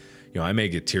 You know, I may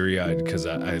get teary-eyed because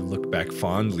I look back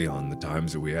fondly on the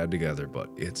times that we had together, but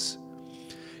it's,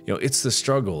 you know, it's the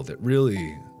struggle that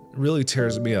really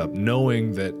tears me up,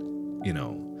 knowing that, you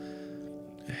know,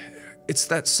 it's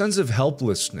that sense of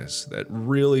helplessness that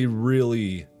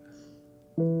really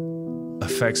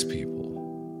affects people.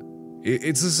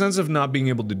 It's a sense of not being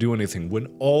able to do anything when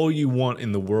all you want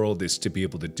in the world is to be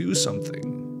able to do something.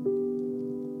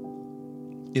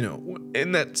 You know,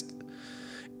 and that's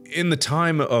in the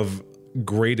time of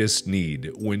greatest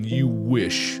need, when you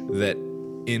wish that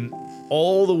in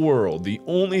all the world, the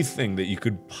only thing that you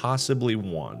could possibly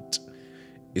want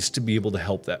is to be able to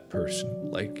help that person.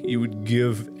 Like, you would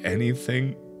give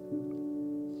anything.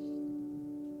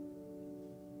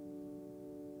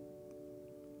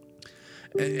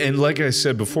 And like I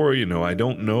said before, you know, I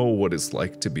don't know what it's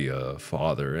like to be a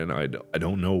father, and I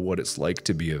don't know what it's like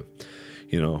to be a,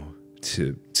 you know,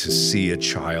 to see a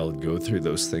child go through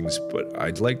those things, but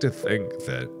I'd like to think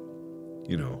that,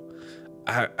 you know,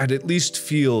 I'd at least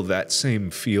feel that same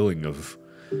feeling of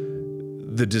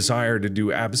the desire to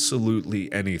do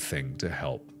absolutely anything to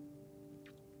help.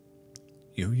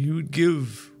 You know, you'd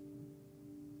give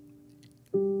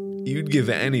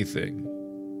anything.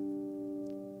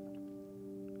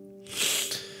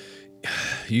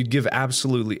 You'd give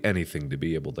absolutely anything to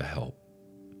be able to help.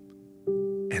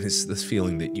 And it's this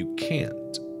feeling that you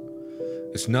can't.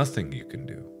 There's nothing you can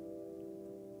do.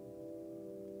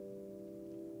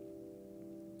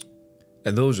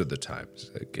 And those are the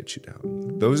times that get you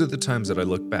down. Those are the times that I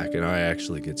look back and I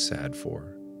actually get sad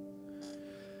for.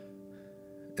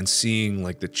 And seeing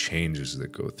like the changes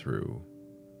that go through,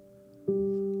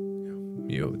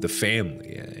 you know, the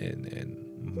family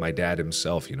and my dad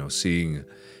himself, you know, seeing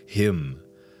him,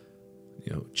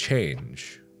 you know,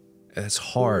 change. That's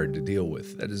hard to deal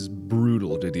with. That is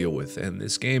brutal to deal with. And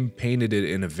this game painted it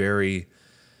in a very,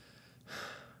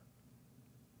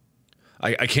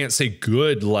 I can't say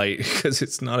good light because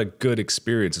it's not a good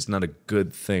experience. It's not a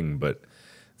good thing. But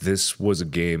this was a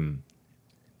game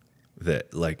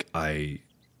that, like, I'm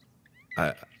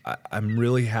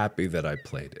really happy that I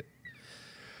played it.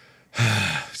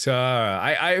 So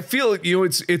I feel, you know,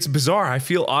 it's bizarre. I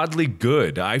feel oddly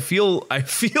good. I feel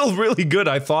really good.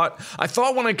 I thought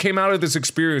when I came out of this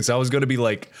experience I was going to be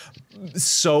like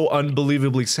so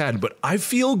unbelievably sad, but I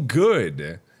feel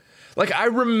good. Like, I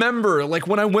remember, like,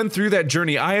 when I went through that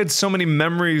journey, I had so many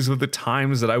memories of the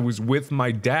times that I was with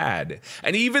my dad.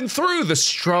 And even through the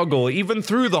struggle, even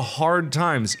through the hard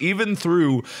times, even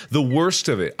through the worst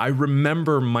of it, I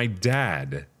remember my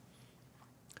dad.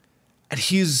 And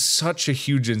he's such a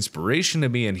huge inspiration to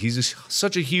me, and he's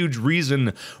such a huge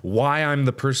reason why I'm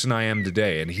the person I am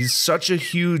today. And he's such a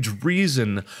huge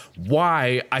reason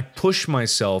why I push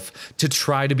myself to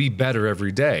try to be better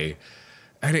every day.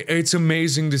 And it's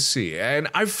amazing to see. And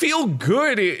I feel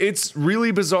good. It's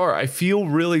really bizarre. I feel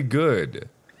really good.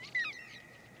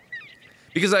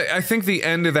 Because I think the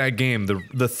end of that game,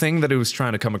 the thing that it was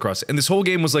trying to come across, and this whole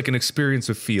game was like an experience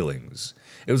of feelings.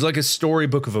 It was like a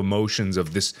storybook of emotions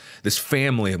of this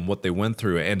family and what they went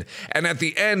through. And at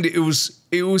the end, it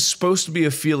was supposed to be a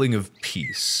feeling of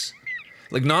peace.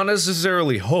 Like, not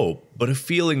necessarily hope, but a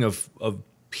feeling of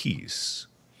peace.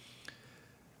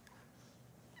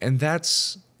 And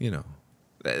that's, you know,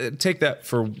 take that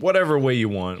for whatever way you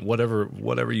want,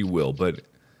 whatever you will, but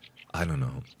I don't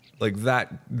know. Like,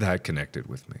 that connected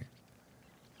with me.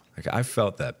 Like, I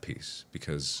felt that peace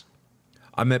because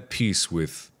I'm at peace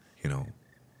with, you know,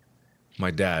 my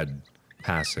dad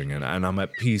passing, and I'm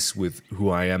at peace with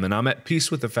who I am, and I'm at peace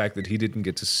with the fact that he didn't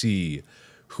get to see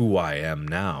who I am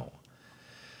now.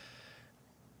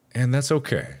 And that's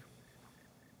okay.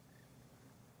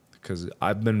 Because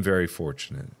I've been very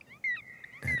fortunate,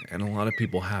 and a lot of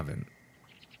people haven't.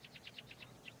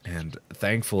 And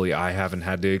thankfully, I haven't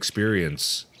had to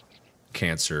experience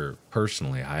cancer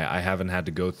personally. I haven't had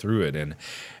to go through it, and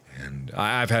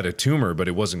I've had a tumor, but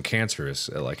it wasn't cancerous.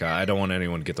 Like, I don't want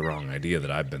anyone to get the wrong idea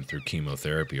that I've been through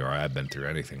chemotherapy or I've been through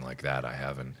anything like that. I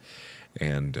haven't.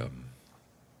 And,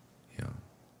 you know,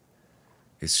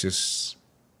 it's just,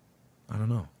 I don't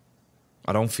know.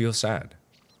 I don't feel sad.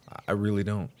 I really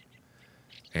don't.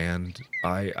 And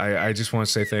I just want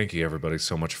to say thank you, everybody,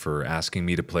 so much for asking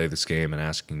me to play this game and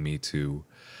asking me to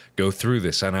go through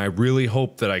this. And I really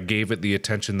hope that I gave it the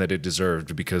attention that it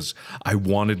deserved, because I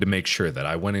wanted to make sure that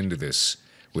I went into this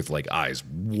with, like, eyes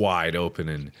wide open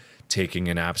and taking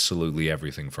in absolutely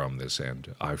everything from this.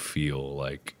 And I feel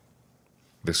like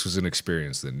this was an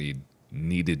experience that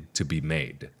needed to be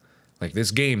made. Like,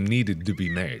 this game needed to be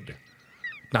made.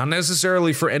 Not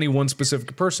necessarily for any one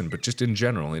specific person, but just in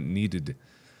general, it needed,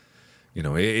 you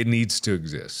know, it needs to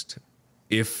exist.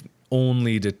 If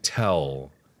only to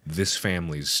tell this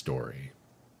family's story.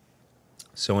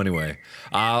 So anyway,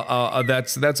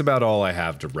 that's about all I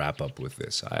have to wrap up with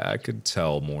this. I could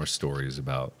tell more stories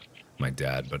about my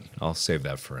dad, but I'll save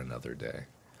that for another day.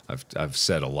 I've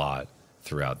said a lot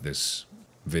throughout this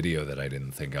video that I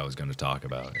didn't think I was going to talk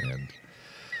about, and,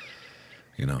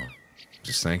 you know,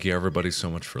 just thank you everybody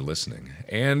so much for listening.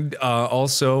 And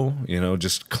also, you know,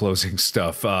 just closing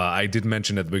stuff. I did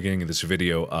mention at the beginning of this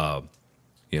video,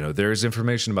 you know, there's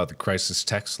information about the Crisis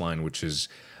Text Line, which is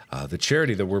the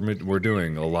charity that we're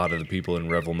doing. A lot of the people in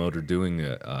Revel Mode are doing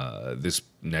this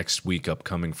next week,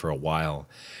 upcoming for a while.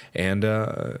 And,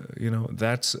 you know,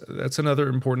 that's another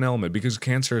important element, because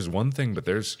cancer is one thing, but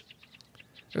there's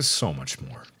so much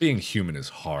more. Being human is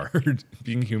hard.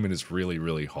 Being human is really,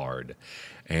 really hard.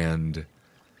 And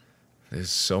there's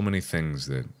so many things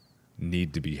that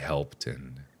need to be helped,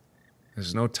 and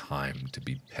there's no time to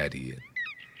be petty.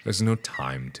 There's no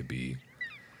time to be,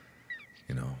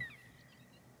 you know,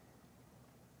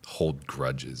 hold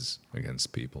grudges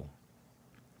against people.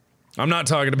 I'm not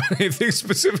talking about anything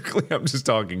specifically. I'm just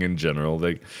talking in general.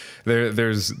 Like,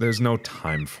 there's no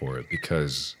time for it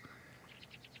because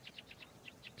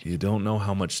you don't know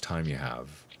how much time you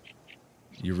have.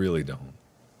 You really don't,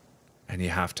 and you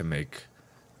have to make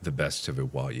the best of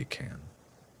it while you can.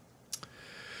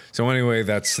 So anyway,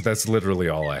 that's literally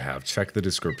all I have. Check the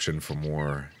description for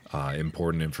more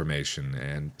important information,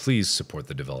 and please support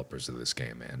the developers of this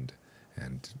game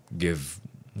and give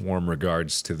warm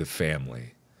regards to the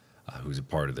family who's a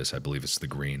part of this. I believe it's the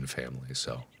Green family.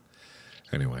 So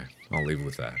anyway, I'll leave it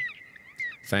with that.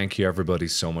 Thank you everybody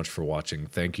so much for watching.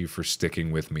 Thank you for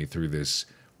sticking with me through this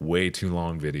way too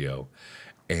long video.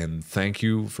 And thank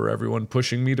you for everyone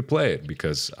pushing me to play it,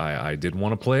 because I did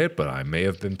want to play it, but I may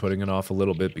have been putting it off a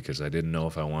little bit because I didn't know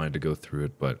if I wanted to go through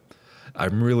it. But I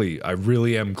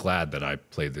really am glad that I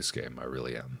played this game. I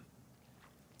really am.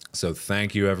 So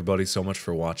thank you everybody so much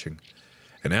for watching.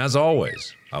 And as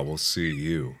always, I will see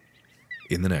you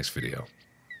in the next video.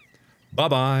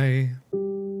 Bye-bye.